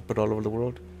Egypt and they put all over the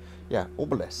world. Yeah,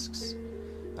 obelisks.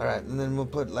 Alright, and then we'll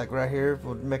put like right here,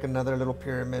 we'll make another little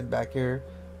pyramid back here.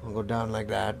 We'll go down like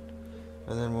that.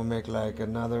 And then we'll make like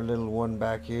another little one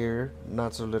back here.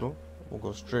 Not so little. We'll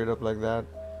go straight up like that.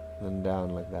 And then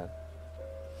down like that.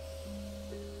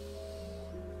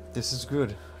 This is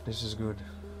good. This is good.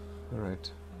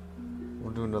 Alright.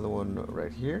 We'll do another one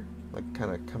right here. Like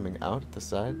kind of coming out at the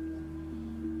side.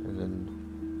 And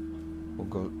then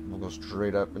we'll go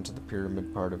straight up into the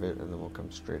pyramid part of it, and then we'll come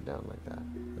straight down like that.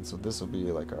 And so this will be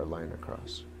like our line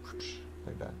across,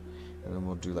 like that. And then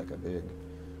we'll do like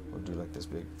this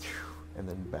big, and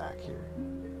then back here,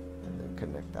 and then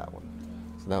connect that one.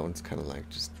 So that one's kind of like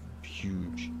just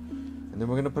huge. And then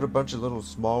we're gonna put a bunch of little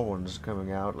small ones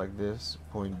coming out like this,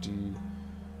 pointy,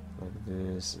 like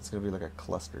this. It's gonna be like a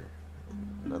cluster.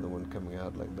 Another one coming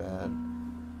out like that,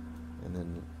 and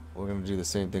then we're gonna do the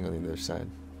same thing on the other side.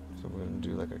 So we're gonna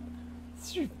do like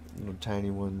little tiny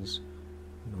ones,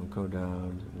 go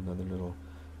down, another little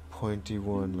pointy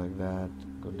one like that,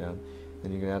 go down.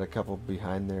 Then you can add a couple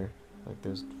behind there, like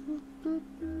this.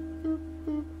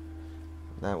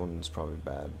 That one's probably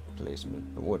bad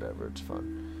placement, but whatever, it's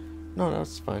fun. No,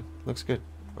 it's fine. Looks good.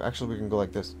 Actually, we can go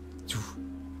like this.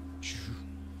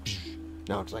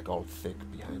 Now it's like all thick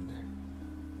behind there.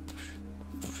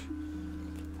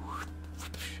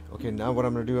 Okay, now what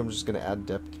I'm going to do, I'm just going to add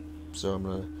depth. So I'm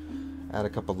going to add a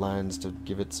couple lines to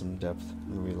give it some depth.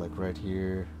 Maybe like right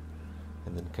here,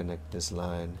 and then connect this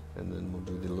line, and then we'll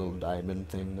do the little diamond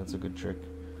thing. That's a good trick.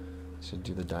 So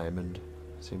do the diamond.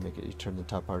 So you turn the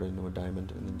top part into a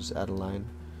diamond, and then just add a line.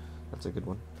 That's a good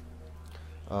one.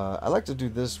 I like to do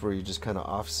this where you just kind of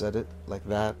offset it like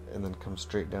that, and then come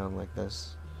straight down like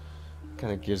this.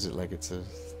 Kind of gives it like it's a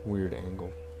weird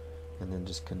angle, and then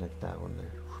just connect that one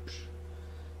there.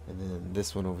 And then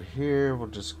this one over here, we'll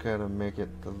just kind of make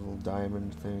it the little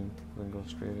diamond thing, then go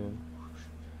straight in.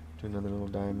 Do another little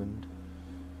diamond.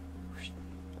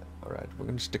 Alright, we're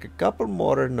gonna stick a couple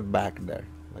more in the back there,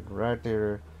 like right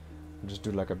there, and just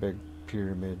do like a big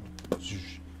pyramid.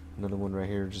 Another one right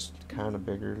here, just kind of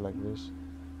bigger, like this.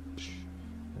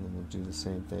 And then we'll do the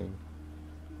same thing.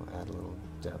 We'll add a little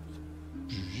depth.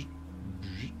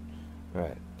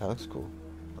 Alright, that looks cool.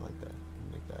 I like that.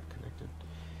 Make that connected.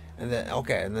 And then,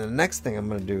 okay, and then the next thing I'm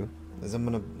going to do is I'm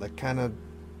going to like kind of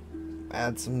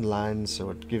add some lines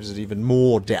so it gives it even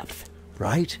more depth,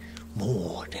 right?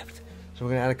 More depth. So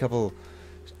we're going to add a couple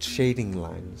shading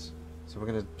lines. So we're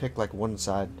going to pick like one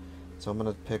side. So I'm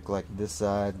going to pick like this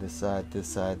side, this side, this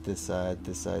side, this side,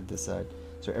 this side, this side.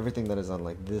 So everything that is on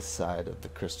like this side of the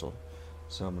crystal.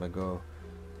 So I'm going to go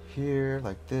here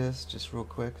like this, just real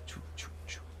quick.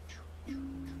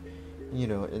 You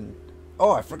know, and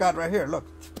oh, I forgot right here, look.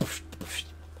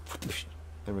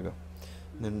 There we go.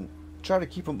 And then try to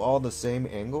keep them all the same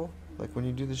angle, like when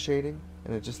you do the shading,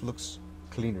 and it just looks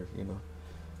cleaner, you know.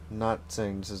 I'm not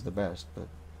saying this is the best, but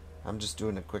I'm just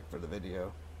doing it quick for the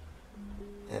video.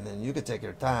 And then you could take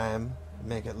your time and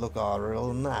make it look all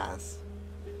real nice.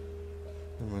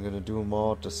 And we're gonna do them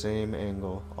all at the same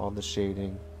angle, all the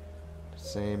shading, the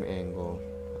same angle.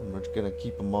 And we're gonna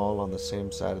keep them all on the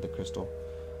same side of the crystal.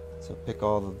 So pick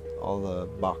all the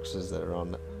boxes that are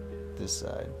on this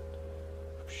side.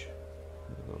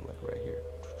 Go like right here.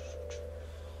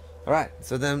 Alright,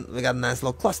 so then we got a nice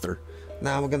little cluster.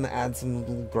 Now we're gonna add some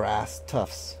little grass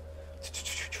tufts.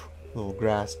 Little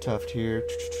grass tuft here.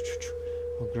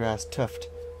 Little grass tuft.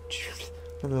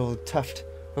 A little tuft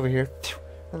over here.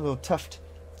 A little tuft.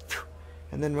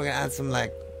 And then we're gonna add some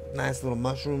like nice little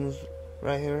mushrooms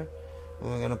right here.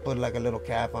 And we're gonna put like a little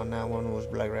cap on that one, which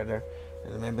like right there.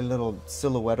 And maybe a little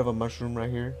silhouette of a mushroom right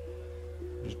here.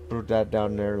 Just put that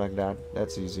down there like that.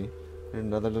 That's easy. And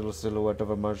another little silhouette of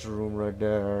a mushroom right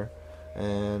there.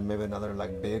 And maybe another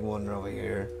like big one over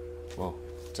here. Whoa,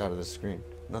 it's out of the screen.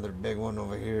 Another big one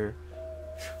over here.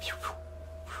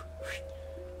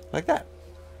 Like that.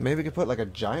 Maybe we could put like a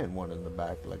giant one in the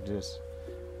back like this.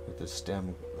 With the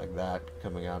stem like that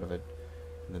coming out of it.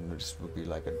 And then there just would be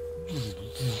like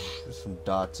some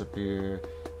dots up here.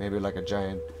 Maybe like a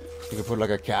giant. You could put like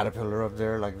a caterpillar up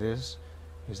there like this.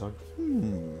 He's like,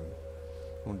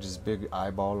 with this big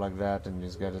eyeball like that, and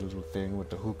he's got a little thing with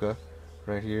the hookah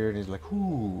right here, and he's like,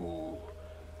 "Who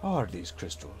are these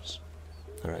crystals?"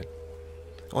 All right.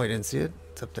 Oh, you didn't see it?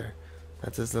 It's up there.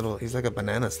 That's his little. He's like a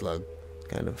banana slug,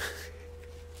 kind of.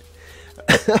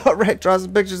 All right, draw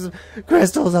some pictures of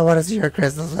crystals. I want to see your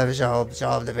crystals. Let me show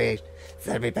them to me.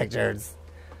 Send me pictures.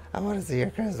 I want to see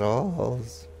your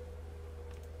crystals.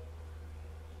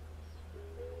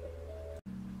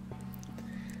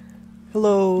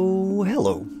 Hello,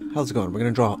 hello. How's it going? We're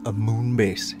gonna draw a moon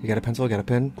base. You got a pencil? Got a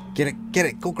pen? Get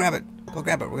it. Go grab it. We're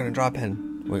gonna draw a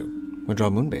pen. Wait, we're gonna draw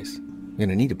a moon base. You're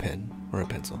gonna need a pen or a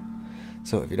pencil.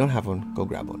 So if you don't have one, go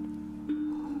grab one.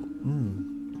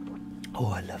 Oh,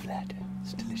 I love that.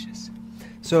 It's delicious.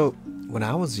 So when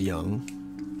I was young,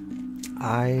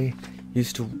 I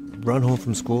used to run home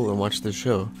from school and watch this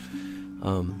show.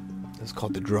 It's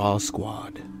called The Draw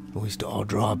Squad. We used to all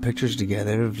draw pictures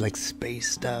together of like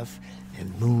space stuff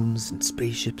and moons and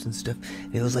spaceships and stuff.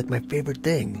 And it was like my favorite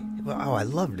thing. Oh, I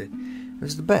loved it. It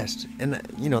was the best. And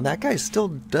that guy still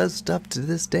does stuff to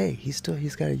this day. He's got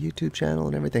a YouTube channel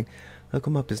and everything. Look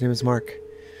him up. His name is Mark.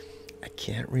 I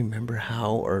can't remember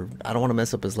how, or I don't want to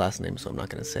mess up his last name, so I'm not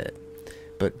going to say it.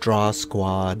 But Draw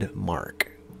Squad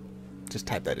Mark. Just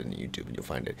type that into YouTube and you'll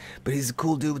find it. But he's a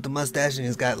cool dude with the mustache, and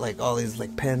he's got like all these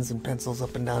like pens and pencils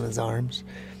up and down his arms.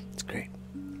 It's great.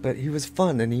 But he was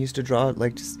fun, and he used to draw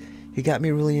he got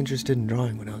me really interested in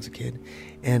drawing when I was a kid.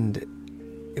 And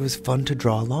it was fun to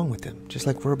draw along with him, just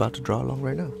like we're about to draw along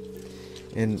right now.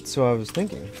 And so I was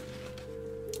thinking,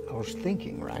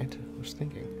 right? I'm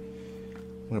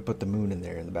going to put the moon in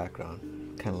there in the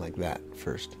background, kind of like that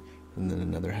first, and then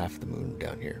another half of the moon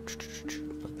down here,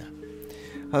 like that.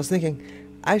 I was thinking,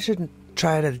 I shouldn't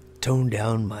try to tone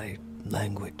down my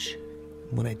language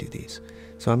when I do these.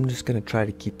 So I'm just going to try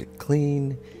to keep it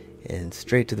clean and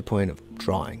straight to the point of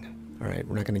drawing. All right,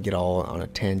 we're not going to get all on a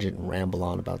tangent and ramble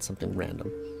on about something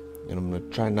random. And I'm going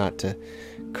to try not to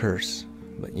curse.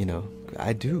 But,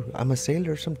 I do. I'm a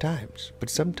sailor sometimes. But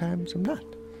sometimes I'm not.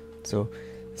 So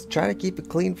let's try to keep it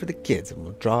clean for the kids. And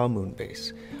we'll draw a moon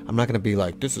base. I'm not going to be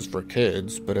like, this is for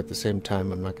kids. But at the same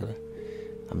time, I'm going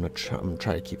to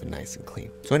try to keep it nice and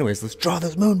clean. So anyways, let's draw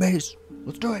this moon base.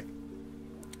 Let's do it.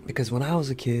 Because when I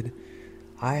was a kid,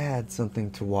 I had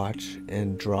something to watch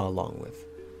and draw along with,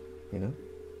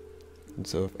 And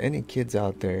so if any kids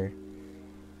out there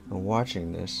are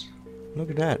watching this, look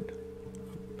at that.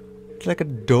 It's like a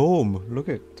dome. Look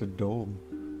at the dome.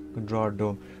 I'm going to draw a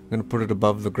dome. I'm going to put it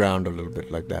above the ground a little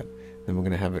bit like that. Then we're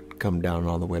going to have it come down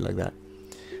all the way like that.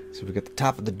 So we got the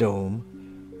top of the dome.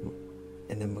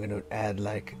 And then we're going to add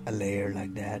like a layer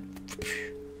like that.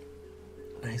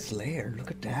 Nice layer. Look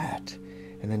at that.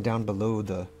 And then down below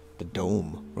the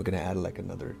dome, we're going to add like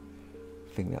another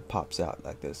thing that pops out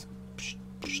like this.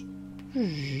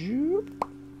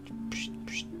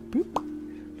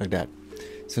 Like that.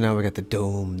 So now we got the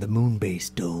dome, the moon base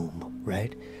dome,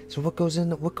 right? So what goes in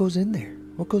there? What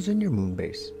goes in your moon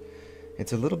base?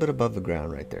 It's a little bit above the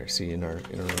ground right there. See, in our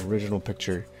original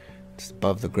picture, it's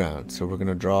above the ground. So we're going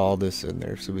to draw all this in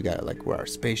there. So we got like where our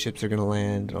spaceships are going to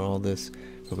land and all this.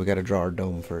 So we got to draw our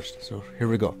dome first. So here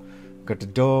we go. We got the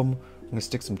dome. I'm going to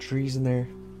stick some trees in there.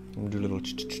 I'm going to do a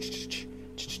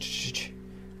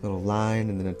little line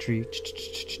and then a tree.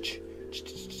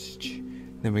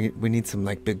 Then we need some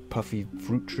like big puffy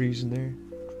fruit trees in there.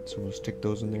 So we'll stick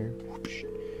those in there.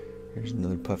 Here's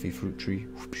another puffy fruit tree.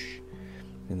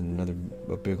 And then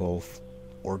a big old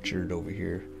orchard over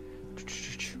here.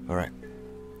 Alright.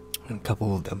 And a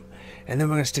couple of them. And then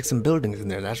we're going to stick some buildings in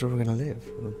there. That's where we're going to live.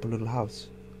 We're going to put a little house.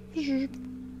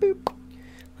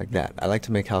 Like that. I like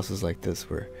to make houses like this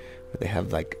where they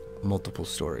have like multiple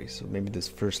stories. So maybe this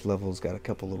first level's got a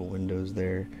couple little windows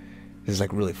there. This is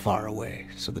like really far away,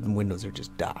 so the windows are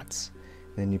just dots.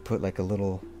 Then you put like a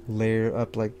little layer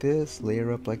up like this,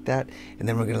 layer up like that, and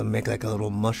then we're gonna make like a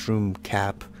little mushroom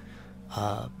cap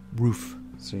roof.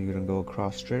 So you're gonna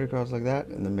go straight across like that,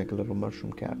 and then make a little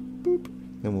mushroom cap. Boop.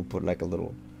 Then we'll put like a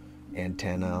little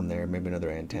antenna on there, maybe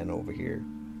another antenna over here.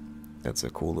 That's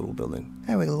a cool little building.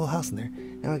 Hey, we got a little house in there.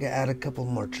 Now we gotta add a couple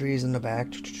more trees in the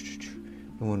back.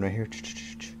 And one right here.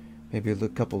 Maybe a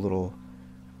couple little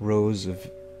rows of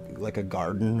like a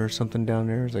garden or something down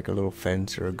there. It's like a little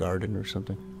fence or a garden or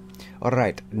something.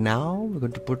 Alright, now we're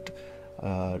going to put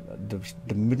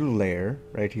the middle layer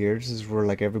right here. This is where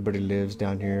like everybody lives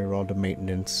down here, all the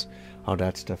maintenance, all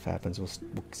that stuff happens. We'll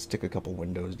stick a couple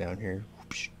windows down here.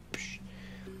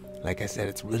 Like I said,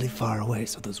 it's really far away,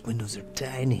 so those windows are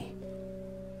tiny.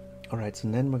 Alright, so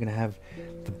then we're going to have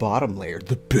the bottom layer,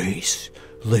 the base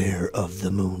layer of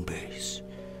the moon base.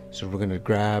 So we're going to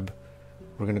grab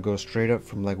we're gonna go straight up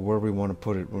from like where we want to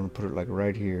put it. We're gonna put it like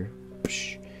right here,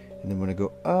 and then we're gonna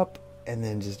go up and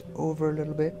then just over a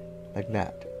little bit like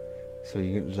that. So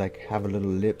you can like have a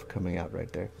little lip coming out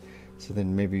right there. So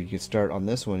then maybe you can start on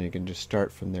this one. You can just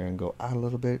start from there and go out a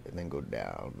little bit and then go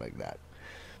down like that.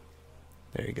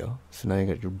 There you go. So now you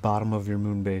got your bottom of your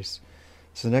moon base.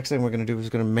 So the next thing we're gonna do is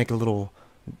gonna make a little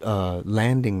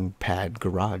landing pad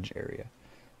garage area.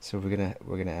 So we're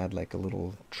gonna add like a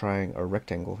little triangle or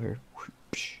rectangle here.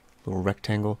 Little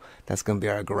rectangle. That's gonna be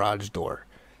our garage door.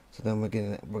 So then we're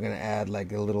gonna add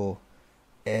like a little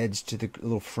edge to the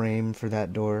little frame for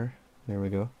that door. There we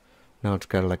go. Now it's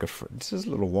got like this is a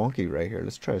little wonky right here.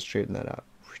 Let's try to straighten that out.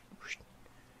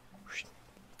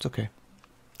 It's okay.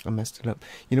 I messed it up.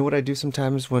 You know what I do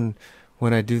sometimes when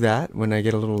I do that, when I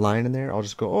get a little line in there, I'll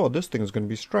just go, oh, this thing is going to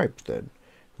be striped then.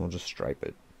 We'll just stripe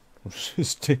it. We'll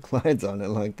just stick lines on it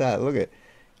like that. Look at it.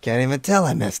 Can't even tell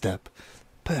I messed up.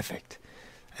 Perfect.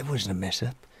 It wasn't a mess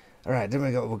up. All right, then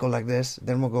we'll go like this.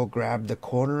 Then we'll go grab the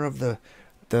corner of the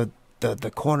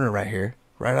corner right here,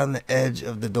 right on the edge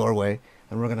of the doorway,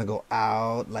 and we're going to go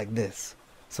out like this.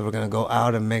 So we're going to go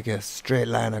out and make a straight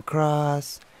line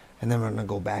across, and then we're going to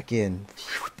go back in.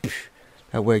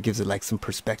 That way it gives it like some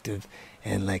perspective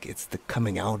and like it's the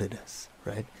coming out at us,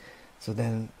 right? So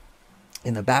then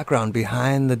in the background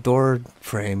behind the door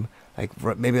frame, like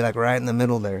maybe like right in the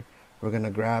middle there, we're going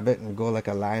to grab it and go like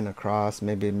a line across,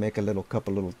 maybe make a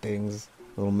couple little things,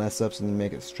 little mess ups, and then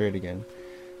make it straight again.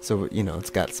 So, you know, it's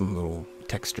got some little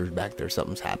textures back there.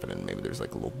 Something's happening. Maybe there's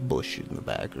like a little bush in the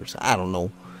back or something. I don't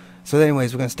know. So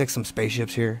anyways, we're going to stick some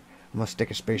spaceships here. I'm going to stick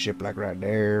a spaceship like right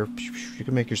there. You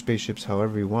can make your spaceships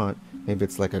however you want. Maybe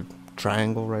it's like a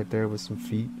triangle right there with some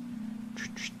feet.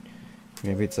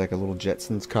 Maybe it's like a little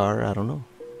Jetsons car. I don't know.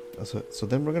 So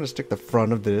then we're going to stick the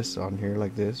front of this on here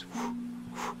like this.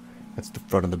 That's the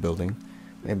front of the building.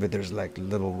 Maybe there's like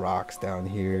little rocks down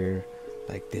here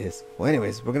like this. Well,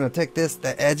 anyways, we're going to take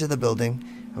the edge of the building,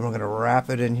 and we're going to wrap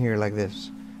it in here like this.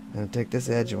 I'm going to take this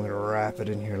edge and we're going to wrap it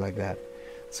in here like that.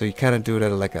 So you kind of do it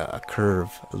at like a curve,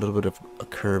 a little bit of a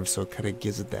curve, so it kind of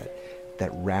gives it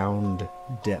that round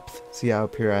depth. See how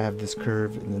up here I have this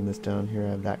curve, and then this down here I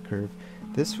have that curve.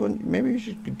 This one, maybe you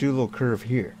should do a little curve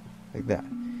here, like that.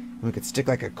 And we could stick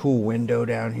like a cool window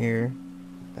down here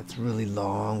that's really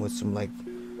long with some like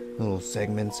little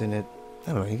segments in it.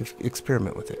 I don't know, you can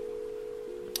experiment with it.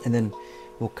 And then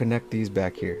we'll connect these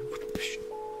back here.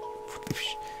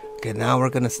 Okay, now we're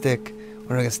gonna stick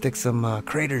some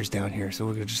craters down here. So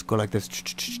we're gonna just go like this,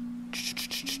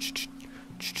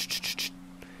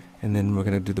 and then we're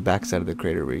gonna do the back side of the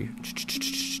crater where you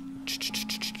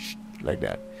like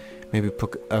that. Maybe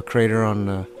put a crater on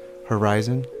the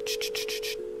horizon,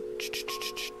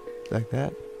 like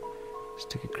that.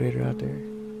 Stick a crater out there.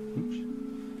 Oops.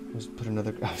 Let's put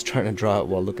another. I was trying to draw it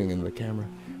while looking in the camera.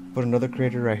 Put another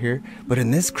crater right here. But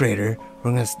in this crater,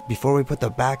 we're gonna, before we put the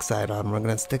backside on, we're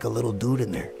gonna stick a little dude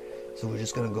in there. So we're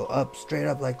just gonna go up, straight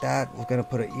up like that. We're gonna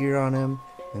put an ear on him,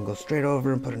 and go straight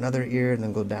over and put another ear, and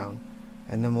then go down.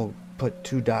 And then we'll put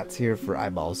 2 dots here for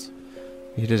eyeballs.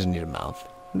 He doesn't need a mouth.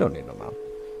 We don't need no mouth.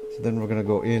 So then we're gonna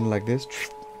go in like this,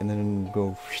 and then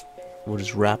go. We'll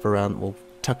just wrap around. We'll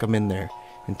tuck him in there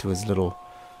into his little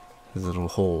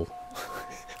hole.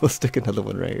 We'll stick another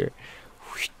one right here.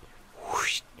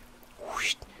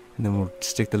 And then we'll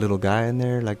stick the little guy in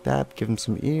there like that. Give him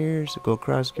some ears. Go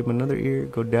across. Give him another ear.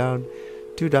 Go down.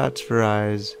 2 dots for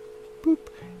eyes. Boop.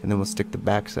 And then we'll stick the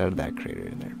back side of that crater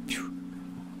in there.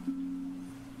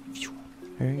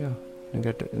 There you go.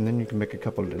 And then you can make a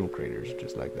couple of little craters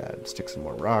just like that. Stick some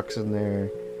more rocks in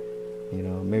there. You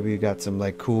know, maybe you got some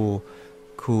like cool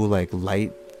like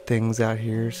light things out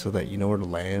here so that you know where to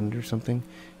land or something.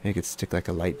 And you could stick like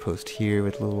a light post here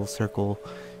with a little circle.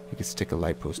 You could stick a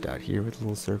light post out here with a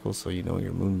little circle so you know where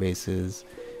your moon base is.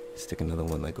 Stick another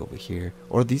one like over here.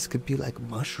 Or these could be like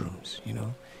mushrooms, you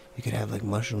know. You could have like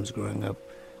mushrooms growing up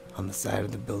on the side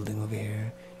of the building over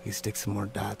here. You could stick some more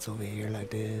dots over here like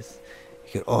this.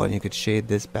 You could, and you could shade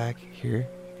this back here.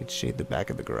 You could shade the back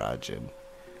of the garage in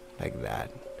like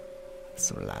that.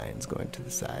 Some lines going to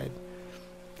the side.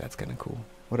 That's kind of cool.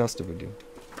 What else did we do?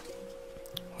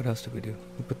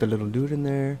 We put the little dude in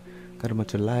there. Got a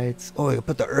bunch of lights. Oh, you can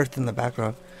put the earth in the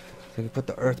background. So you can put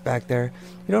the earth back there.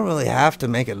 You don't really have to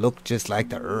make it look just like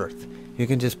the earth. You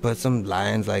can just put some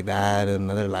lines like that and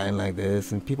another line like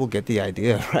this, and people get the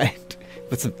idea, right?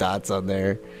 Put some dots on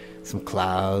there, some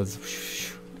clouds.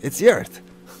 It's the earth.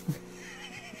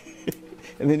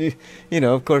 And then you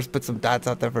know, of course, put some dots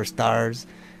out there for stars.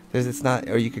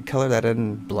 Or you could color that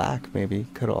in black, maybe.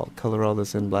 Color all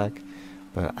this in black.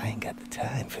 But I ain't got the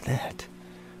time for that.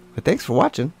 But thanks for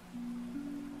watching.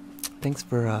 Thanks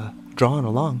for drawing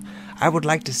along. I would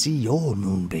like to see your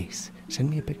moon base.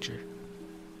 Send me a picture.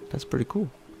 That's pretty cool.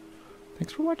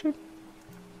 Thanks for watching.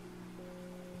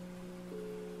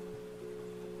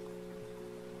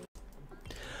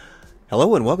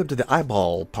 Hello and welcome to the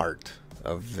eyeball part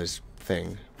of this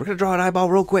thing. We're going to draw an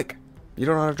eyeball real quick. You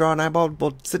don't know how to draw an eyeball?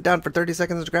 Well, sit down for 30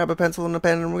 seconds, grab a pencil and a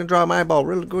pen, and we're going to draw an eyeball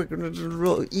real quick,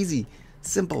 real easy,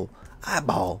 simple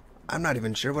eyeball. I'm not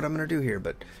even sure what I'm going to do here,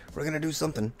 but we're going to do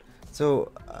something.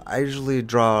 So I usually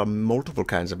draw multiple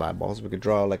kinds of eyeballs. We could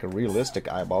draw like a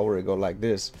realistic eyeball where we go like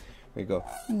this. We go,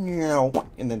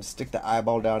 and then stick the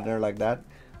eyeball down there like that.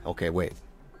 Okay, wait.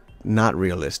 Not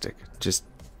realistic. Just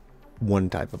one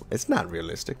type of, it's not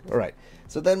realistic. All right.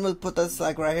 So then we'll put this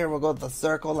like right here. We'll go with the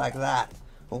circle like that.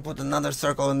 We'll put another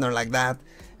circle in there like that.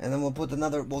 And then we'll put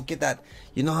another, we'll get that,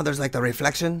 you know how there's like the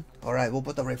reflection? All right, we'll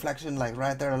put the reflection like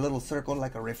right there, a little circle,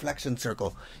 like a reflection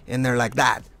circle in there like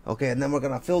that. Okay, and then we're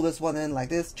going to fill this one in like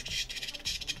this.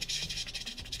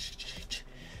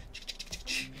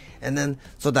 And then,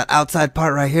 so that outside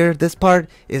part right here, this part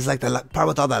is like the part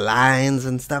with all the lines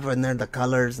and stuff in there, the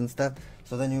colors and stuff.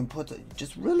 So then you put,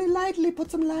 just really lightly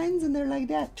put some lines in there like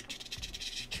that.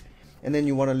 And then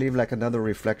you want to leave like another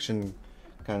reflection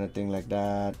kind of thing like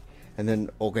that. And then,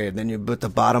 okay, then you put the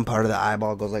bottom part of the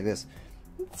eyeball goes like this.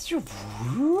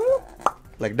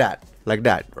 Like that,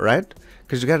 right?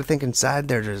 Because you got to think inside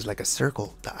there's like a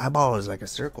circle. The eyeball is like a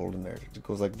circle in there. It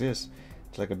goes like this.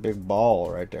 It's like a big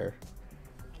ball right there.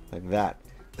 Like that.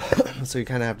 So you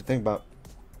kind of have to think about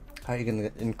how you're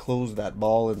going to enclose that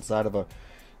ball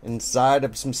inside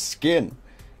of some skin.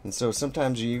 And so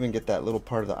sometimes you even get that little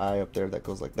part of the eye up there that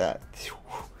goes like that.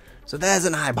 So there's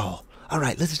an eyeball. All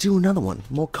right, let's do another one.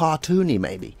 More cartoony,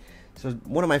 maybe. So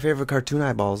one of my favorite cartoon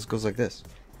eyeballs goes like this.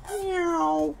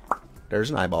 There's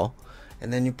an eyeball.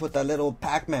 And then you put that little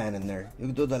Pac-Man in there.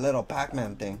 You do the little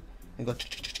Pac-Man thing. You go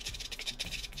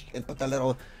and put that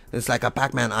little, it's like a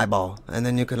Pac-Man eyeball. And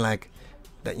then you can like,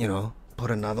 that, you know,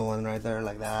 put another one right there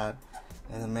like that.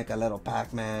 And then make a little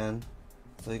Pac-Man.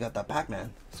 So you got the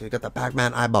Pac-Man. So you got the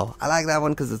Pac-Man eyeball. I like that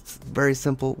one because it's very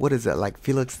simple. What is it, like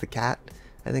Felix the Cat?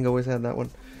 I think I always had that one.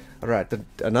 Alright,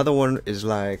 another one is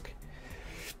like,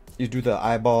 you do the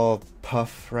eyeball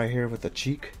puff right here with the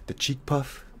cheek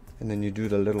puff, and then you do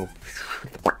the little,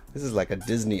 this is like a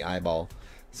Disney eyeball.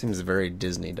 Seems very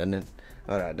Disney, doesn't it?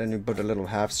 Alright, then you put a little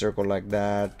half circle like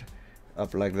that,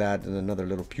 up like that, and another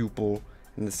little pupil.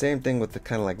 And the same thing with the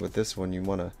kind of like with this one, you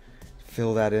want to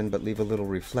fill that in but leave a little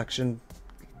reflection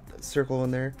circle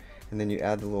in there, and then you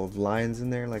add the little lines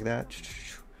in there like that.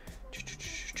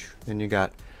 Then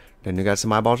you got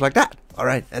some eyeballs like that. All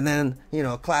right, and then, you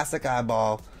know, classic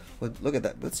eyeball. Look at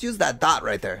that. Let's use that dot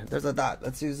right there. There's a dot.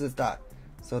 Let's use this dot.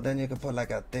 So then you can put like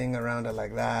a thing around it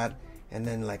like that, and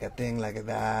then like a thing like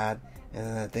that, and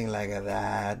then a thing like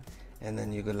that, and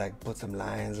then you could like put some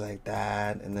lines like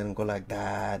that, and then go like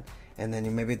that, and then you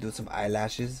maybe do some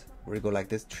eyelashes where you go like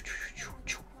this.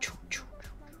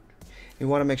 You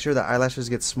want to make sure the eyelashes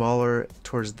get smaller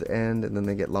towards the end, and then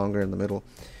they get longer in the middle.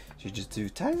 You just do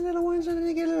tiny little ones, and then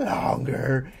they get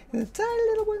longer, and then tiny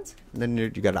little ones, and then you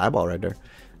got an eyeball right there.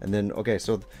 And then, okay,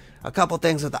 so a couple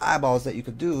things with the eyeballs that you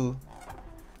could do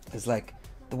is like,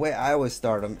 the way I always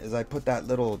start them is I put that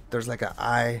little, there's like an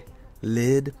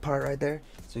eyelid part right there.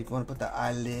 So you want to put the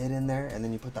eyelid in there, and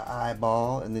then you put the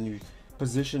eyeball, and then you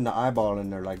position the eyeball in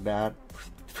there like that.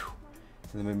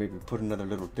 And then maybe put another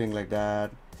little thing like that,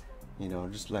 you know,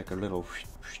 just like a little.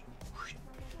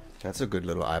 That's a good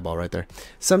little eyeball right there.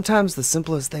 Sometimes the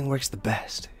simplest thing works the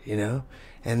best, you know?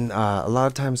 And a lot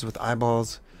of times with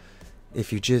eyeballs,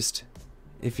 if you just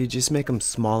make them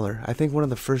smaller. I think one of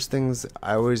the first things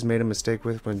I always made a mistake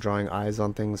with when drawing eyes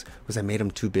on things was I made them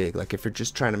too big. Like if you're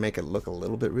just trying to make it look a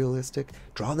little bit realistic,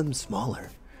 draw them smaller.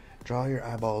 Draw your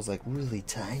eyeballs like really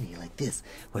tiny like this,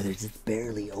 where they're just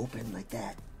barely open like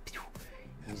that.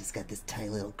 You just got this tiny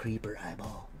little creeper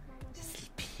eyeball.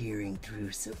 Just peering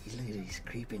through, so he's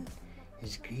creeping.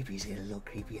 He's creepy. He's got a little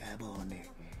creepy eyeball on there.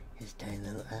 His tiny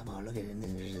little eyeball. Look at it. And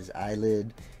then there's his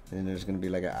eyelid, and then there's gonna be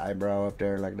like an eyebrow up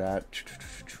there like that.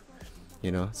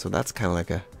 You know, so that's kind of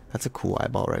like that's a cool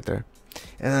eyeball right there.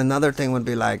 And another thing would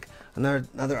be like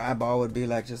another eyeball would be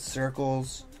like just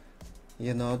circles.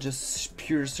 You know, just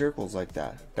pure circles like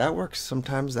that. That works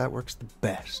sometimes. That works the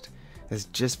best. It's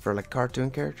just for like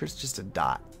cartoon characters, just a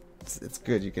dot. It's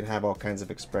good. You can have all kinds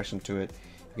of expression to it.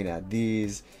 You can add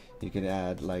these. You can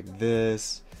add like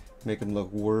this. Make them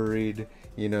look worried.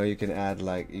 You know, you can add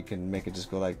like, you can make it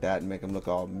just go like that and make them look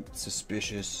all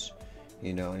suspicious.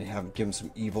 You know, and you give them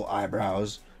some evil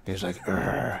eyebrows. He's like,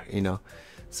 you know.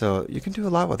 So you can do a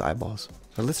lot with eyeballs.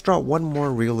 So let's draw one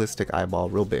more realistic eyeball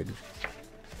real big.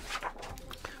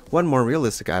 one more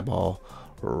realistic eyeball,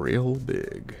 real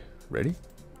big. Ready?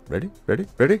 Ready? Ready?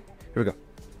 Ready? Here we go.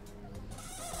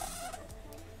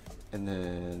 And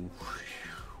then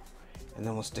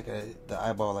we'll stick the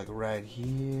eyeball like right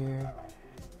here.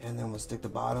 And then we'll stick the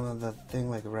bottom of the thing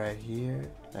like right here,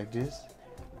 like this.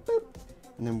 Boop.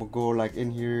 And then we'll go like in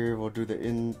here, we'll do the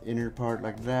inner part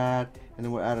like that. And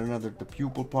then we'll add the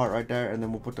pupil part right there. And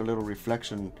then we'll put the little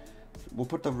reflection, we'll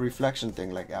put the reflection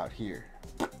thing like out here.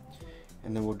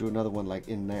 And then we'll do another one like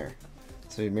in there.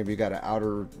 So maybe you got an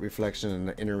outer reflection and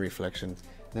an inner reflection. And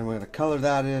then we're gonna color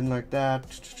that in like that.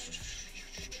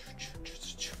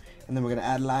 And then we're gonna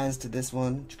add lines to this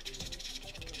one.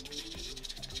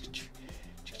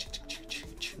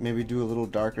 Maybe do a little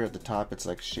darker at the top. It's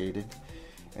like shaded,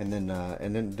 and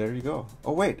then there you go.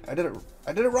 Oh wait, I did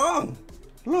it wrong.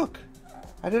 Look,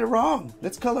 I did it wrong.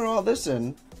 Let's color all this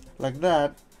in like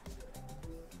that.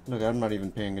 Look, I'm not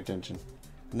even paying attention.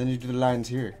 And then you do the lines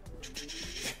here.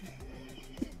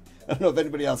 I don't know if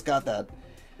anybody else got that.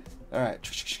 All right,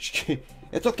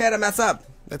 it's okay to mess up.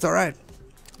 It's all right.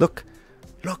 Look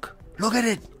at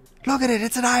it. Look at it.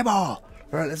 It's an eyeball.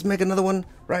 All right, let's make another one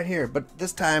right here, but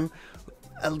this time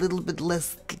a little bit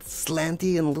less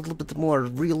slanty and a little bit more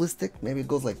realistic. Maybe it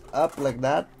goes like up like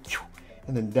that,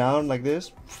 and then down like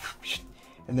this,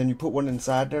 and then you put one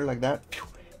inside there like that,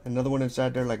 another one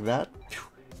inside there like that.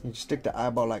 You stick the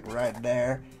eyeball like right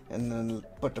there, and then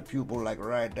put the pupil like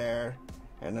right there,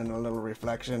 and then a little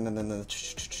reflection, and then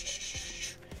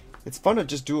it's fun to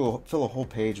just fill a whole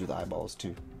page with eyeballs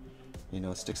too. You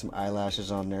know, stick some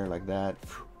eyelashes on there like that.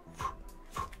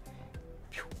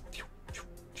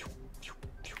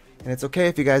 And it's okay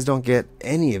if you guys don't get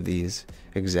any of these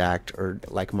exact or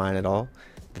like mine at all.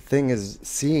 The thing is,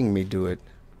 seeing me do it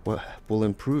will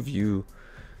improve you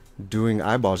doing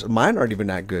eyeballs. Mine aren't even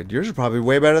that good. Yours are probably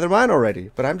way better than mine already.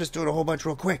 But I'm just doing a whole bunch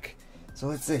real quick. So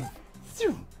let's see.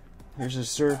 Here's a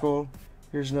circle.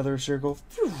 Here's another circle.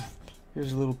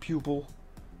 Here's a little pupil.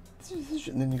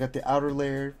 And then you got the outer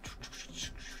layer.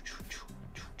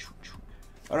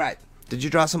 Alright. Did you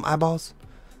draw some eyeballs?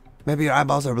 Maybe your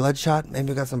eyeballs are bloodshot. Maybe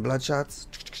you got some bloodshots.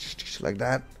 Like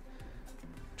that.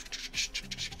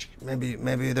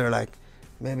 Maybe they're like,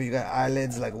 maybe you got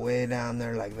eyelids like way down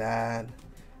there like that.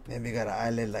 Maybe you got an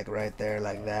eyelid like right there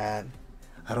like that.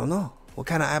 I don't know. What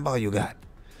kind of eyeball you got?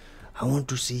 I want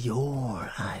to see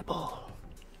your eyeball.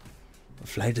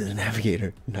 Fly to the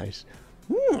navigator. Nice.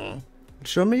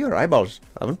 Show me your eyeballs.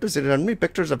 I want to see them. Send me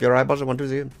pictures of your eyeballs. I want to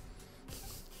see them.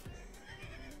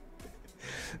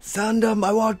 Send them.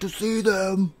 I want to see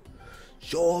them.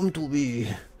 Show them to me.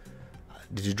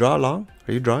 Did you draw along?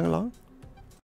 Are you drawing along?